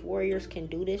platoon of warriors can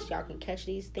do this. Y'all can catch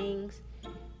these things.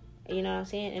 You know what I'm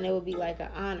saying? And it would be like an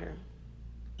honor.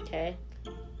 Okay?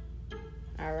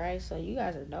 Alright, so you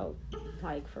guys are dope.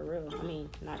 Like, for real. I mean,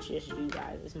 not just you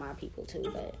guys. It's my people too,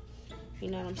 but you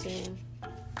know what I'm saying?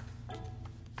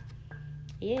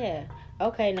 Yeah.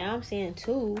 Okay, now I'm seeing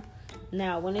too.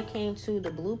 Now, when it came to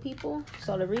the blue people,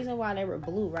 so the reason why they were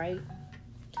blue, right?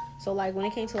 So, like, when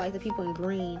it came to, like, the people in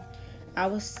green,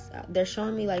 they're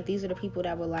showing me, like, these are the people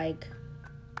that would, like,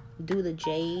 do the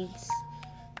jades,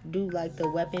 do, like, the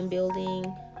weapon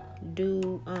building,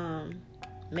 do,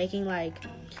 making, like,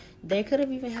 they could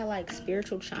have even had, like,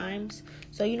 spiritual chimes.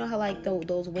 So, you know how, like,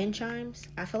 those wind chimes?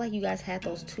 I feel like you guys had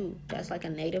those, too. That's, like, a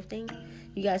native thing.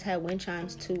 You guys had wind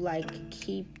chimes to, like,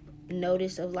 keep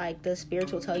notice of, like, the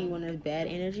spirits will tell you when there's bad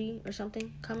energy or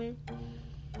something coming.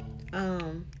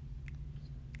 And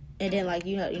then, like,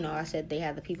 you know, I said they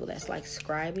have the people that's, like,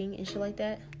 scribing and shit like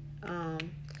that.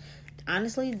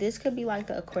 Honestly, this could be, like,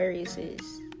 the Aquariuses.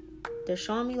 They're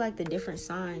showing me, like, the different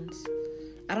signs.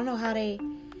 I don't know how they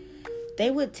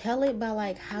would tell it by,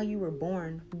 like, how you were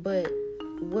born, but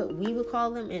what we would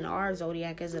call them in our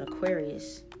zodiac is an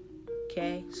Aquarius.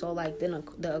 Okay? So, like, then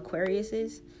the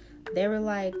Aquariuses, they were,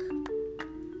 like,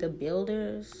 the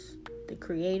builders, the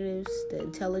creatives, the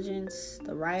intelligence,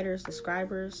 the writers, the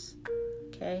scribers.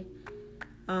 Okay.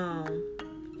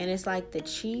 And it's like the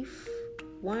chief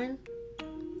one,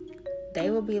 they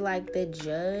will be like the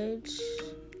judge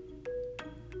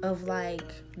of like,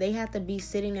 they have to be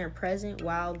sitting there present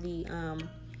while the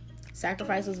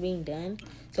sacrifice was being done.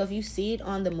 So if you see it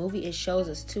on the movie, it shows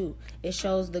us too. It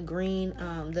shows the green,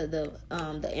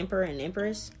 the emperor and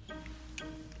empress.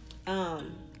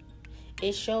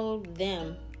 It showed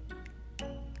them.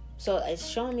 So it's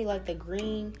showing me like the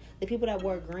people that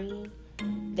wore green,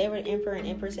 they were the emperor and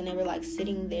empress, and they were like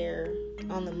sitting there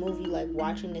on the movie, like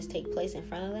watching this take place in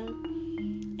front of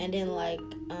them. And then like,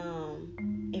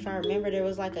 if I remember, there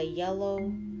was like a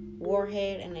yellow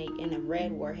warhead and a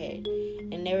red warhead,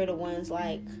 and they were the ones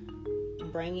like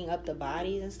bringing up the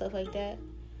bodies and stuff like that.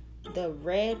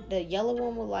 The yellow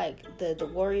one would like the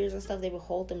warriors and stuff, they would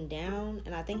hold them down,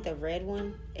 and I think the red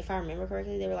one, if I remember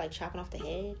correctly, they were like chopping off the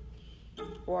head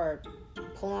or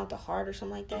pulling out the heart or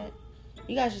something like that.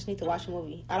 You guys just need to watch the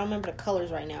movie. I don't remember the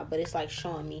colors right now, but it's like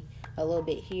showing me a little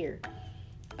bit here.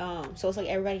 So it's like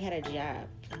everybody had a job.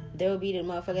 There would be the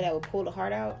motherfucker that would pull the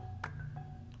heart out.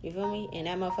 You feel me? And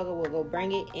that motherfucker would go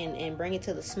bring it and bring it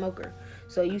to the smoker.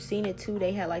 So you seen it too.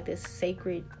 They had like this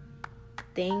sacred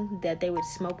thing that they would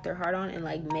smoke their heart on and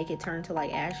like make it turn to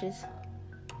like ashes.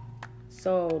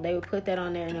 So they would put that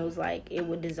on there, and it was like it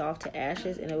would dissolve to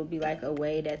ashes, and it would be like a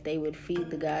way that they would feed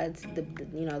the gods,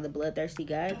 the bloodthirsty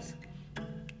gods.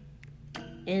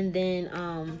 And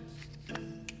then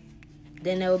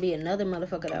there would be another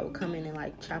motherfucker that would come in and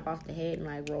like chop off the head and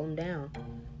like roll them down.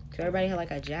 So everybody had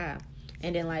like a job.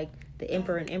 And then like the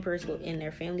emperor and empress and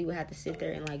their family would have to sit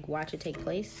there and like watch it take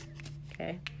place.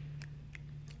 Okay.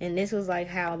 And this was like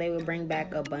how they would bring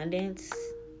back abundance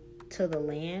to the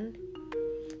land.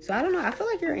 So I don't know. I feel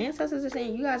like your ancestors are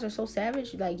saying you guys are so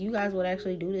savage. Like you guys would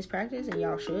actually do this practice, and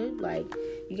y'all should. Like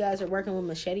you guys are working with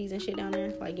machetes and shit down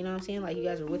there. Like, you know what I'm saying? Like you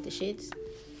guys are with the shits.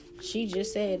 She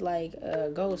just said, like,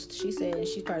 Ghost, she said,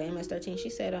 she's part of MS-13.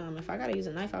 She said, if I gotta use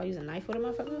a knife, I'll use a knife with a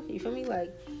motherfucker. You feel me?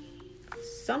 Like,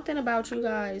 something about you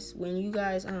guys, when you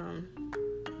guys, I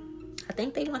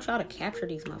think they want y'all to capture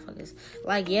these motherfuckers.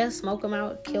 Like, yeah, smoke them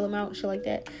out, kill them out, shit like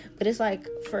that. But it's like,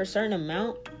 for a certain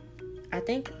amount, I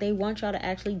think they want y'all to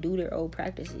actually do their old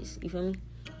practices. You feel me?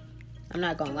 I'm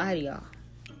not gonna lie to y'all.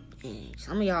 And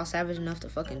some of y'all savage enough to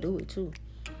fucking do it, too.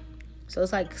 So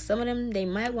it's like some of them, they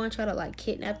might want y'all to like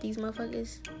kidnap these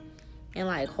motherfuckers and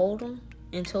like hold them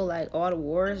until like all the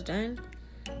war is done.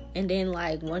 And then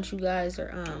like once you guys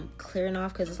are clearing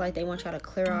off, because it's like they want y'all to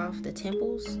clear off the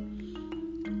temples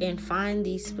and find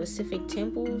these specific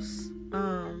temples.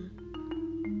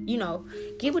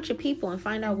 Get with your people and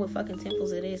find out what fucking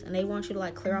temples it is, and they want you to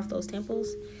like clear off those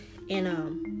temples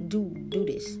and do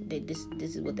this. This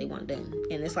is what they want done.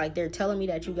 And it's like they're telling me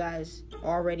that you guys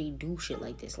already do shit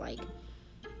like this. Like,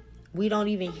 we don't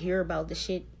even hear about the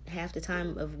shit half the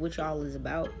time of what y'all is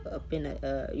about up in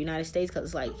the United States, because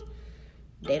it's like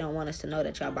they don't want us to know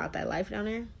that y'all about that life down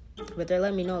there. But they're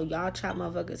letting me know y'all chop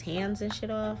motherfuckers' hands and shit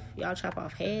off. Y'all chop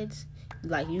off heads.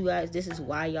 Like, you guys, this is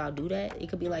why y'all do that. It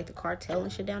could be like the cartel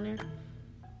and shit down there.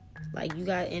 Like, you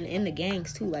guys, and the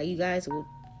gangs too. Like, you guys will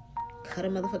cut a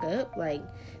motherfucker up. Like,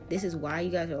 this is why you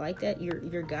guys are like that.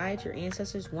 Your guides, your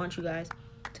ancestors want you guys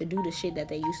to do the shit that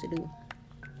they used to do.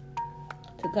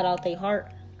 To cut out their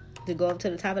heart, to go up to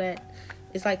the top of that.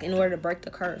 It's like in order to break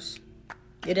the curse.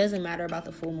 It doesn't matter about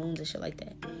the full moons and shit like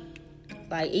that.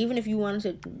 Like, even if you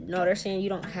wanted to, no, they're saying you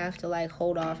don't have to like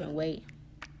hold off and wait.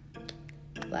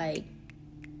 Like,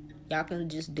 y'all can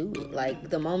just do it. Like,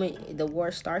 the moment the war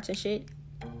starts and shit,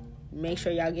 make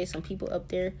sure y'all get some people up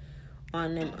there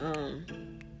on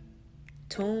them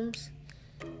tombs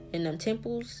and them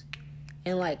temples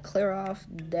and like clear off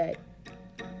that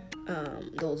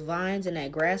those vines and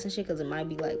that grass and shit, because it might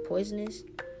be like poisonous.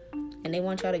 And they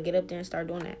want y'all to get up there and start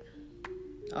doing that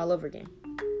all over again.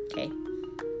 Okay,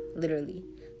 literally,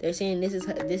 they're saying this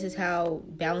is how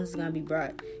balance is gonna be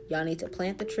brought. Y'all need to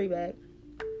plant the tree back.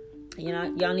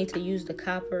 Y'all need to use the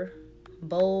copper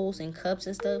bowls and cups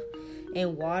and stuff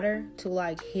and water to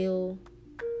like heal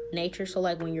nature. So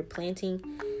like when you're planting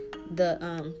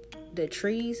the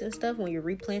trees and stuff, when you're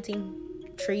replanting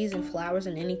trees and flowers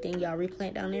and anything y'all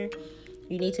replant down there,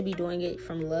 you need to be doing it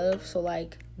from love. So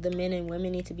like the men and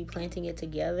women need to be planting it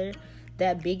together.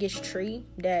 That biggest tree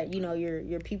that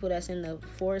your people that's in the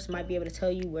forest might be able to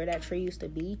tell you where that tree used to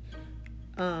be.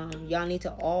 Y'all need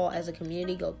to all as a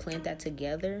community go plant that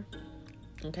together.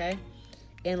 Okay,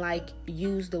 and like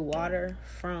use the water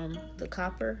from the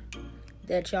copper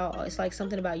that y'all, it's like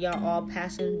something about y'all all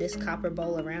passing this copper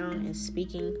bowl around and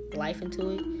speaking life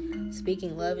into it,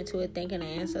 speaking love into it, thanking the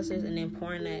ancestors, and then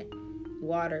pouring that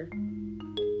water,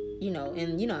 you know,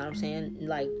 and you know what I'm saying,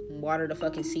 like, water the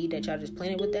fucking seed that y'all just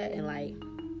planted with that, and, like,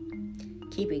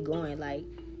 keep it going, like,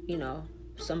 you know,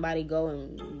 somebody go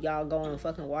and y'all go and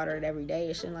fucking water it every day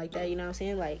or shit like that, you know what I'm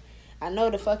saying? Like, I know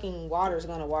the fucking water's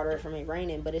gonna water it from it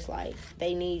raining, but it's like,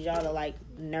 they need y'all to, like,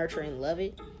 nurture and love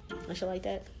it and shit like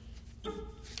that.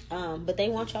 But they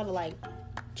want y'all to, like,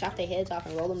 chop their heads off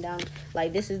and roll them down.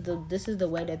 Like, this is the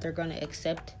way that they're gonna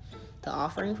accept the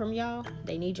offering from y'all.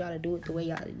 They need y'all to do it the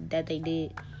way that they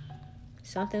did.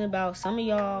 Something about some of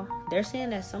y'all, they're saying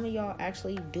that some of y'all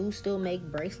actually do still make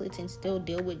bracelets and still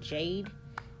deal with jade,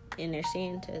 and they're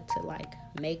saying to like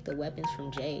make the weapons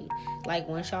from jade. Like,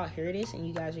 once y'all hear this and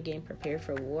you guys are getting prepared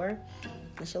for war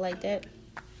and shit like that,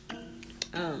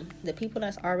 the people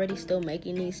that's already still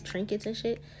making these trinkets and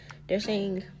shit, they're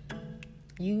saying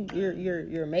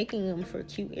you're making them for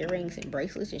cute earrings and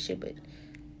bracelets and shit, but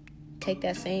take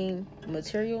that same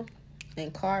material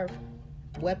and carve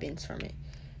weapons from it.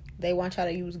 They want y'all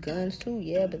to use guns too,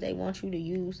 yeah, but they want you to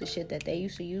use the shit that they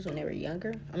used to use when they were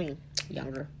younger.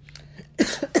 Younger.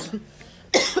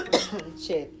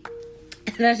 Shit.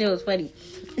 That shit was funny.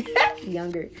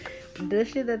 Younger. The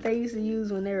shit that they used to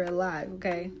use when they were alive,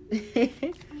 okay?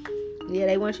 Yeah,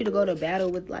 they want you to go to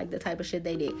battle with, like, the type of shit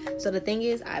they did. So the thing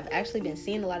is, I've actually been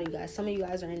seeing a lot of you guys. Some of you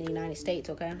guys are in the United States,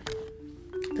 okay?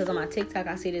 Because on my TikTok,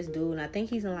 I see this dude, and I think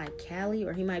he's in, like, Cali,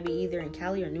 or he might be either in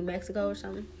Cali or New Mexico or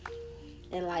something.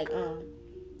 And, like,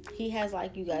 he has,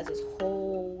 like, you guys, this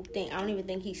whole thing. I don't even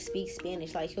think he speaks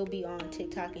Spanish. Like, he'll be on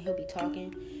TikTok and he'll be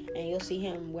talking, and you'll see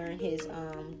him wearing his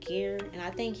gear. And I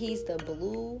think he's the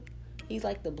blue. He's,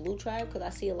 like, the blue tribe, because I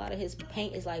see a lot of his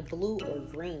paint is, like, blue or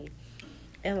green.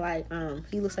 And, like,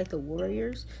 he looks like the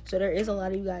warriors. So there is a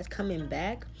lot of you guys coming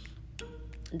back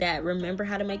that remember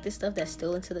how to make this stuff, that's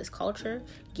still into this culture.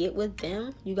 Get with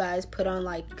them. You guys put on,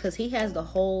 like, because he has the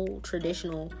whole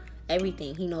traditional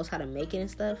everything. He knows how to make it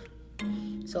and stuff.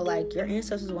 So, like, your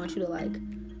ancestors want you to, like,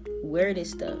 wear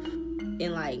this stuff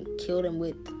and, like, kill them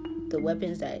with the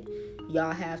weapons that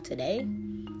y'all have today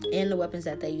and the weapons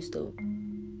that they used to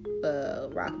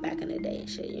rock back in the day and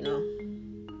shit, you know?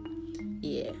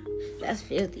 Yeah, that's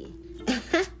filthy.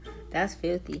 That's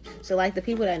filthy. So, like, the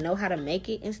people that know how to make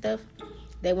it and stuff,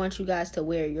 they want you guys to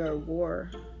wear your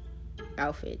war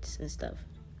outfits and stuff.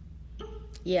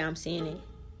 Yeah, I'm seeing it.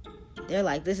 They're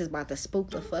like, this is about to spook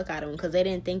the fuck out of them, because they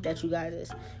didn't think that you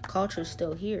guys' culture's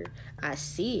still here. I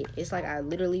see it. It's like I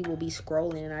literally will be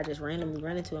scrolling and I just randomly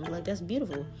run into him. I'm like, that's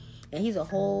beautiful. And he's a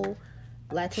whole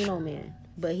Latino man,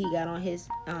 but he got on his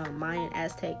Mayan,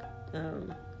 Aztec,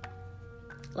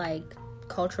 like,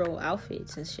 cultural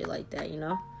outfits and shit like that, you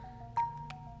know?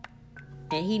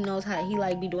 And he knows how, he,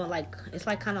 like, be doing, like, it's,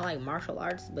 like, kind of like martial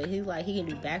arts, but he's, like, he can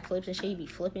do backflips and shit. He be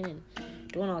flipping and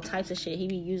doing all types of shit. He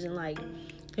be using, like,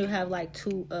 he'll have, like,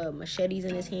 2 machetes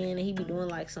in his hand, and he be doing,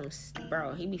 like,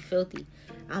 he be filthy.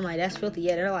 I'm like, that's filthy.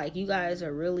 Yeah, they're like, you guys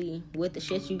are really with the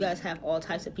shit. You guys have all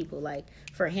types of people. Like,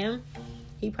 for him,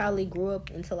 he probably grew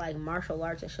up into, like, martial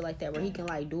arts and shit like that, where he can,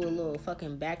 like, do a little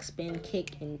fucking backspin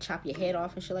kick and chop your head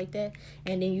off and shit like that.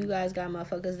 And then you guys got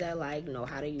motherfuckers that, like, know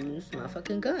how to use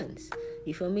motherfucking guns.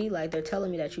 You feel me? Like, they're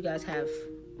telling me that you guys have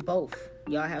both.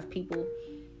 Y'all have people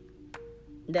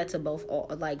that's a both, all,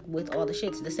 like, with all the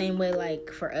shits. The same way,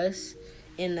 like, for us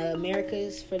in the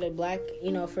Americas, for the black,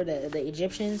 you know, for the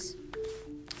Egyptians,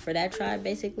 for that tribe,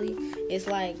 basically, it's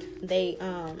like they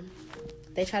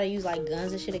try to use, like,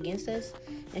 guns and shit against us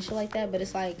and shit like that, but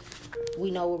it's like,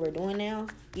 we know what we're doing now,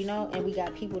 you know, and we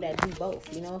got people that do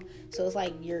both, you know. So it's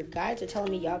like, your guides are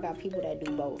telling me y'all got people that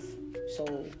do both.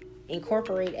 So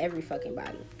incorporate every fucking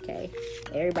body, okay?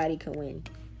 Everybody can win.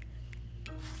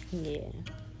 Yeah.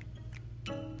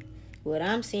 What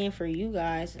I'm seeing for you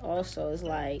guys also is,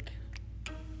 like,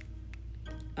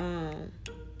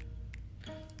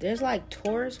 there's, like,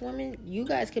 Taurus women. You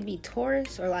guys could be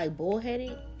Taurus or, like,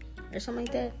 bullheaded or something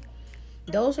like that.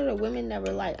 Those are the women that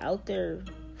were, like, out there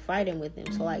fighting with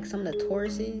them. So, like, some of the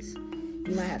Tauruses,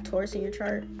 you might have Taurus in your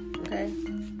chart, okay?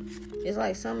 It's,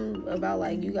 like, something about,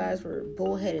 like, you guys were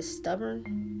bullheaded,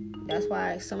 stubborn. That's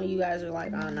why some of you guys are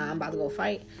like, oh, nah, I'm about to go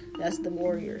fight. That's the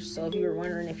warriors. So if you were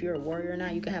wondering if you're a warrior or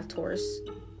not, you can have Taurus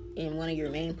in one of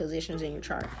your main positions in your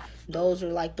chart. Those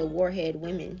are, like, the warhead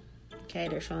women. Okay,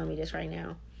 they're showing me this right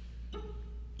now.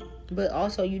 But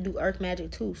also, you do earth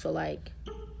magic too. So, like,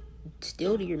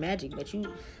 still do your magic. But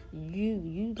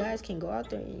you guys can go out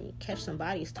there and catch some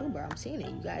bodies too, bro. I'm seeing it.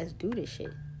 You guys do this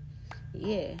shit.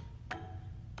 Yeah.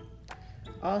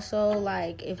 Also,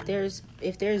 like, if there's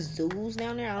zoos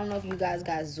down there, I don't know if you guys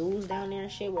got zoos down there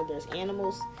and shit, where there's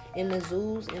animals in the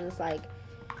zoos, and it's like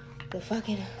the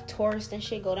fucking tourists and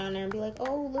shit go down there and be like,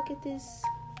 oh, look at this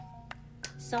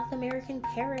South American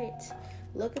parrot.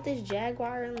 Look at this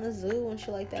jaguar in the zoo and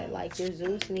shit like that. Like, your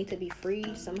zoos need to be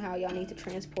free. Somehow y'all need to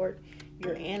transport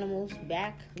your animals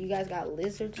back. You guys got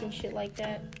lizards and shit like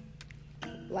that.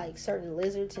 Like, certain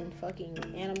lizards and fucking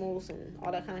animals and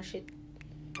all that kind of shit.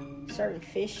 Certain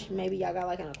fish. Maybe y'all got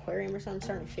like an aquarium or something.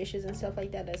 Certain fishes and stuff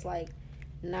like that that's like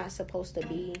not supposed to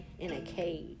be in a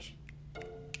cage.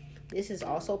 This is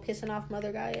also pissing off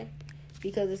Mother Gaia.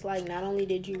 Because it's like, not only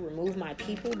did you remove my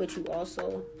people, but you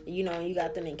also, you know, you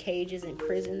got them in cages and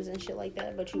prisons and shit like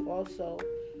that. But you also,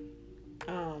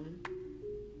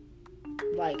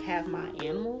 like, have my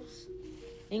animals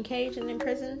in cages and in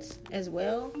prisons as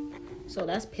well. So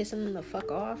that's pissing them the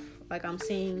fuck off. Like, I'm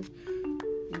seeing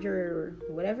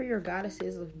whatever your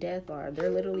goddesses of death are,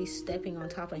 they're literally stepping on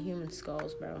top of human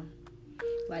skulls, bro.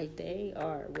 Like, they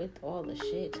are with all the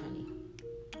shit, honey.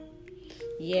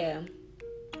 Yeah.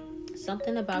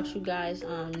 Something about you guys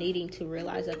needing to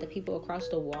realize that the people across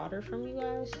the water from you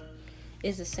guys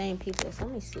is the same people. So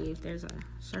let me see if there's a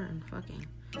certain fucking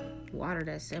water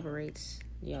that separates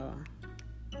y'all.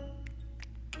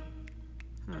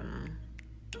 Hold on.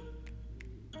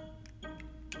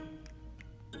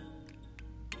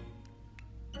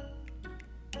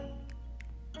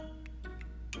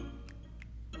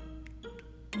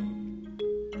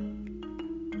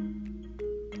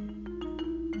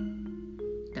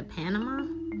 Panama.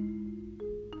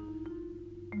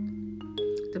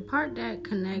 The part that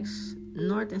connects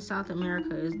North and South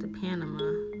America is the Panama.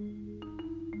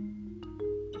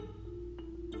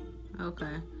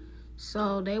 Okay.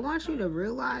 So they want you to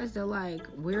realize that, like,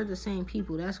 we're the same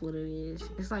people. That's what it is.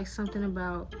 It's like something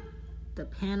about the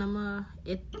Panama,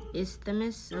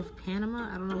 Isthmus of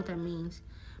Panama. I don't know what that means.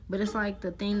 But it's like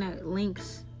the thing that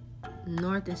links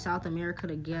North and South America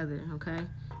together, okay?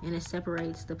 And it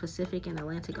separates the Pacific and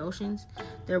Atlantic Oceans.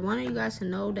 They're wanting you guys to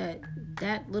know that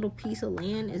that little piece of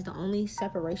land is the only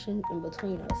separation in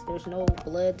between us. There's no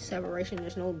blood separation.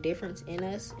 There's no difference in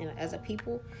us and as a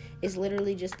people. It's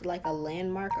literally just like a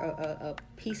landmark, a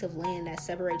piece of land that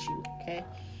separates you, okay?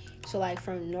 So, like,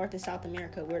 from North and South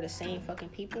America, we're the same fucking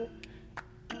people.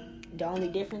 The only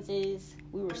difference is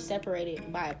we were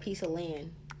separated by a piece of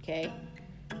land, okay?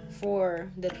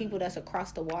 For the people that's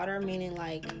across the water, meaning,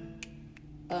 like,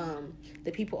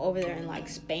 the people over there in like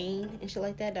Spain and shit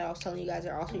like that I was telling you guys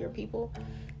are also your people.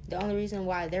 The only reason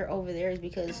why they're over there is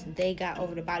because they got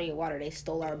over the body of water. They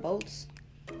stole our boats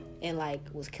and like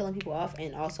was killing people off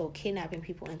and also kidnapping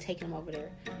people and taking them over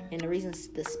there. And the reason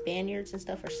the Spaniards and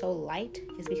stuff are so light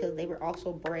is because they were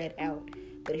also bred out.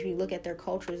 But if you look at their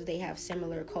cultures, they have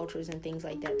similar cultures and things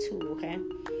like that too, okay?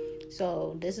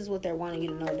 So this is what they're wanting you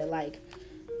to know, that like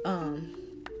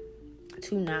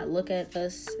to not look at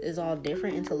us is all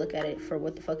different and to look at it for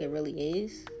what the fuck it really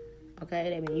is. Okay,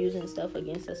 they've been using stuff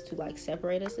against us to like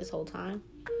separate us this whole time,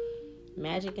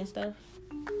 magic and stuff.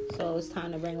 So it's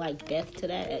time to bring like death to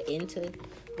that, an end to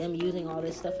them using all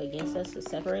this stuff against us to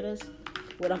separate us.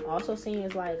 What I'm also seeing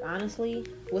is like, honestly,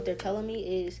 what they're telling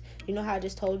me is, you know how I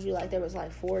just told you like there was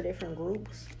like 4 different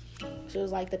groups. So it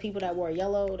was like the people that wore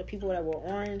yellow, the people that wore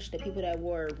orange, the people that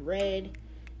wore red,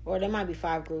 or there might be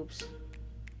 5 groups.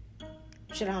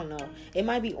 Shit, I don't know. It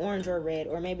might be orange or red,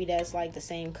 or maybe that's like the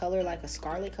same color, like a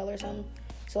scarlet color or something.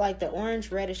 So like the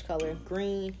orange, reddish color,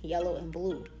 green, yellow, and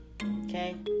blue.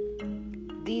 Okay?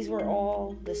 These were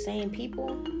all the same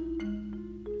people,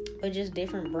 but just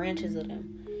different branches of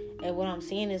them. And what I'm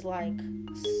seeing is like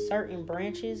certain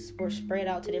branches were spread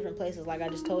out to different places. Like I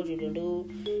just told you, the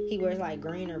dude, he wears like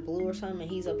green or blue or something, and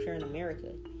he's up here in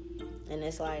America. And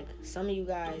it's like some of you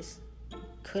guys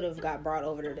could have got brought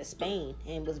over there to Spain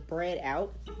and was bred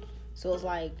out. So it's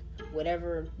like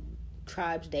whatever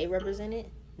tribes they represented,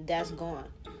 that's gone.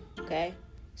 Okay?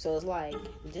 So it's like,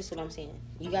 this is what I'm saying.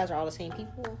 You guys are all the same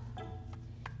people.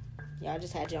 Y'all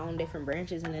just had your own different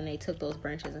branches, and then they took those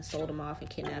branches and sold them off and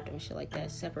kidnapped them and shit like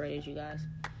that. Separated you guys.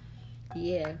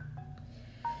 Yeah.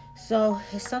 So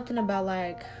it's something about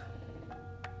like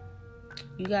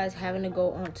you guys having to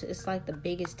go on to, it's like the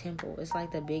biggest temple. It's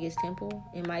like the biggest temple.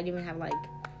 It might even have like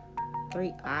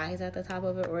 3 eyes at the top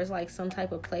of it, or it's like some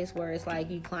type of place where it's like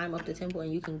you climb up the temple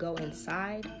and you can go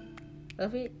inside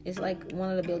of it. It's like one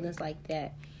of the buildings like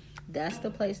that. That's the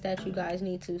place that you guys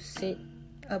need to sit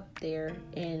up there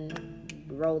and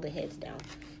roll the heads down,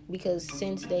 because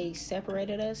since they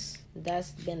separated us,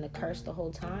 that's been the curse the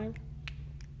whole time.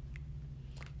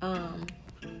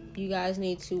 You guys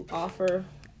need to offer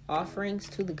offerings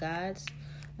to the gods,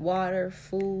 water,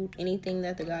 food, anything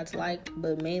that the gods like,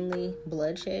 but mainly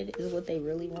bloodshed is what they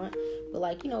really want. But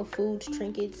like, you know, foods,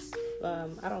 trinkets,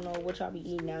 I don't know what y'all be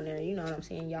eating down there, you know what I'm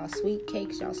saying, y'all sweet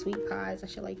cakes, y'all sweet pies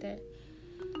and shit like that.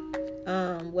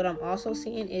 What I'm also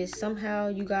seeing is somehow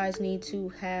you guys need to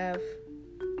have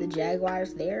the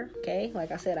jaguars there. Okay,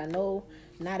 like I said, I know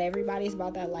not everybody's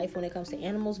about that life when it comes to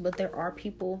animals, but there are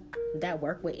people that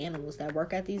work with animals, that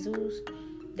work at these zoos,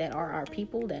 that are our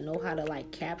people, that know how to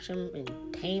like capture them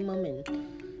and tame them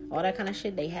and all that kind of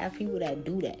shit. They have people that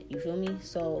do that, you feel me?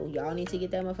 So y'all need to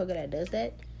get that motherfucker that does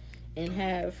that and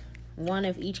have one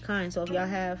of each kind. So if y'all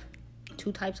have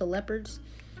 2 types of leopards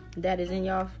that is in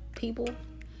y'all people,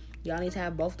 y'all need to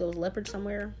have both those leopards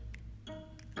somewhere.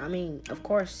 I mean, of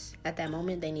course, at that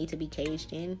moment they need to be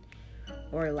caged in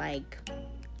or like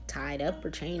tied up or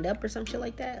chained up or some shit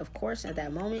like that, of course, at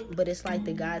that moment. But it's like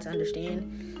the gods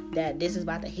understand that this is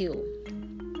about to heal.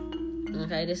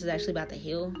 Okay, this is actually about to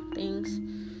heal things.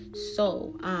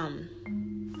 So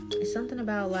it's something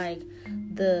about like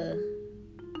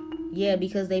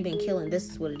because they've been killing, this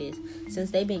is what it is,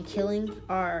 since they've been killing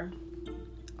our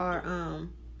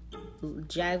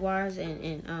jaguars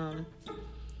and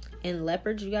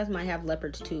leopards. You guys might have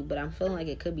leopards too, but I'm feeling like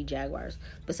it could be jaguars.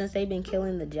 But since they've been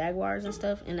killing the jaguars and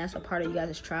stuff, and that's a part of you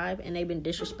guys' tribe, and they've been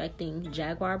disrespecting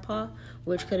Jaguar Paw,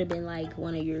 which could have been like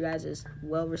one of your guys'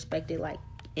 well-respected like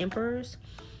emperors.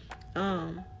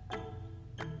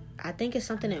 I think it's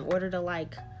something in order to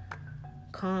like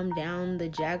calm down the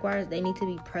jaguars, they need to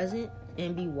be present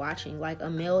and be watching, like a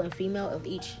male and female of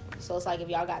each. So it's like if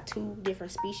y'all got 2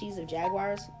 different species of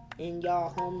jaguars in y'all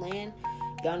homeland,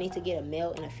 y'all need to get a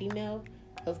male and a female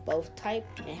of both type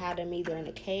and have them either in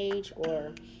a cage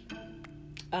or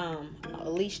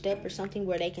leashed up or something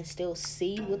where they can still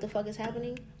see what the fuck is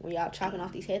happening when y'all chopping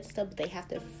off these heads and stuff, but they have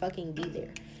to fucking be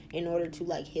there in order to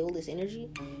like heal this energy.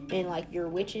 And like your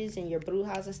witches and your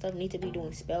brujas and stuff need to be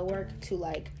doing spell work to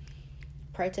like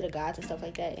pray to the gods and stuff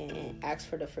like that and ask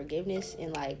for the forgiveness,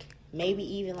 and like maybe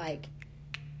even like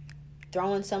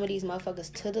throwing some of these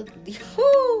motherfuckers to the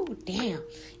damn.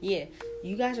 Yeah,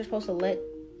 you guys are supposed to let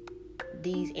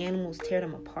these animals tear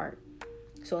them apart.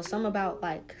 So it's something about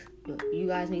like you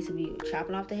guys need to be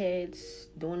chopping off the heads,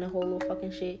 doing the whole little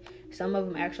fucking shit. Some of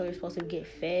them actually are supposed to get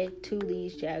fed to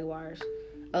these jaguars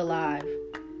alive,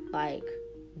 like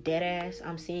dead ass.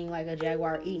 I'm seeing like a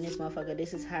jaguar eating this motherfucker.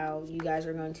 This is how you guys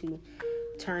are going to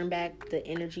turn back the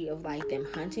energy of like them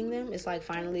hunting them. It's like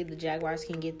finally the jaguars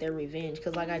can get their revenge,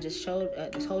 because like I just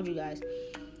told you guys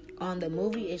on the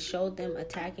movie, it showed them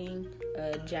attacking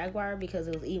a jaguar because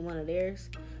it was eating one of theirs.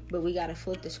 But we gotta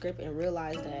flip the script and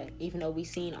realize that even though we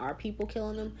seen our people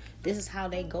killing them, this is how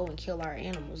they go and kill our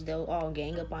animals. They'll all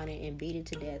gang up on it and beat it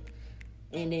to death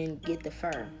and then get the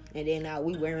fur, and then now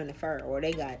we wearing the fur, or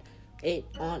they got it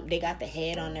on, they got the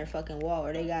head on their fucking wall,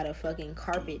 or they got a fucking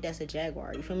carpet that's a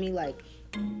jaguar. You feel me? Like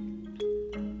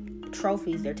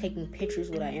trophies. They're taking pictures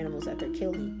with our animals that they're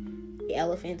killing, the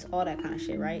elephants, all that kind of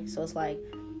shit, right? So it's like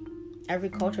every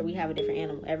culture we have a different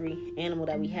animal. Every animal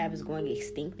that we have is going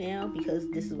extinct now because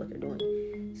this is what they're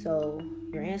doing. So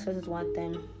your ancestors want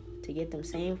them to get them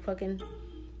same fucking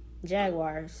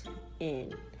jaguars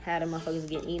and have them motherfuckers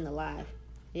get eaten alive.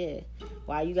 Yeah,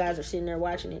 while you guys are sitting there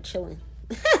watching it, chilling.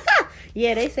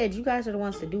 Yeah, they said you guys are the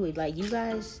ones to do it. Like, you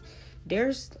guys,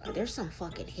 there's some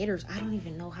fucking hitters. I don't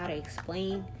even know how to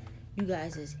explain you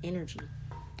guys' energy.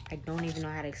 I don't even know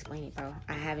how to explain it, bro.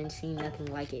 I haven't seen nothing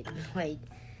like it. Like,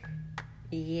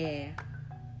 yeah.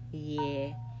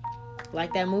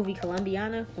 Like that movie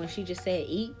Colombiana, when she just said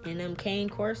eat, and them cane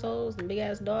corsos and big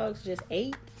ass dogs just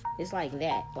ate. It's like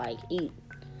that. Like, eat.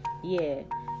 Yeah.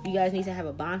 You guys need to have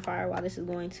a bonfire while this is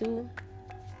going too.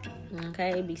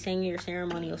 Okay, be singing your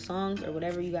ceremonial songs or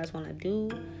whatever you guys want to do.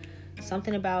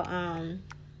 Something about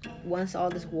once all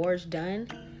this war's done,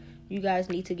 you guys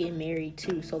need to get married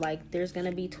too. So like there's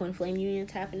gonna be twin flame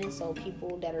unions happening. So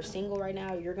people that are single right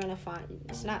now, you're gonna find,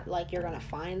 it's not like you're gonna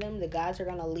find them. The gods are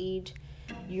gonna lead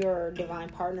your divine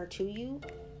partner to you.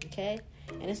 Okay,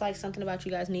 and it's like something about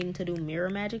you guys needing to do mirror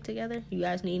magic together. You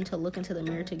guys needing to look into the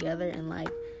mirror together and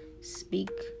like speak.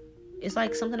 It's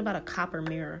like something about a copper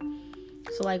mirror.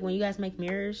 So like when you guys make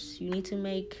mirrors, you need to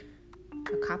make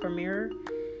a copper mirror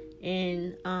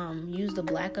and use the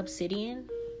black obsidian.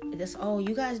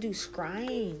 You guys do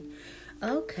scrying.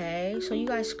 Okay, so you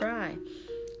guys scry.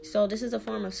 So this is a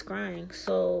form of scrying.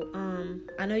 So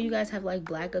I know you guys have like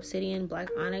black obsidian, black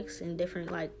onyx, and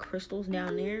different like crystals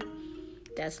down there.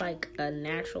 That's like a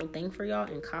natural thing for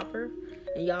y'all, in copper.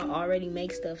 And y'all already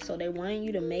make stuff. So they wanted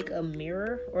you to make a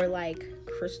mirror or like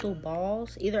crystal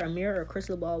balls, either a mirror or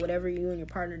crystal ball, whatever you and your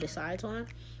partner decides on,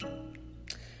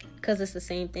 because it's the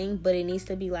same thing, but it needs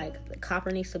to be like the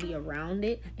copper needs to be around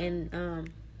it, and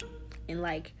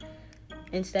like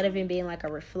instead of it being like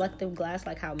a reflective glass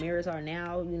like how mirrors are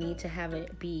now, you need to have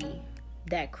it be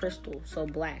that crystal, so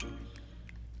black.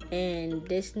 And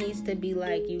this needs to be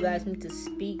like, you guys need to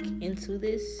speak into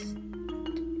this,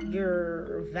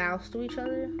 your vows to each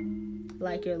other,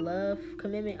 like your love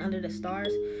commitment under the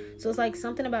stars. So it's like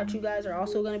something about you guys are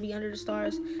also going to be under the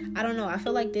stars. I don't know. I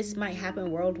feel like this might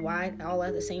happen worldwide all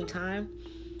at the same time.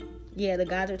 Yeah, the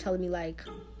gods are telling me like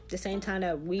the same time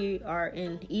that we are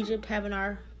in Egypt having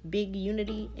our big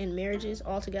unity in marriages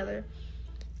all together.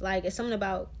 Like, it's something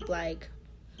about like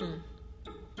in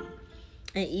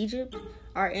Egypt,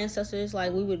 our ancestors,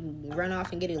 like, we would run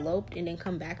off and get eloped and then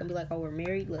come back and be like, oh, we're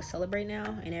married, let's celebrate now.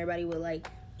 And everybody would like,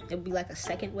 it would be like a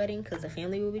second wedding because the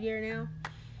family would be there now.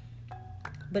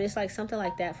 But it's like something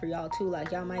like that for y'all too.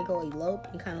 Like, y'all might go elope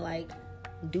and kind of like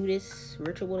do this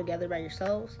ritual together by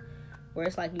yourselves, where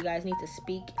it's like you guys need to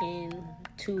speak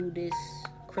into this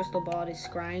crystal ball, this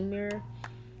scrying mirror,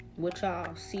 what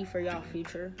y'all see for y'all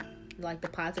future, like the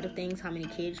positive things, how many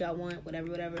kids y'all want,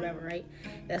 whatever, right?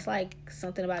 That's like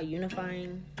something about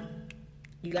unifying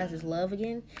you guys' love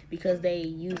again, because they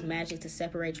use magic to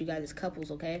separate you guys as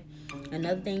couples, okay?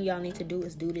 Another thing y'all need to do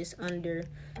is do this under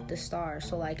the stars.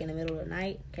 So like in the middle of the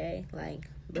night, okay? Like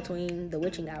between the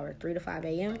witching hour, 3 to 5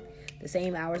 a.m., the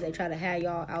same hours they try to have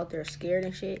y'all out there scared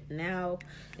and shit. Now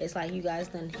it's like you guys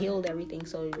done healed everything,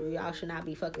 so y'all should not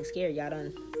be fucking scared. Y'all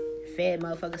done fed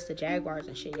motherfuckers to jaguars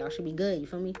and shit. Y'all should be good, you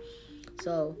feel me?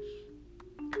 So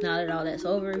now that all that's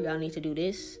over, y'all need to do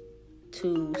this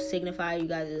to signify you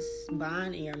guys'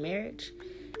 bond in your marriage.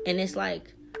 And it's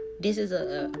like, this is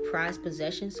a prized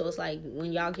possession. So it's like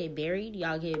when y'all get buried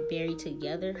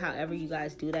together, however you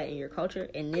guys do that in your culture.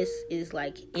 And this is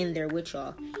like in there with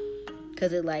y'all,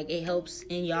 because it helps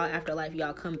in y'all afterlife.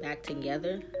 Y'all come back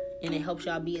together and it helps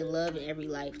y'all be in love in every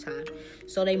lifetime.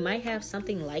 So they might have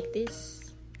something like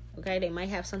this, okay? They might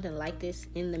have something like this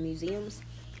in the museums.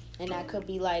 And that could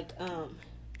be like,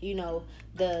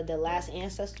 the last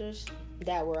ancestors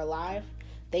that were alive,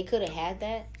 they could have had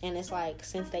that. And it's like,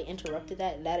 since they interrupted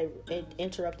that it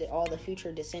interrupted all the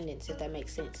future descendants, if that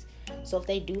makes sense. So if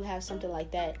they do have something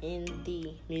like that in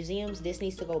the museums, this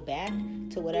needs to go back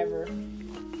to whatever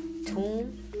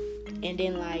tomb. And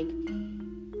then like,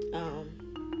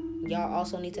 y'all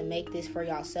also need to make this for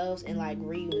yourselves and like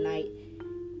reunite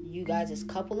you guys is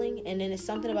coupling. And then it's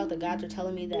something about the gods are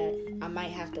telling me that I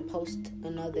might have to post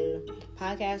another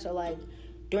podcast, or like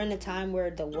during the time where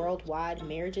the worldwide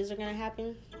marriages are gonna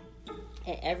happen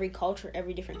in every culture,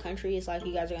 every different country. It's like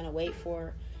you guys are gonna wait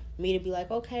for me to be like,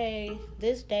 okay,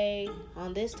 this day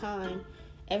on this time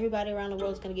everybody around the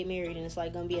world is gonna get married, and it's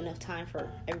like gonna be enough time for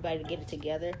everybody to get it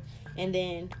together. And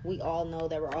then we all know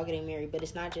that we're all getting married, but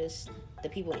it's not just the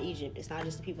people in Egypt. It's not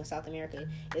just the people in South America.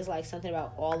 It's like something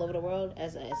about all over the world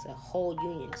as a whole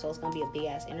union. So it's going to be a big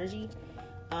ass energy.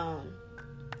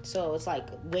 So it's like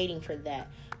waiting for that.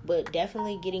 But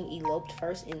definitely getting eloped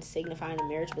first and signifying a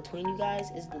marriage between you guys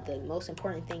is the most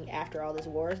important thing after all this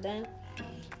war is done.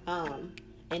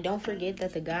 And don't forget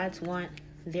that the gods want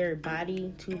their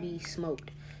body to be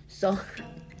smoked.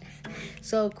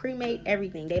 So cremate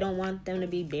everything. They don't want them to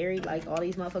be buried like all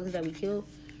these motherfuckers that we killed.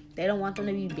 They don't want them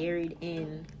to be buried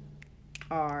in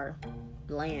our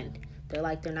land. They're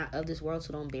like, they're not of this world,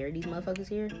 so don't bury these motherfuckers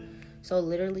here. So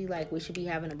literally, like, we should be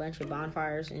having a bunch of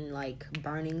bonfires and like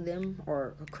burning them,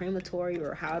 or crematory,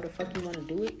 or how the fuck you want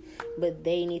to do it. But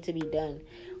they need to be done.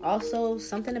 Also,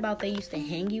 something about they used to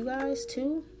hang you guys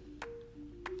too.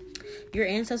 Your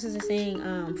ancestors are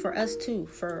saying, for us too,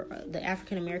 for the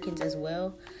African Americans as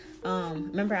well.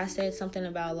 Remember I said something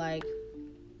about like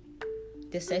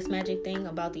the sex magic thing,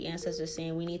 about the ancestors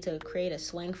saying we need to create a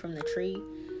swing from the tree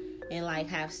and like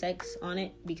have sex on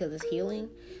it because it's healing.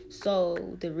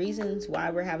 So the reasons why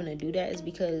we're having to do that is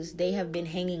because they have been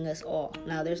hanging us all.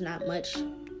 Now there's not much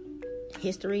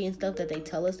history and stuff that they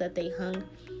tell us that they hung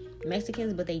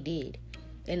Mexicans, but they did.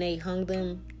 And they hung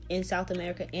them in South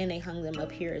America, and they hung them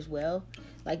up here as well.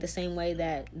 Like the same way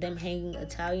that them hanging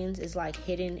Italians is like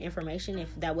hidden information.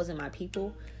 If that wasn't my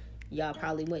people, y'all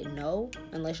probably wouldn't know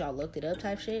unless y'all looked it up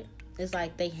type shit. It's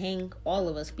like they hang all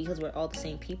of us because we're all the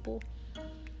same people.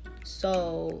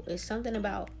 So it's something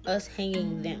about us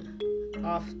hanging them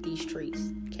off these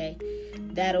trees, okay?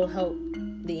 That'll help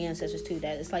the ancestors too.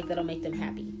 That it's like that'll make them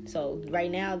happy. So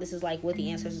right now, this is like what the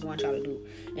ancestors want y'all to do,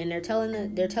 and they're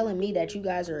telling me that you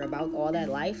guys are about all that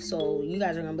life. So you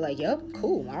guys are gonna be like, yep,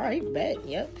 cool, all right, bet,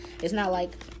 yep. It's not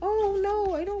like, oh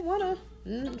no, I don't wanna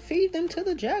feed them to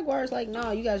the jaguars. Like, no,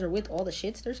 you guys are with all the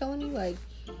shits they're telling you. Like,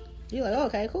 you're like, oh,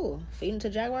 okay, cool. Feed them to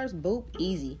jaguars, boop,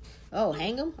 easy. Oh,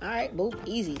 hang them, all right, boop,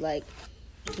 easy. Like,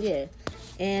 yeah.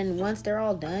 And once they're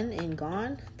all done and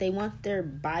gone, they want their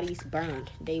bodies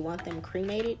burned. They want them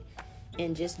cremated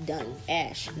and just done.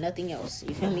 Ash, nothing else.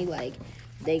 You feel me? Like,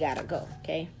 they gotta go,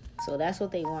 okay? So that's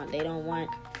what they want. They don't want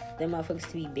them motherfuckers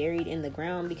to be buried in the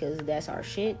ground because that's our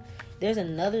shit. There's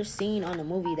another scene on the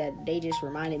movie that they just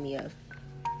reminded me of.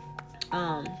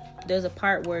 There's a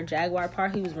part where Jaguar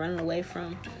Park, he was running away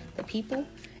from the people.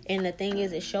 And the thing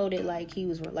is, it showed it like he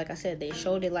was, like I said, they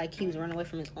showed it like he was running away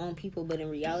from his own people. But in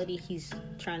reality, he's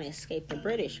trying to escape the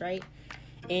British, right?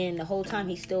 And the whole time,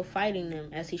 he's still fighting them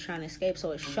as he's trying to escape.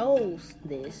 So it shows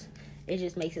this. It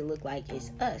just makes it look like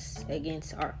it's us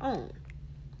against our own.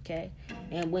 Okay?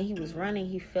 And when he was running,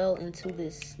 he fell into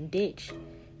this ditch.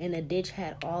 And the ditch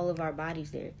had all of our bodies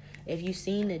there. If you've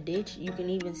seen the ditch, you can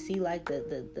even see like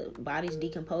the bodies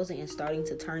decomposing and starting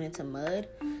to turn into mud.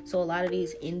 So a lot of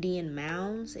these Indian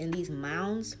mounds and these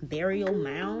mounds, burial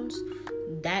mounds,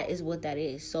 that is what that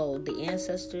is. So the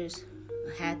ancestors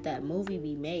had that movie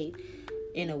be made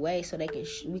in a way so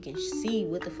we can see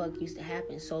what the fuck used to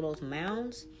happen. So those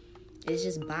mounds, it's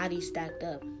just bodies stacked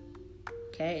up.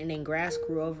 Okay? And then grass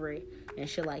grew over it and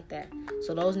shit like that.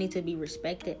 So those need to be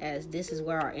respected as this is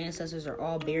where our ancestors are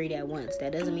all buried at once.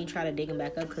 That doesn't mean try to dig them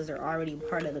back up because they're already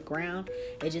part of the ground.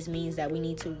 It just means that we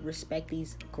need to respect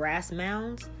these grass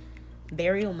mounds,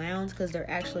 burial mounds, because they're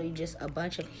actually just a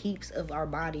bunch of heaps of our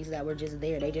bodies that were just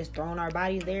there. They just thrown our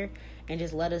bodies there and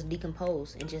just let us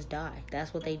decompose and just die.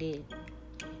 That's what they did.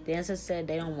 The ancestors said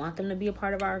they don't want them to be a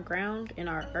part of our ground and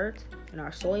our earth and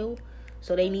our soil,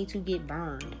 so they need to get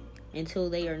burned until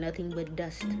they are nothing but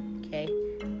dust. Okay?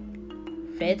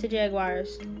 Fed to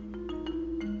jaguars,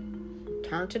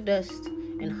 turned to dust,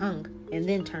 and hung, and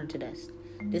then turned to dust.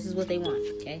 This is what they want.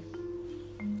 Okay?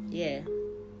 Yeah.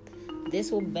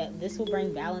 This will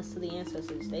bring balance to the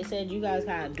ancestors. They said you guys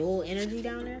got dual energy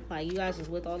down there. Like, you guys is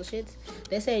with all the shits.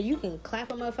 They said you can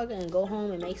clap a motherfucker and go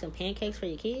home and make some pancakes for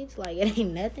your kids. Like, it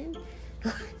ain't nothing.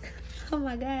 Oh,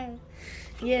 my God.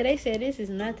 Yeah, they said this is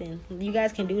nothing. You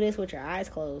guys can do this with your eyes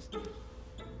closed.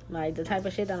 Like, the type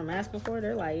of shit that I'm asking for,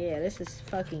 they're like, yeah, this is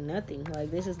fucking nothing.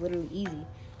 Like, this is literally easy.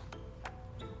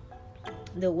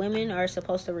 The women are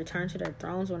supposed to return to their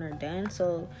thrones when they're done.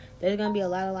 So there's going to be a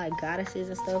lot of, like, goddesses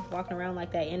and stuff walking around,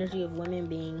 like, that energy of women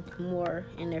being more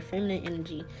in their feminine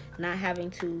energy. Not having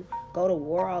to go to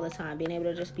war all the time. Being able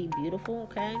to just be beautiful,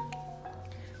 okay?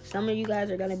 Some of you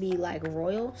guys are going to be, like,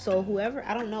 royal. So whoever,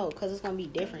 I don't know, because it's going to be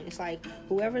different. It's like,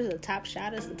 whoever's the top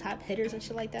shotters, the top hitters and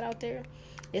shit like that out there,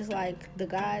 it's like the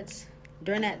gods,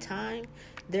 during that time,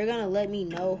 they're going to let me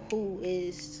know who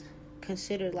is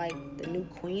considered, like, the new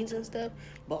queens and stuff.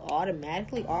 But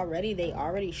automatically, they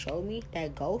already showed me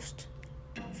that Ghost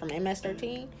from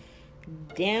MS-13.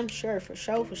 Damn sure, for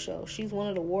sure. She's one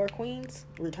of the war queens,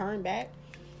 returned back.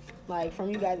 Like,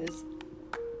 from you guys'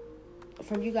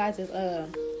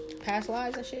 past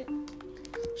lives and shit.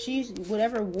 She's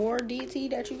whatever war deity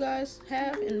that you guys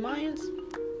have in Mayans.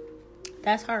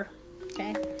 That's her.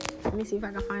 Okay? Let me see if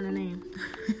I can find a name.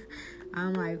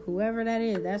 I'm like, whoever that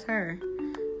is, that's her.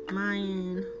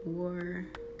 Mayan war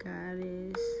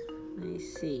goddess. Let me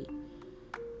see.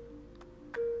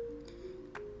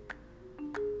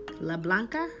 La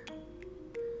Blanca?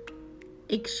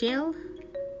 Ixchel?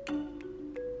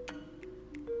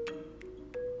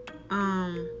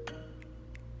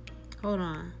 Hold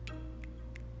on.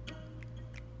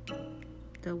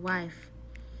 The wife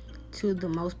to the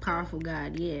most powerful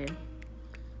god, yeah.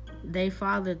 They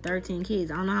fathered 13 kids.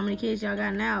 I don't know how many kids y'all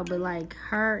got now, but like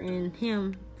her and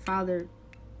him fathered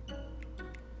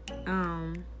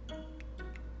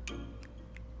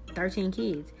 13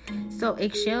 kids. So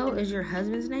Ixchel is your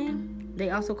husband's name. They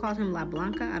also called him La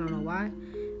Blanca. I don't know why,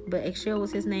 but Ixchel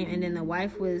was his name, and then the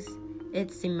wife was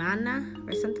Itzimana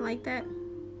or something like that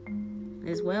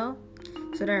as well.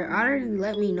 So they're already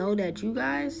let me know that you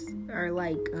guys are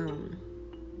like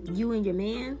you and your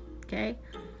man, okay?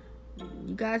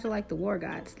 You guys are like the war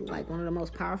gods, like one of the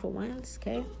most powerful ones,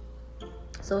 okay?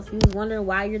 So if you was wondering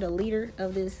why you're the leader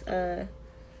of this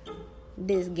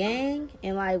this gang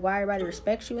and like why everybody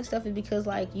respects you and stuff, is because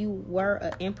like you were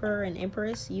an emperor and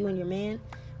empress. You and your man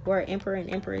were an emperor and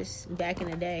empress back in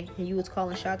the day, and you was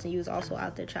calling shots, and you was also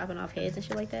out there chopping off heads and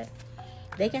shit like that.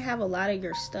 They can have a lot of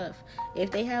your stuff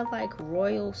if they have like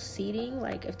royal seating.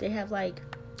 Like if they have like,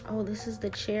 oh, this is the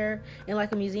chair in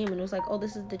like a museum, and it was like, oh,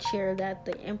 this is the chair that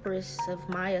the Empress of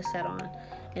Maya sat on,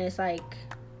 and it's like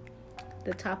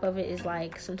the top of it is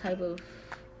like some type of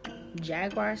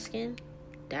jaguar skin.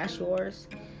 That's yours.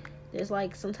 There's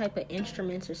like some type of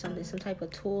instruments or something, some type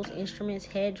of tools, instruments,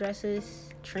 headdresses,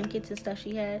 trinkets and stuff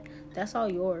she had. That's all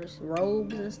yours.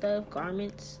 Robes and stuff,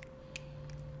 garments.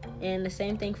 And the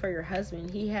same thing for your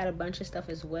husband. He had a bunch of stuff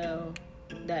as well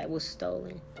that was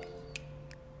stolen.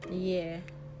 Yeah.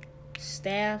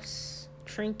 Staffs,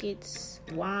 trinkets,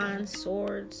 wands,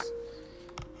 swords.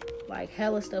 Like,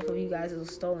 hella stuff of you guys is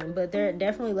stolen. But they're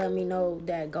definitely letting me know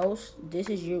that Ghost, this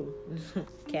is you.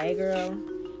 Okay, girl.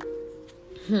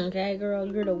 Okay, girl.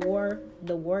 You're the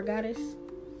war goddess.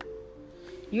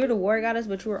 You're the war goddess,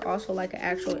 but you were also like an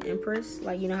actual empress.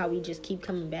 Like, you know how we just keep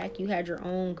coming back? You had your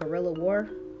own guerrilla war.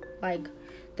 Like,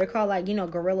 they're called, like, you know,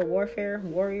 guerrilla warfare,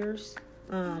 warriors,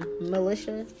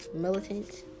 militia,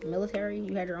 militants, military.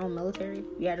 You had your own military.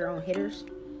 You had your own hitters.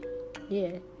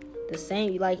 Yeah. The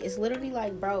same, like, it's literally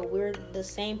like, bro, we're the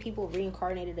same people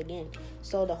reincarnated again.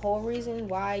 So the whole reason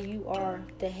why you are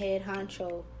the head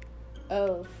honcho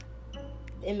of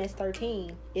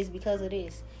MS-13 is because of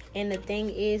this. And the thing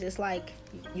is, it's like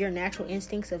your natural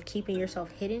instincts of keeping yourself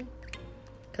hidden.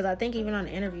 Because I think even on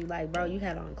the interview, like, bro, you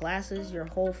had on glasses, your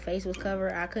whole face was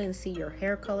covered. I couldn't see your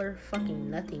hair color,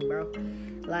 fucking nothing, bro.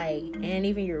 Like, and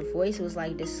even your voice was,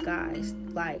 like, disguised.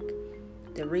 Like,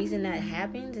 the reason that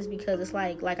happens is because it's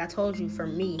like I told you, for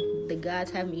me, the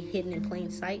gods have me hidden in plain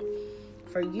sight.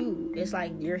 For you, it's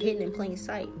like you're hidden in plain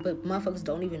sight, but motherfuckers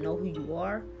don't even know who you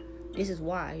are. This is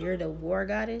why. You're the war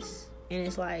goddess, and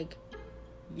it's like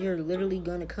you're literally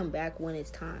gonna come back when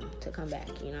it's time to come back.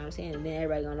 You know what I'm saying? And then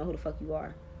everybody gonna know who the fuck you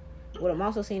are. What I'm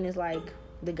also seeing is, like,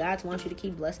 the gods want you to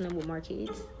keep blessing them with more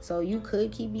kids. So you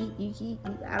could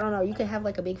I don't know, you could have,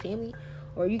 like, a big family,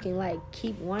 or you can, like,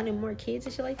 keep wanting more kids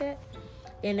and shit like that.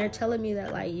 And they're telling me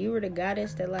that, like, you were the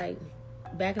goddess that, like,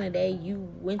 back in the day, you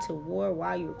went to war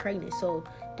while you were pregnant. So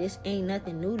this ain't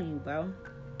nothing new to you, bro.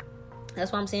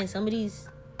 That's why I'm saying some of these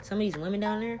women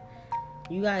down there,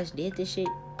 you guys did this shit,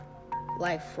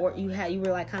 like, you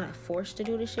were, like, kind of forced to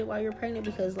do this shit while you were pregnant,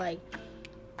 because, like,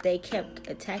 they kept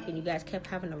attacking. You guys kept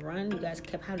having to run. You guys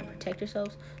kept having to protect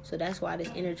yourselves. So that's why this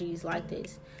energy is like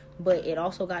this. But it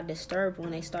also got disturbed when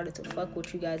they started to fuck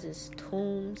with you guys'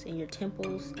 tombs and your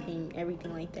temples and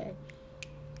everything like that.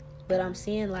 But I'm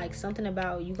seeing, like, something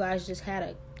about you guys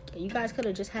could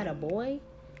have just had a boy.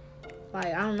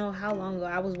 Like, I don't know how long ago.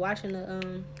 I was watching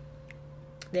the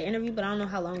interview, but I don't know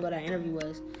how long ago that interview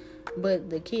was.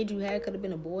 But the kid you had could have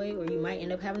been a boy, or you might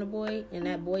end up having a boy, and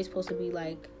that boy's supposed to be,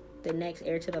 like, the next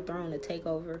heir to the throne to take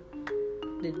over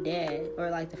the dad,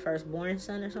 or, like, the firstborn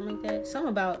son or something like that. Something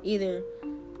about either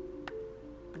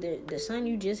the son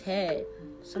you just had,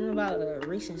 something about a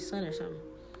recent son or something.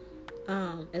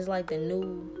 It's like the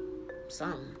new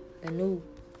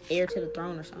heir to the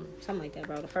throne or something like that,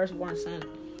 bro. The firstborn son,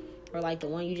 or, like, the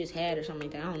one you just had or something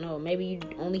like that. I don't know. Maybe you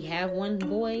only have one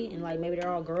boy, and, like, maybe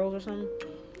they're all girls or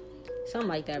something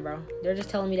like that, bro. They're just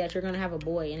telling me that you're gonna have a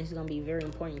boy, and it's gonna be a very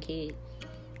important kid.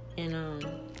 And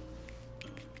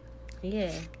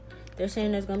yeah, they're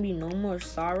saying there's gonna be no more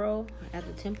sorrow at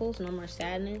the temples, no more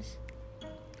sadness.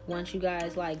 Once you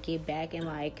guys, like, get back and,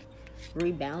 like,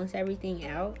 rebalance everything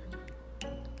out,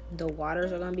 the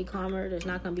waters are gonna be calmer. There's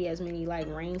not gonna be as many, like,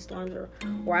 rainstorms, or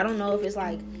I don't know if it's,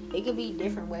 like, it could be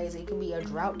different ways. It could be a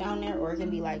drought down there, or it can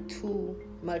be, like, too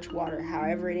much water.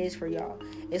 However it is for y'all,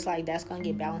 it's like that's gonna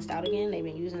get balanced out again. They've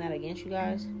been using that against you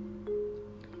guys.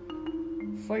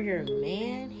 For your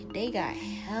man, they got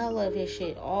hell of his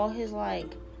shit. All his, like,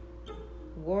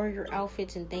 warrior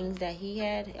outfits and things that he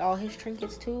had, all his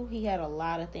trinkets too. He had a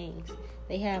lot of things.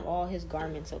 They have all his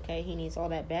garments, okay? He needs all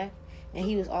that back. And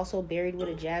he was also buried with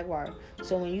a jaguar.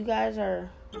 So when you guys are,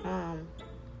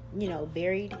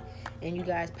 buried and you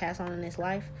guys pass on in this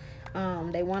life,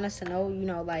 they want us to know,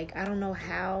 like, I don't know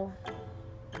how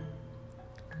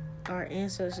our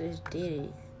ancestors did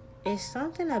it. It's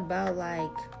something about,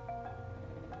 like,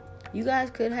 you guys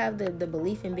could have the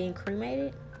belief in being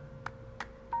cremated.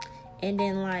 And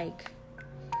then, like,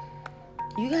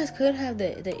 you guys could have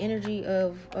the energy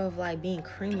of like, being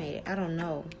cremated. I don't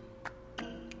know.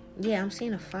 Yeah, I'm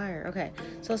seeing a fire. Okay.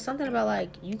 So something about, like,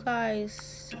 you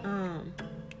guys,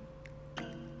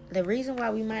 the reason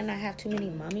why we might not have too many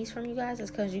mummies from you guys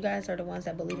is because you guys are the ones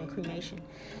that believe in cremation.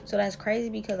 So that's crazy,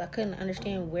 because I couldn't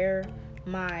understand where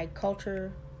my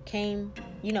culture came,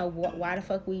 why the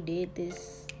fuck we did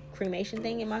this cremation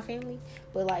thing in my family.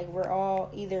 But, like, we're all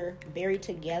either buried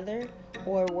together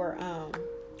or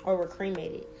we're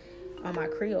cremated on my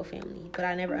Creole family. But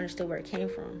I never understood where it came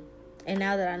from. And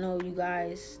now that I know you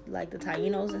guys, like, the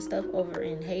Tainos and stuff over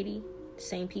in Haiti,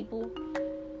 same people,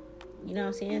 you know what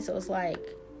I'm saying? So it's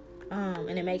like, and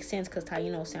it makes sense because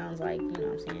Taino sounds like, you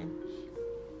know what I'm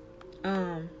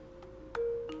saying?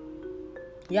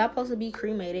 Y'all supposed to be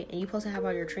cremated, and you supposed to have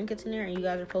all your trinkets in there, and you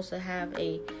guys are supposed to have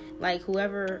like,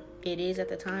 whoever it is at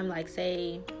the time, like,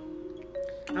 say,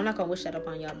 I'm not gonna wish that up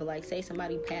on y'all, but, like, say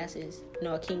somebody passes,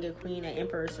 a king or queen, an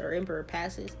emperor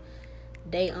passes,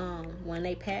 they, when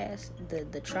they pass,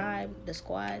 the tribe, the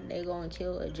squad, they go and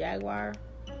kill a jaguar,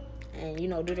 and, you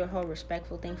know, do their whole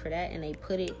respectful thing for that. And they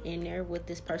put it in there with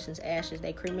this person's ashes.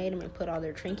 They cremate them and put all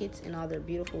their trinkets and all their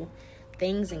beautiful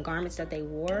things and garments that they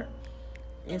wore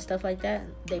and stuff like that.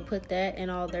 They put that and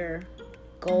all their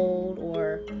gold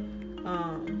or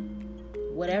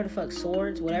whatever the fuck,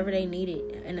 swords, whatever they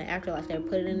needed in the afterlife. They would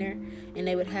put it in there, and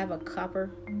they would have a copper.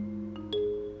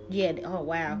 Yeah, oh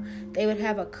wow. They would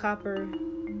have a copper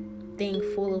thing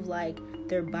full of like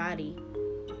their body.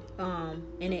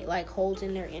 And it like holds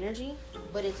in their energy,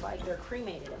 but it's like they're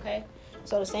cremated, okay?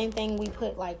 So the same thing, we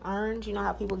put like urns, you know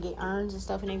how people get urns and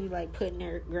stuff, and they be like putting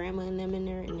their grandma and them in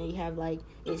there, and they have like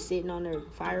it sitting on their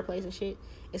fireplace and shit.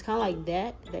 It's kind of like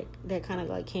that kind of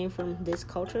like came from this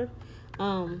culture.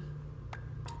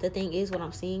 The thing is, what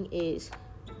I'm seeing is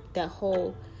that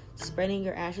whole spreading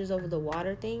your ashes over the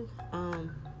water thing.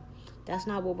 That's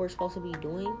not what we're supposed to be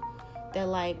doing. That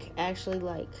like actually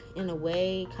like in a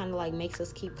way kind of like makes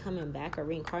us keep coming back or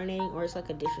reincarnating, or it's like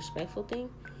a disrespectful thing.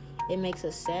 It makes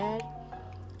us sad.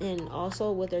 And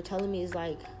also what they're telling me is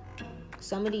like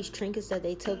some of these trinkets that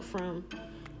they took from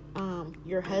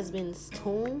your husband's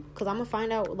tomb, because I'm gonna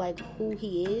find out like who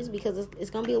he is, because it's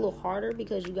gonna be a little harder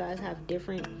because you guys have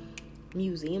different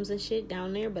museums and shit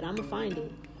down there, but I'm gonna find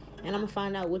it, and I'm gonna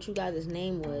find out what you guys'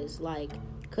 name was, like,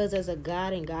 because as a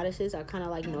god and goddesses I kind of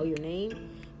like know your name,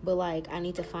 but like I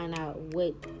need to find out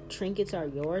what trinkets are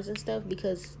yours and stuff,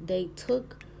 because they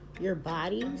took your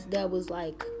bodies that was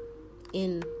like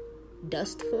in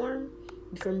dust form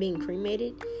from being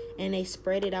cremated, and they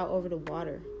spread it out over the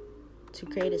water to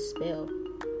create a spell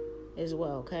as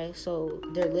well, okay? So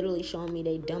they're literally showing me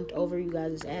they dumped over you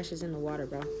guys' ashes in the water,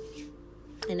 bro,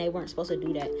 and they weren't supposed to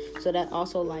do that. So that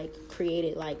also like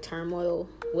created like turmoil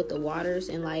with the waters,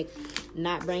 and like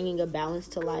not bringing a balance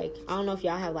to, like, I don't know if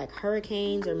y'all have like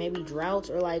hurricanes or maybe droughts,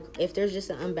 or like if there's just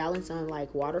an imbalance on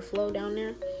like water flow down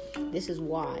there. This is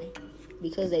why,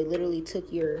 because they literally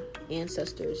took your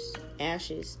ancestors'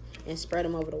 ashes and spread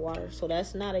them over the water. So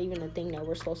that's not even a thing that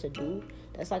we're supposed to do.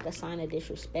 That's like a sign of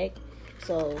disrespect.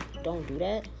 So don't do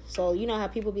that. So you know how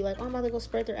people be like, oh, I'm about to go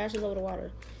spread their ashes over the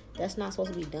water. That's not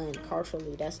supposed to be done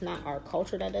culturally. That's not our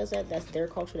culture that does that. That's their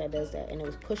culture that does that. And it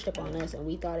was pushed upon us, and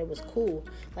we thought it was cool.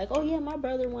 Like, oh yeah, my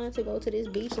brother wanted to go to this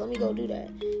beach, let me go do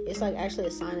that. It's like actually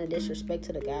a sign of disrespect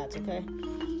to the gods, okay?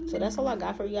 So that's all I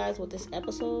got for you guys with this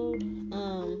episode.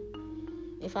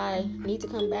 If I need to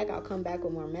come back, I'll come back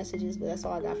with more messages, but that's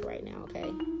all I got for right now,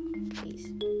 okay? Peace.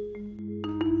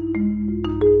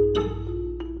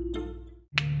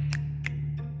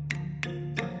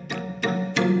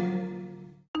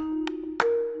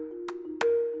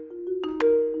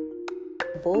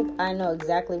 Boop, I know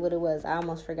exactly what it was. I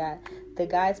almost forgot. The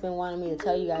guy's been wanting me to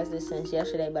tell you guys this since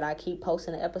yesterday, but I keep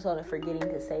posting the episode and forgetting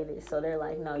to say this. So they're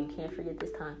like, no, you can't forget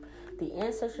this time. The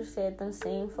ancestors said them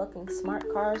same fucking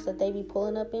smart cars that they be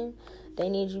pulling up in, they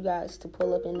need you guys to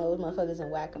pull up in those motherfuckers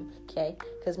and whack them, okay?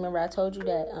 Because remember I told you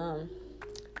that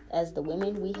as the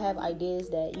women, we have ideas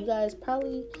that you guys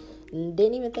probably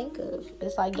didn't even think of.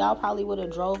 It's like y'all probably would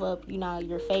have drove up, you know,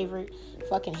 your favorite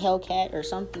fucking Hellcat or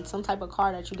something, some type of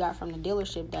car that you got from the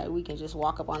dealership that we can just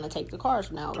walk up on and take the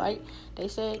cars now, right? They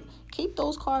said keep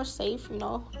those cars safe, you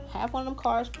know, have one of them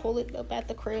cars, pull it up at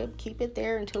the crib, keep it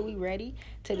there until we ready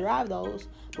to drive those,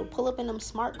 but pull up in them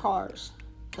smart cars,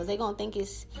 because they gonna think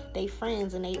it's they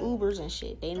friends and they Ubers and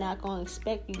shit. They not gonna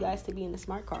expect you guys to be in the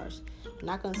smart cars. They're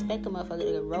not gonna expect a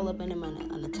motherfucker to roll up in them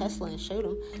on a Tesla and shoot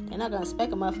them. They're not gonna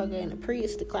expect a motherfucker in a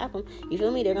Prius to clap them. You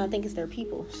feel me? They're gonna think it's their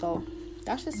people. So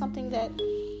that's just something that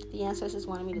the ancestors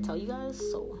wanted me to tell you guys.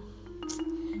 So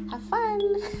have fun.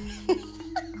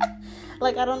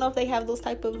 Like, I don't know if they have those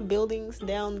type of buildings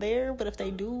down there, but if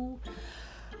they do,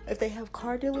 if they have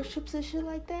car dealerships and shit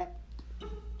like that,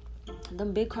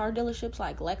 them big car dealerships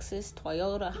like Lexus,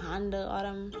 Toyota, Honda, all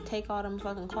them, take all them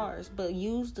fucking cars, but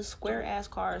use the square ass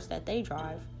cars that they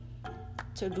drive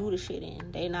to do the shit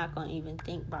in. They not gonna even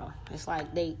think, bro. It's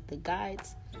like the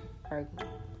guides are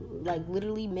like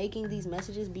literally making these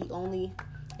messages be only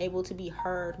able to be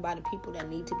heard by the people that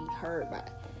need to be heard by.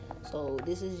 So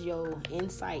this is your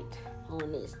insight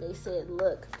on this. They said,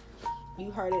 look, you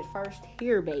heard it first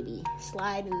here, baby.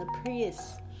 Slide in the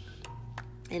Prius,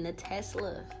 in the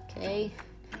Tesla, okay?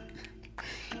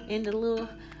 In the little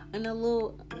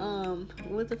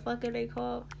what the fuck are they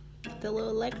called? The little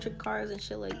electric cars and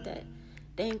shit like that.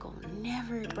 They ain't gonna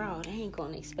never, bro. They ain't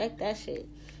gonna expect that shit.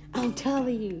 I'm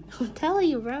telling you,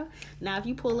 bro. Now, if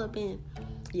you pull up in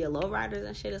your lowriders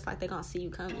and shit, it's like they gonna see you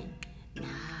coming. Nah.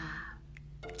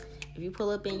 If you pull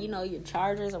up in, you know, your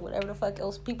Chargers or whatever the fuck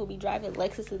else people be driving,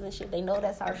 Lexuses and shit, they know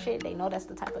that's our shit. They know that's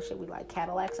the type of shit we like,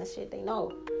 Cadillacs and shit. They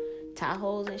know.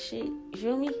 Tahoes and shit. You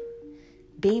feel me?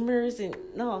 Beamers and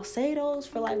no, say those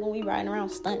for like when we riding around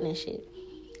stunting and shit.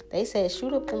 They said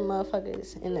shoot up them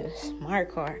motherfuckers in the smart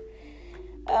car.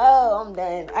 Oh, I'm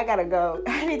done. I gotta go.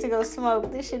 I need to go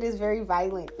smoke. This shit is very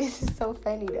violent. This is so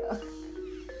funny though.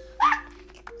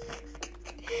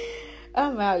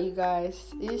 I'm out, you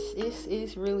guys.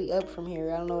 It's really up from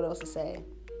here. I don't know what else to say.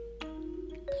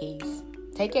 Peace.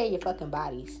 Take care of your fucking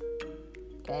bodies.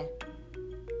 Okay?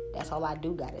 That's all I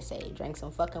do gotta say. Drink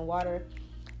some fucking water.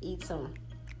 Eat some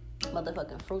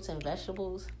motherfucking fruits and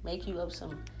vegetables. Make you up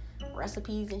some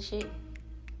recipes and shit.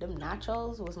 Them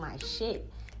nachos was my shit.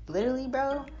 Literally,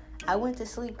 bro, I went to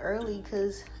sleep early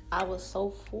because I was so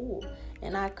full.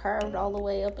 And I curved all the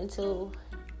way up until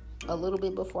a little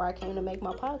bit before I came to make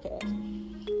my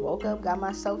podcast. Woke up, got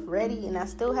myself ready, and I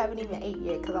still haven't even ate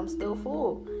yet because I'm still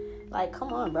full. Like,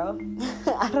 come on, bro.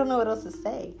 I don't know what else to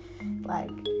say. Like,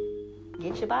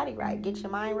 get your body right. Get your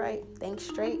mind right. Think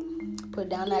straight. Put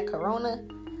down that Corona.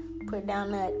 Put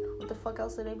down that... What the fuck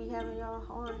else do they be having y'all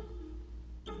on?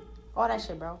 All that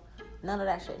shit, bro. None of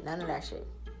that shit. None of that shit.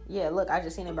 Yeah, look, I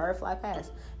just seen a bird fly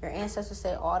past. Your ancestors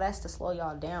said all that's to slow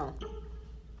y'all down.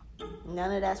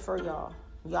 None of that's for y'all.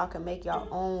 Y'all can make y'all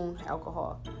own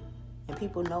alcohol. And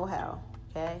people know how,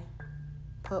 okay?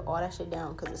 Put all that shit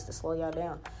down because it's to slow y'all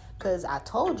down. Because I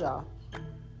told y'all,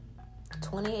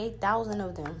 28,000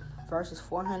 of them versus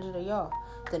 400 of y'all.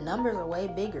 The numbers are way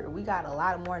bigger. We got a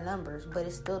lot more numbers, but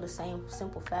it's still the same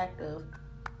simple fact of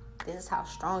this is how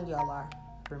strong y'all are.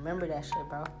 Remember that shit,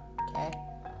 bro, okay?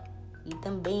 Eat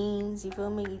them beans, you feel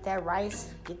me? Eat that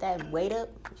rice. Get that weight up,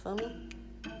 you feel me?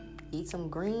 Eat some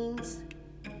greens.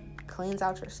 Cleans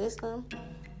out your system.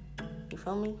 You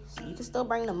feel me? So you can still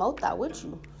bring the mouth out with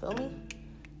you. Feel me?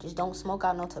 Just don't smoke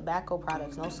out no tobacco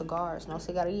products, no cigars, no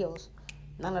cigarillos.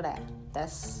 None of that.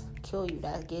 That's kill you.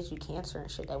 That gives you cancer and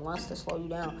shit. That wants to slow you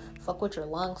down. Fuck with your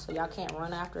lungs so y'all can't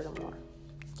run after them more.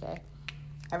 Okay?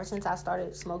 Ever since I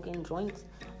started smoking joints,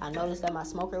 I noticed that my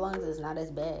smoker lungs is not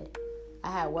as bad.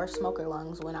 I had worse smoker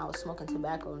lungs when I was smoking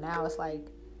tobacco. Now it's like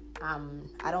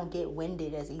I don't get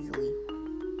winded as easily.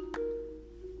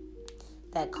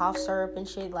 That cough syrup and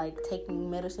shit, like taking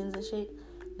medicines and shit.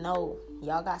 No,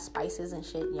 y'all got spices and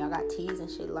shit. Y'all got teas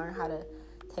and shit. Learn how to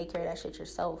take care of that shit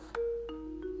yourself.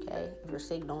 Okay? If you're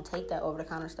sick, don't take that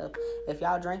over-the-counter stuff. If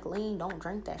y'all drink lean, don't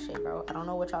drink that shit, bro. I don't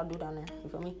know what y'all do down there. You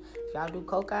feel me? If y'all do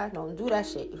coca, don't do that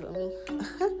shit. You feel me?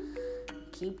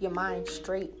 Keep your mind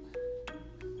straight.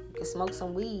 You can smoke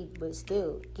some weed, but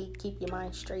still, keep your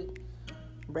mind straight.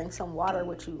 Bring some water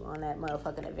with you on that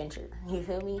motherfucking adventure. You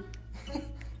feel me?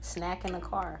 Snack in the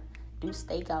car. Do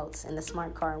stakeouts in the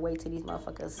smart car and wait till these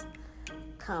motherfuckers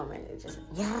come and just,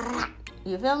 yeah.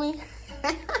 You feel me?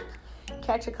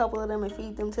 Catch a couple of them and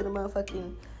feed them to the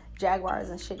motherfucking jaguars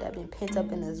and shit that been pent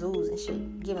up in the zoos and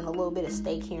shit. Giving a little bit of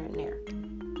steak here and there.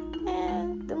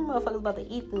 Man, them motherfuckers about to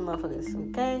eat them motherfuckers,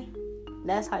 okay?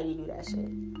 That's how you do that shit.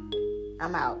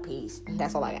 I'm out. Peace.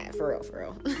 That's all I got. For real, for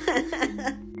real.